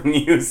not serving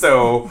you.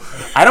 So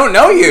I don't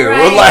know you.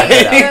 Right. Like,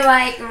 You're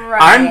like, right.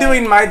 I'm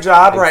doing my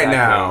job right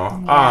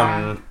Exactly. now.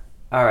 Yeah.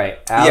 All right,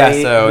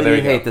 Allie, so who there do you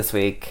you go. hate this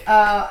week?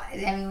 Oh,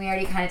 I mean, we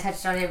already kind of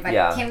touched on it, but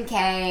Yeah. Kim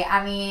K.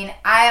 I mean,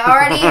 I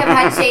already have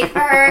had shade for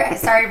her.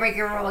 Sorry to break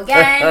your rule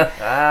again. But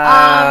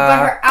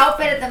her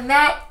outfit at the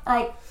Met,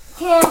 like,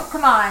 Kim,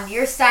 come on.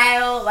 Your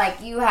style,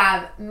 like, you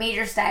have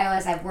major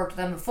stylists. I've worked with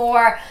them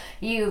before.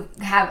 You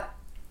have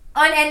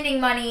unending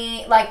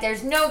money. Like,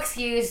 there's no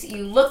excuse.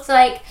 You looked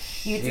like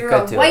you threw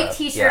a white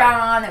t-shirt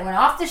on that went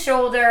off the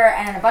shoulder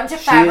and a bunch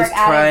of fabric She's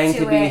added trying to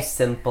to be it.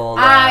 simple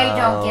now. I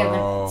don't give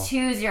a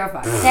 2 0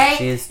 fucks. Okay?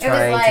 She's It was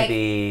trying like, to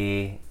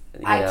be,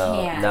 I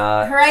can't.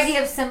 not... Her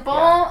idea of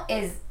simple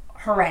is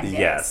horrendous.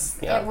 Yes.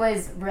 Yeah. It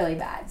was really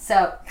bad.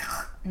 So,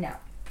 no.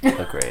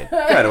 Agreed.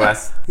 Good,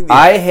 Wes.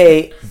 I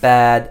hate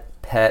bad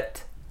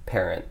pet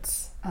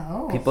parents.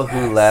 Oh. People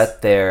who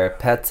let their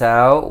pets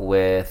out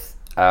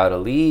without a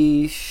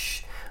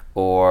leash,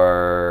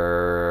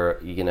 or,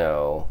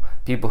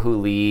 people who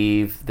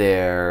leave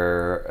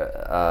their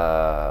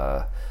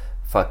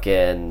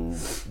fucking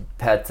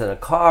pets in a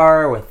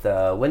car with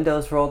the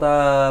windows rolled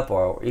up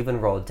or even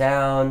rolled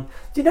down.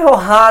 Do you know how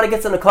hot it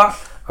gets in a car?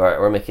 All right,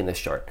 we're making this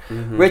short.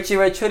 Mm-hmm. Richie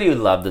Rich, who do you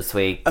love this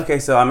week? Okay,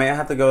 so I may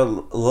have to go a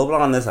little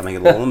bit on this. I may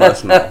get a little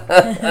emotional.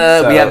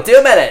 We have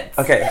 2 minutes.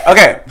 Okay.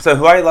 So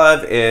who I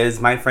love is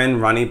my friend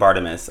Ronnie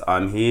Bartimus.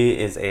 He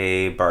is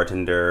a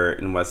bartender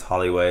in West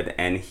Hollywood,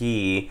 and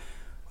he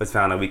was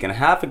found a week and a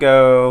half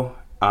ago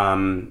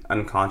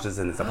unconscious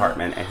in his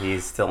apartment, and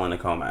he's still in a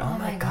coma. Oh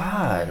my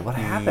God, what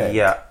happened?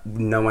 Yeah,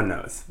 no one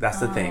knows.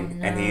 That's the thing.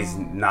 No. And he's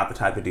not the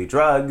type to do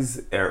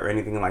drugs or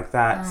anything like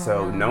that.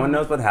 So no one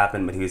knows what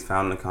happened, but he was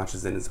found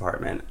unconscious in his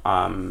apartment.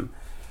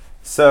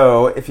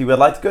 So if you would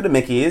like to go to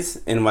Mickey's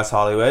in West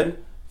Hollywood,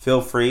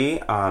 feel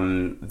free.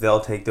 They'll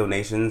take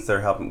donations.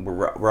 They're helping.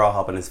 We're all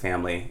helping his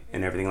family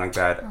and everything like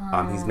that.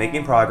 He's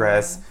making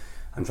progress.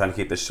 I'm trying to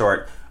keep this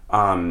short.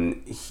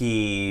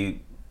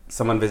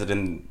 Someone visited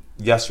him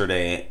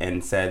yesterday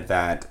and said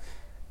that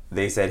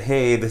they said,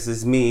 "Hey, this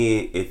is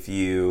me. If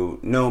you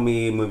know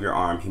me, move your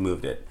arm." He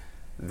moved it.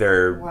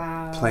 They're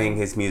playing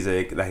his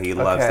music that he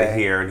loves to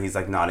hear, and he's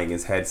like nodding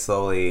his head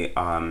slowly.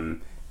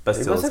 But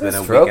still, it's been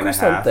a week and a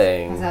half.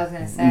 That's what I was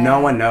gonna say.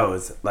 No one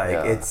knows.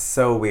 It's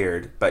so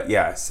weird. But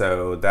yeah,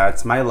 so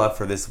that's my love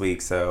for this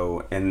week.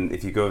 So, and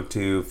if you go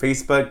to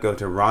Facebook, go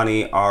to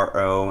Ronnie,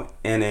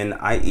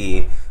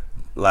 RONNIE,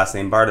 last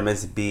name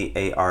Bartimus,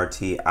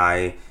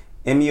 BARTIMUS.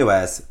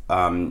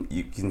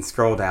 You can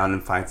scroll down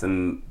and find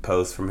some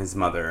posts from his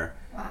mother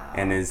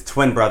and his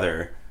twin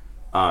brother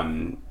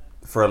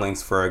for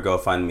links for a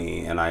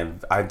GoFundMe, and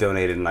I've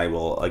donated, and I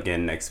will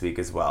again next week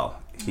as well.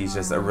 He's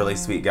just a really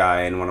sweet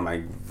guy and one of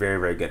my very,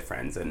 very good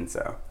friends, and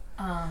so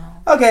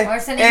okay. We're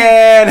sending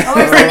him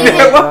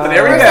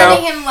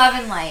love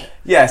and light.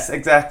 Yes,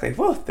 exactly.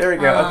 Well, there we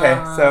go. Okay,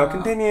 so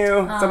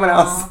continue. Someone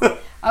else.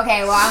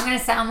 Okay, well, I'm gonna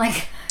sound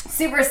like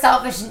super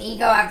selfish and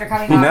ego after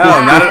coming off.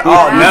 No, not at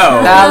all.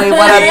 No. Allie,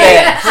 what a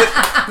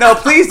bitch. No,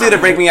 please do to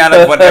bring me out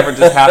of whatever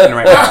just happened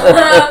right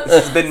now.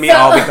 This has been me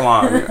all week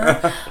long.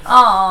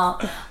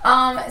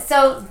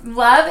 So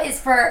love is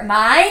for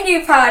my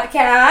new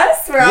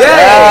podcast. We're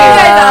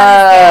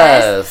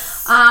Yes.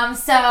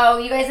 So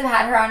you guys have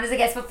had her on as a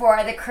guest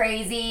before, the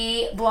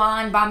crazy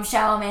blonde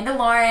bombshell Amanda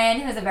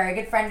Lauren, who's a very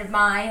good friend of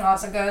mine, who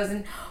also goes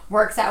and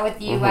works out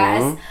with you,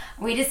 Wes.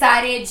 We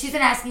decided, she's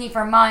been asking me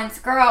for months,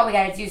 girl, we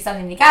gotta do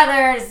something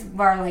together.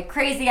 We're like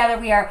crazy together.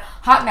 We are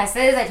hot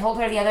messes. I told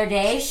her the other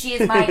day, she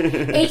is my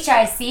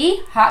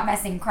HIC, hot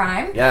mess in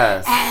crime.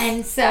 Yes.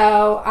 And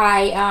so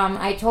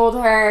I told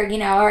her,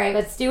 all right,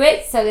 let's do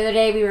it. So the other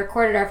day we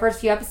recorded our first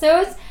few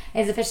episodes.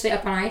 It's officially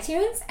up on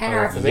iTunes, and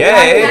our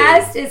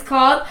podcast is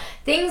called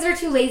Things Are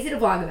Too Lazy to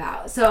Blog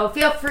About. So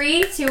feel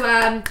free to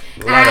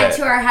add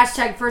to our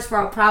hashtag First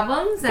World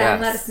Problems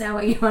and let us know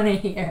what you want to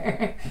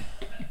hear.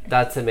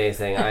 That's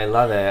amazing. I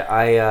love it.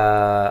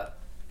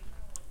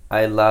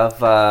 I love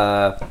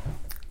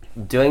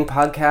doing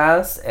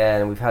podcasts,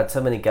 and we've had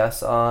so many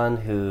guests on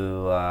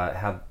who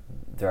have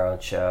their own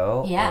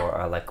show. Yeah.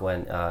 Or like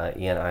when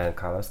Ian, and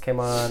Carlos came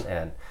on,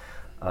 and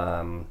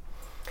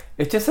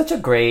it's just such a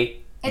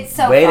great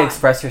way to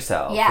express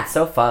yourself. Yeah. It's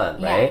so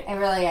fun, right? Yeah, it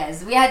really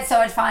is. We had so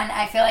much fun.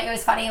 I feel like it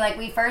was funny. Like,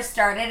 we first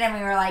started and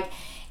we were like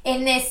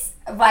in this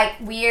like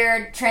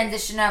weird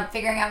transition of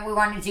figuring out what we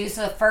wanted to do.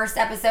 So the first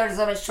episode is a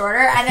little bit shorter,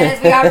 and then as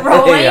we got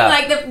rolling,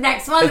 like the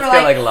next one, we're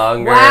like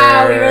longer.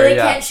 Wow, we really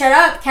can't shut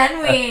up,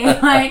 can we?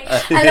 Like,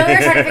 and then we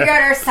were trying to figure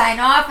out our sign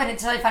off, and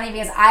it's really funny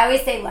because I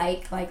always say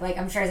like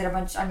I'm sure I said a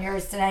bunch on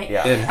yours tonight.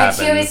 Yeah, it happens.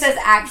 And she always says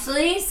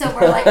actually, so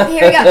we're like,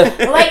 here we go.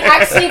 We're like,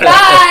 actually,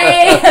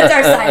 bye. That's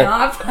our sign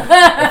off.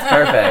 That's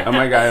perfect. Oh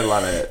my god, I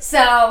love it. So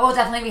we'll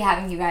definitely be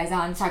having you guys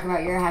on to talk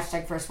about your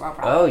hashtag first world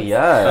problems. Oh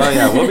yeah. Oh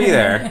yeah, we'll be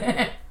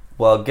there.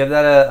 Well, give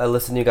that a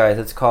listen, you guys.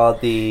 It's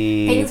called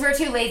the... Things we're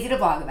too lazy to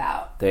blog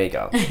about. There you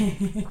go.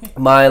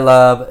 My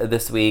love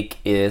this week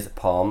is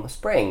Palm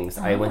Springs.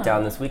 I went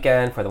down this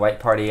weekend for the white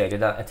party. I did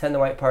not attend the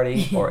white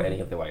party or any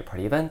of the white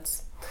party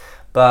events.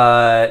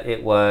 But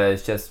it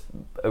was just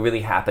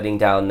really happening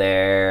down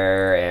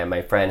there. And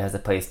my friend has a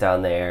place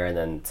down there. And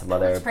then some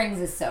other... Springs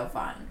is so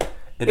fun.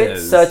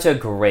 It's such a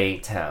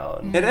great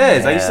town. It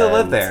is. I used to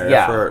live there.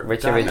 Yeah. For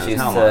Richie Rich used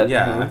how to... long?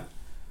 Yeah. Mm-hmm.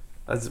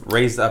 That's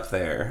raised up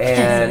there.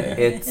 And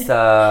it's, you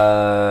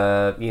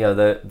know,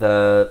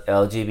 the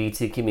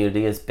LGBT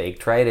community is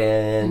baked right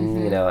in.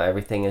 Mm-hmm. You know,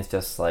 everything is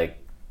just like,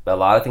 a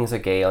lot of things are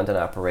gay owned and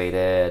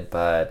operated,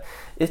 but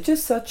it's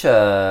just such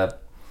a,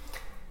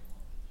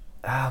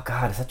 oh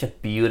God, it's such a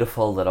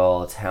beautiful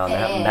little town.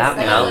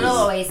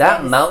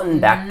 That mountain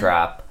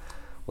backdrop.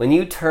 When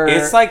you turn...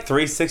 It's like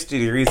 360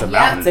 degrees of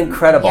mountain. It's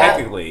incredible.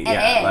 Technically,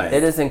 yeah. Is.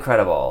 It is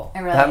incredible. It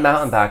really that is.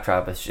 mountain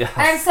backdrop is just...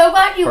 And I'm so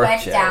glad you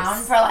gorgeous. went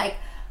down for like,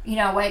 you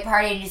know, white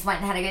party and you just went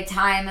and had a good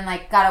time and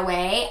like got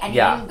away and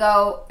you didn't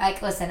go, like,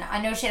 listen,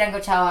 I know shit on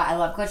Coachella, I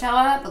love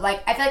Coachella, but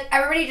like I feel like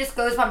everybody just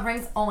goes Palm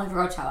Springs only for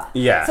Coachella.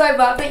 Yeah. So I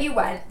love that you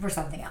went for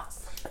something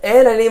else.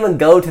 And I didn't even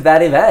go to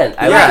that event.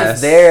 I was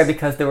just there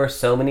because there were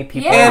so many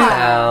people in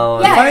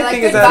town. Yeah, the funny like,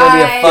 thing is It's going to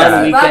be a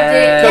fun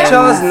weekend.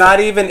 Coachella's not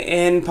even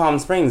in Palm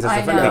Springs.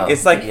 That's the funny thing.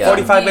 It's like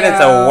 45 minutes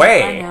I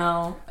away.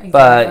 know. Exactly.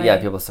 But yeah,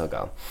 people still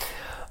go.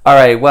 All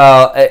right,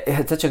 well, it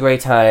had such a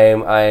great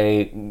time.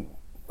 I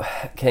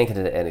can't get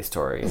into any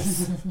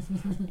stories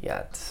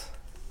yet.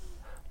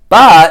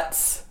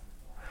 But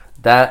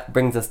that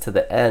brings us to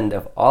the end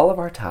of all of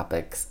our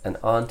topics and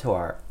on to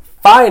our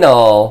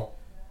final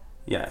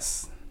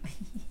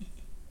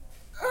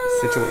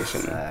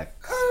situation. sex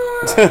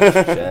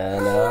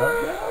question of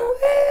the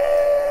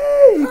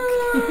week.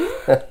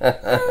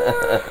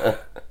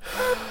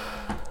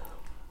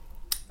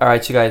 All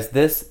right, you guys,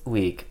 this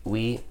week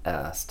we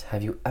asked,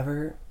 have you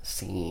ever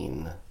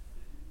seen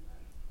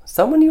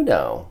someone you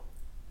know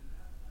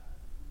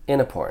in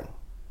a porn?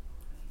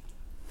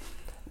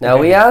 Now,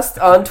 we asked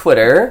on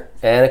Twitter,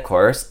 and of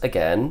course,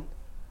 again,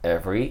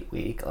 every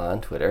week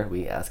on Twitter,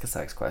 we ask a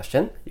sex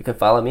question. You can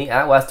follow me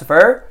at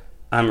Westifer.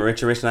 I'm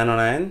Richie Rich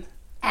 909.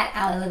 At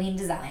Ali Levine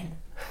Design.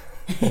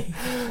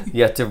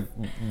 You have to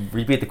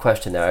repeat the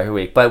question now every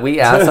week. But we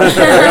asked on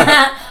Twitter.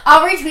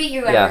 I'll retweet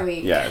you every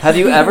week. Yes. Have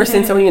you ever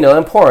seen someone you know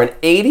in porn?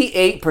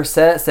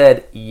 88%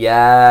 said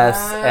yes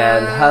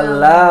and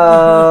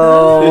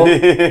hello.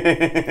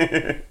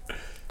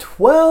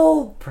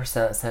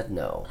 12% said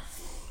no.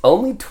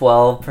 Only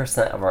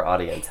 12% of our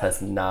audience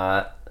has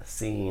not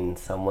seen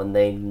someone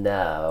they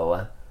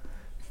know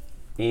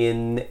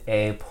in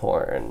a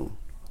porn.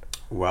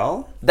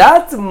 Well,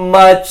 That's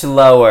much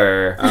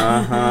lower.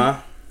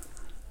 uh-huh.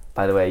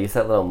 By the way, you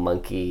said little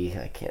monkey.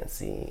 I can't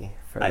see.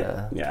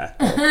 Yeah.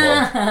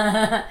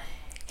 Cool.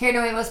 Hear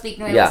Nuevo, speak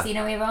Nuevo, Yeah. see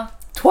Nuevo.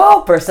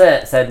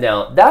 12% said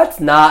no. That's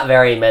not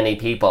very many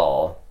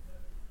people.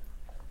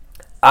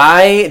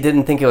 I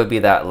didn't think it would be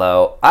that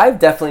low. I've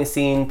definitely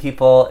seen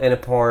people in a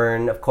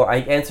porn. Of course, I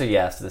answer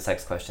yes to the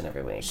sex question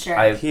every week.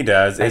 Sure. He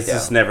does. I It's do.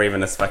 just never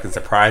even a fucking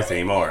surprise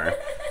anymore.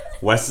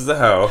 Wes is a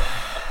hoe.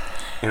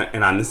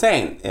 And I'm the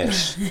same.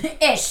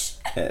 Ish.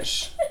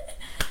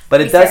 But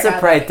it We does start out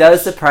surprise. that It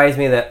does surprise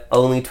me that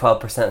only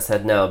 12%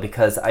 said no,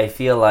 because I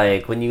feel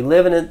like when you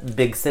live in a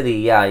big city,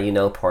 yeah, you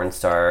know porn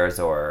stars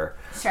or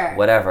Sure.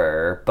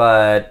 whatever.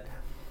 But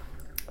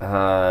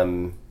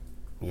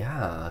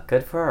yeah,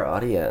 good for our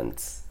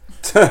audience.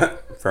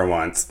 For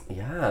once.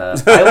 Yeah,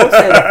 I will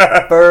say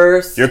the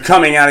first. You're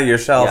coming out of your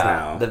shells Yeah,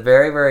 now. the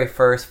very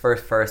first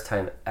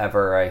time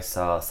ever I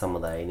saw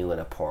someone that I knew in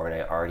a porn,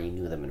 I already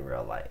knew them in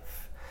real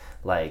life.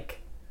 Like,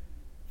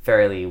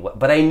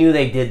 but I knew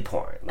they did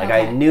porn. Like,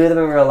 I Okay. knew them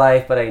in real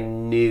life, but I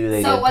knew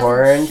they So it did wasn't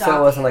porn, so it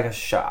shocking. wasn't like a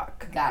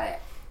shock. Got it.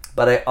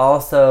 But I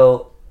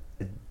also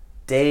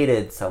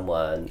dated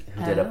someone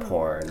who did a Oh.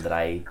 porn that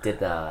I did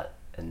not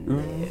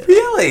know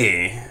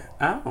Really?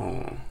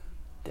 Oh.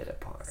 did a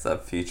porn. It's a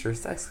future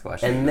sex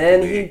question. And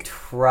then he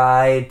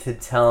tried to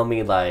tell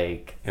me,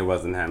 like, It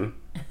wasn't him.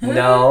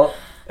 no,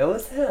 it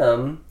was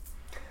him.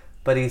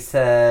 but he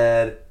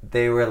said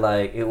they were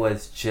like, it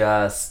was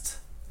just,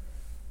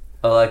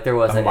 like there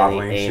wasn't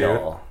any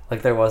anal.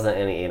 Like there wasn't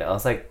any anal. I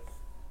was like,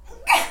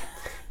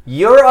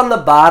 you're on the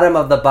bottom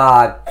of the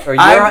box, or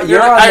you're on the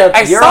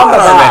box.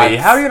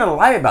 How are you gonna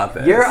lie about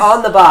this? You're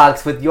on the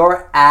box with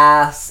your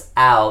ass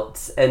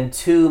out and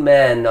two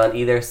men on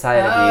either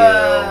side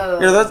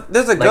of you.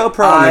 There's a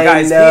GoPro on the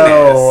guy's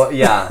penis.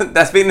 Yeah,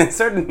 that's being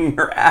inserted in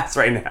your ass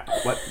right now.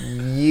 What?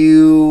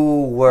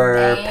 You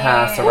were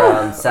passed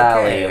around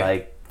Sally,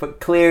 like,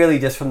 but clearly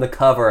just from the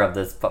cover of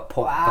this fucking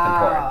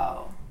porn.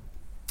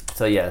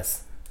 So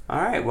yes.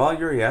 All right. Well,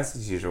 you're a yes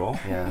as usual.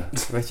 Yeah.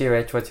 Richie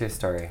Rich, what's your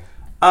story?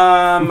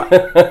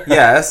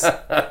 Yes.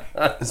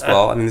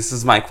 Well, I mean, this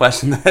is my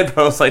question that I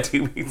posed like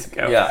 2 weeks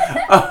ago.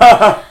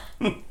 Yeah.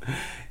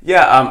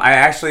 I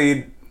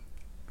actually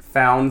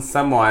found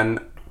someone,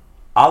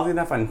 oddly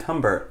enough, on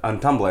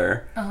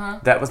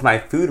Tumblr, that was my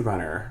food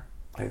runner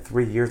like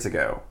 3 years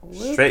ago.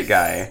 Whoops. Straight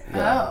guy.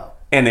 Yeah.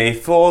 In a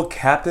full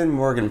Captain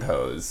Morgan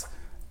pose.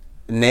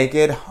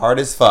 Naked, hard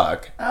as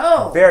fuck.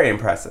 Oh. Very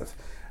impressive.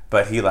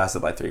 But he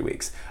lasted like 3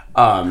 weeks.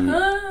 And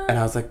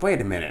I was like,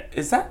 wait a minute,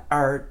 is that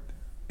our...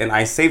 And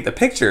I saved the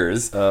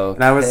pictures. Okay.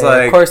 And I was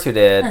like... Of course you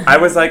did. I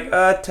was like,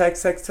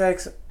 text.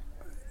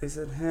 Is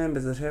it him?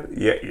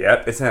 Yeah,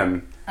 yep, it's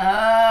him.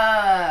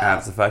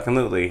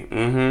 Absolutely.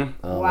 Mm-hmm.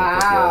 Oh,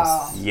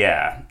 wow.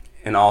 Yeah.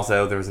 And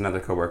also, there was another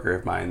coworker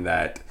of mine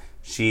that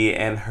she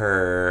and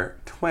her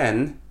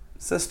twin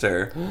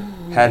sister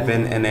had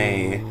been in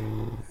a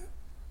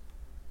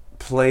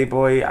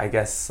Playboy, I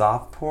guess,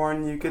 soft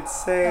porn, you could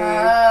say.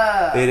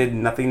 They did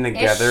nothing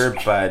together,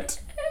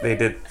 but they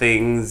did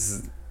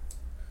things...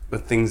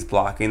 with things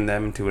blocking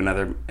them to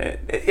another...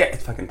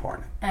 it's fucking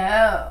porn.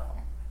 Oh.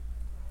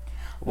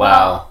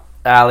 Wow.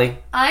 Allie?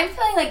 I'm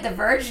feeling like the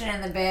virgin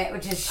in the bit,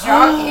 which is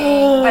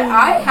shocking, but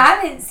I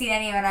haven't seen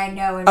anyone I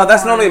know in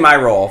that's porn. normally my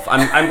role.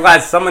 I'm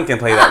glad someone can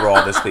play that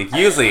role this week.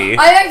 Usually, I'm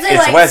actually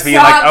it's Wes being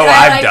like, oh,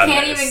 I've done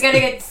can't this. even get a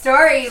good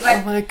story, but...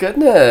 Oh my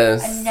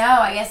goodness. No,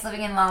 I guess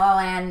living in La La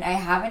Land, I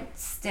haven't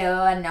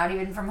still, and not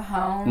even from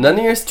home. None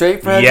of your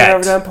straight friends have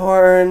ever done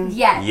porn?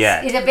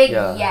 Yet. It's a big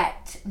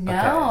yet.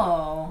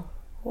 No. Okay.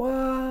 What?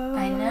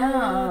 I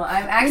know.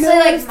 I'm actually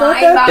it's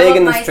not that big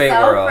in the straight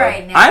world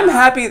right now. I'm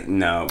happy.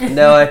 No,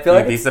 I feel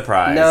like you'd be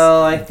surprised.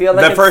 No, I feel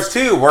like the first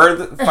two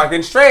were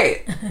fucking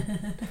straight.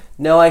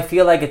 No, I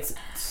feel like it's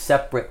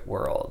separate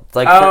worlds.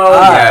 Like for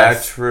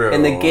us, true.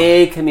 In the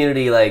gay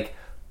community, like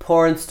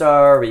porn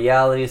star,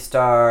 reality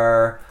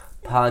star,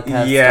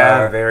 podcast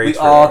star, very we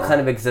true. all kind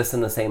of exist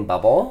in the same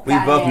bubble.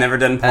 We've both never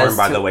done porn,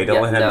 by the way.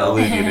 Don't let him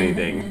allude you to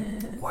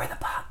anything. We're the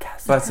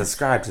podcast. But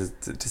subscribe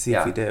to see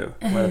if we do.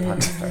 We're the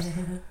podcast stars.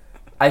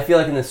 I feel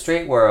like in the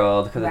straight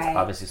world, because it's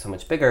obviously so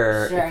much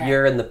bigger, if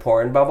you're in the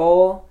porn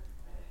bubble...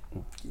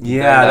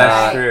 Yeah,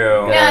 that's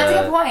true. No, that's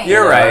a good point.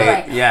 You're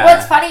right. Yeah. Well,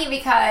 it's funny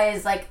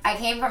because like I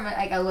came from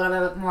like a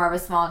little bit more of a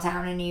small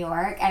town in New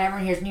York, and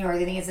everyone hears New York,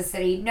 they think it's a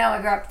city. No, I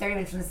grew up 30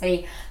 minutes from the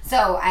city,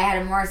 so I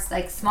had a more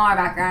like smaller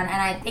background.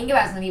 And I think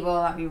about some people,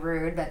 not be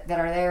rude, but that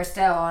are there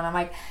still, and I'm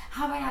like,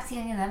 how have I not seen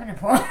any of them in a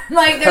porn?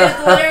 Like they're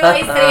just literally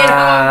sitting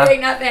at home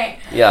doing nothing.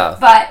 Yeah.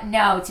 But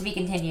no, to be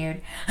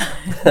continued.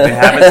 They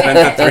haven't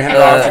spent the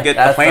 $300 to get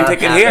a plane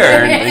ticket here,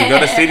 and you go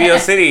to Studio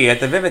City at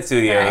the Vivid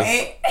Studios.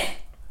 Right?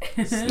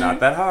 It's not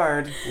that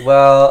hard.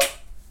 Well,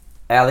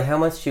 Allie, how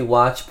much do you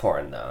watch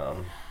porn,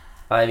 though?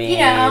 I mean...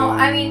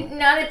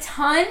 not a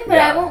ton, but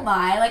I won't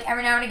lie. Like,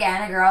 every now and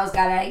again, a girl's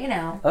gotta,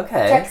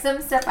 check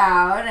some stuff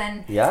out,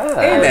 and... Yeah.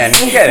 Hey, man,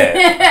 you get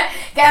it.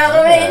 Get a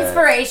little bit of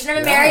inspiration. I've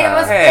been married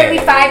almost, it'll be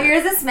 5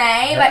 years this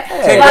May, but...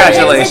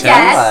 Congratulations.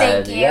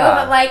 Thank you. Yeah.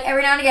 But, like,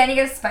 every now and again, you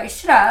gotta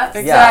spice shit up.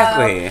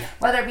 Exactly. So,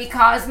 whether it be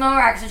Cosmo or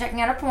actually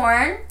checking out a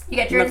porn, you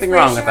get your Nothing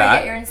wrong inspiration with that. you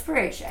get your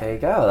inspiration. There you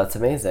go. That's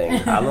amazing.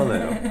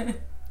 Hallelujah.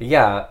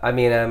 Yeah, I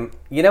mean,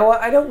 you know what?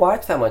 I don't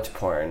watch that much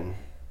porn.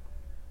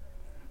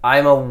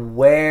 I'm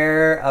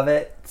aware of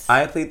it.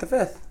 I plead the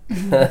fifth.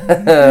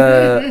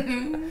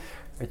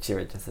 Richie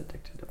Rich is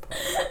addicted to porn.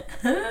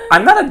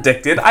 I'm not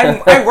addicted.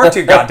 I work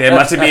too goddamn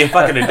much to be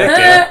fucking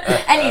addicted.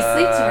 And you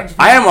sleep too much.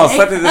 I almost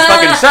slept through this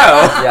fucking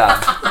show.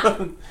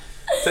 Yeah.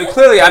 So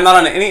clearly I'm not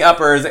on any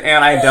uppers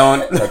and I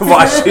don't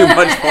watch too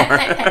much porn.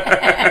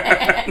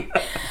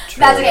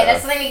 That's okay.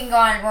 That's something we can go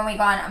on when we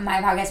go on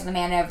my podcast with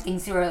Amanda. If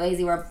things we're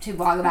lazy to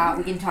blog about,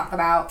 we can talk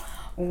about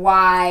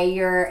why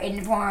you're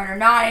into porn or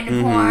not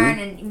into porn,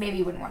 and maybe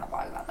you wouldn't want to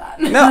blog about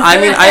that. No, I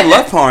mean, I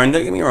love porn,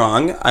 don't get me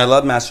wrong. I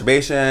love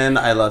masturbation.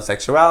 I love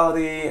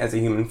sexuality as a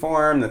human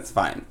form. That's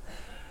fine.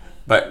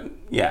 But,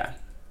 yeah.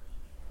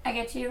 I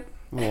get you.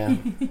 Yeah.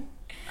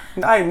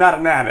 I'm not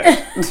an addict.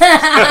 He's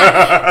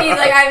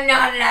like, I'm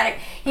not an addict.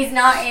 He's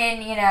not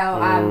in,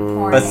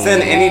 porn. But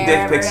send any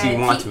dick pics you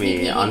want to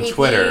me on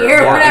Twitter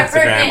or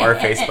Instagram or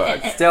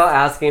Facebook. Still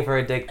asking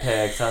for dick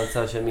pics on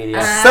social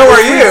media. So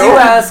are you.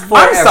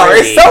 I'm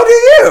sorry, so do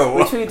you.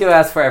 Which we do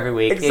ask for every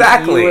week.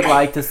 Exactly. If you would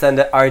like to send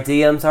it, our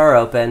DMs are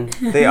open.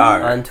 They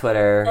are. On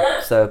Twitter.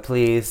 So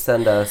please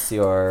send us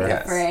your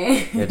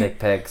dick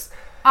pics.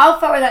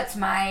 I'll forward that to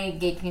my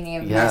gay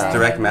community. Yes,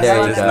 direct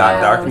messages, not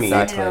dark meat.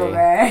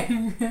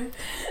 Exactly.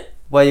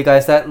 Well, you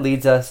guys, that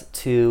leads us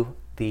to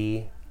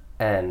the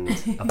end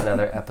of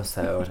another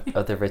episode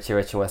of the Richie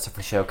Rich and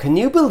Westopher Show. Can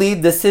you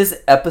believe this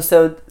is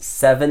episode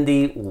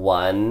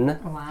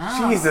 71?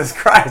 Wow. Jesus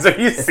Christ, are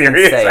you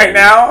serious right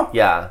now?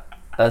 Yeah,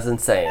 that's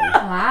insane.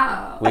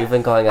 Wow. We've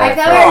been going at I it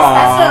feel for... like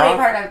especially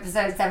part of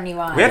episode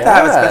 71. We have to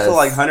have a special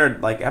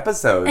 100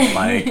 episodes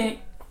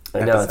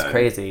I know, it's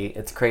crazy.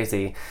 It's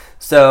crazy.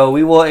 So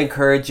we will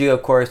encourage you,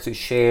 of course, to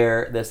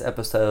share this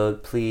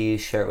episode. Please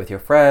share it with your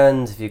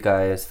friends if you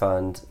guys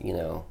found,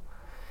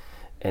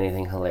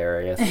 anything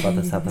hilarious about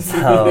this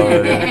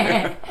episode.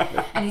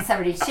 I need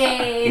somebody to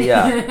shade.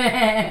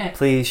 Yeah.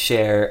 Please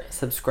share,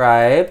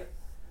 subscribe,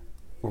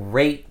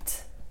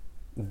 rate,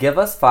 give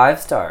us 5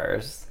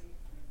 stars.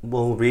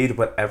 We'll read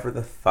whatever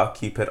the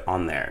fuck you put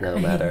on there. No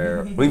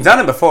matter. We've done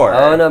it before.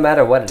 Oh, no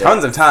matter what it is.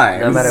 Tons of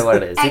times. No matter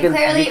what it is. And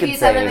clearly, if you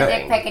send them a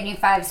dick pic and you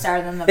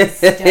 5-star them, they'll be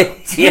stoked.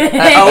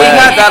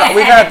 Oh,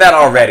 we've had that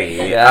already.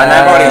 Yes. And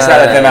I've already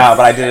shouted them out,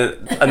 but I did it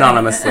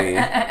anonymously.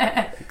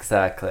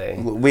 Exactly.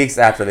 Weeks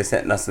after they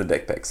sent us the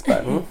dick pics,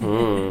 but.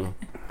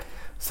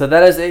 So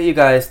that is it, you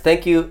guys.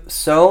 Thank you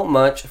so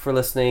much for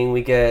listening.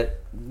 We get,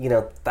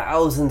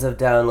 thousands of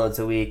downloads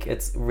a week.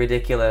 It's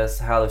ridiculous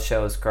how the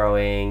show is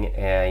growing,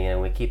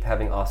 and we keep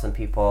having awesome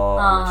people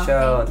on the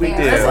show. We do.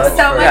 This was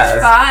so much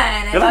fun.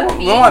 I love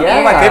being one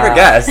of my favorite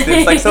guests.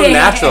 It's so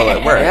natural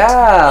at work.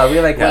 Yeah, we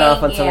went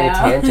off on so many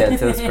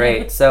tangents. It was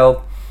great.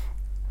 So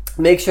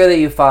make sure that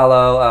you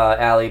follow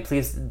Allie.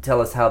 Please tell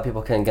us how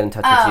people can get in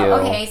touch with you.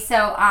 Okay.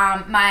 So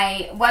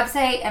my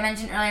website I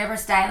mentioned earlier for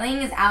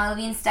styling is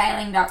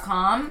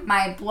AllieLevineStyling.com.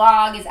 My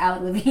blog is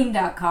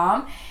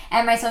AllieLevine.com.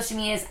 And my social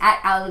media is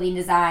at Allie Levine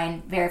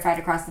Design, verified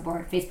across the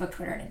board, Facebook,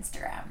 Twitter, and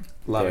Instagram.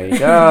 There you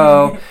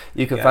go.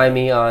 You can find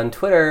me on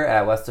Twitter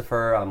at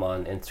Westopher. I'm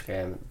on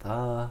Instagram,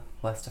 the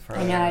Westopher.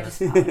 I know, I just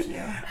followed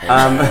you.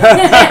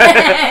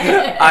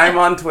 I'm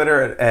on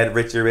Twitter at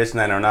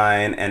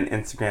RichieRich909 and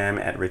Instagram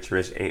at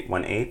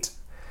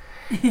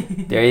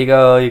RichieRich818. There you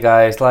go, you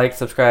guys. Like,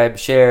 subscribe,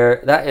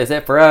 share. That is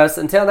it for us.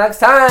 Until next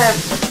time.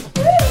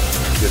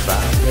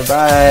 Goodbye.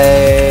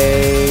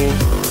 Goodbye.